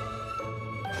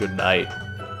 Good night.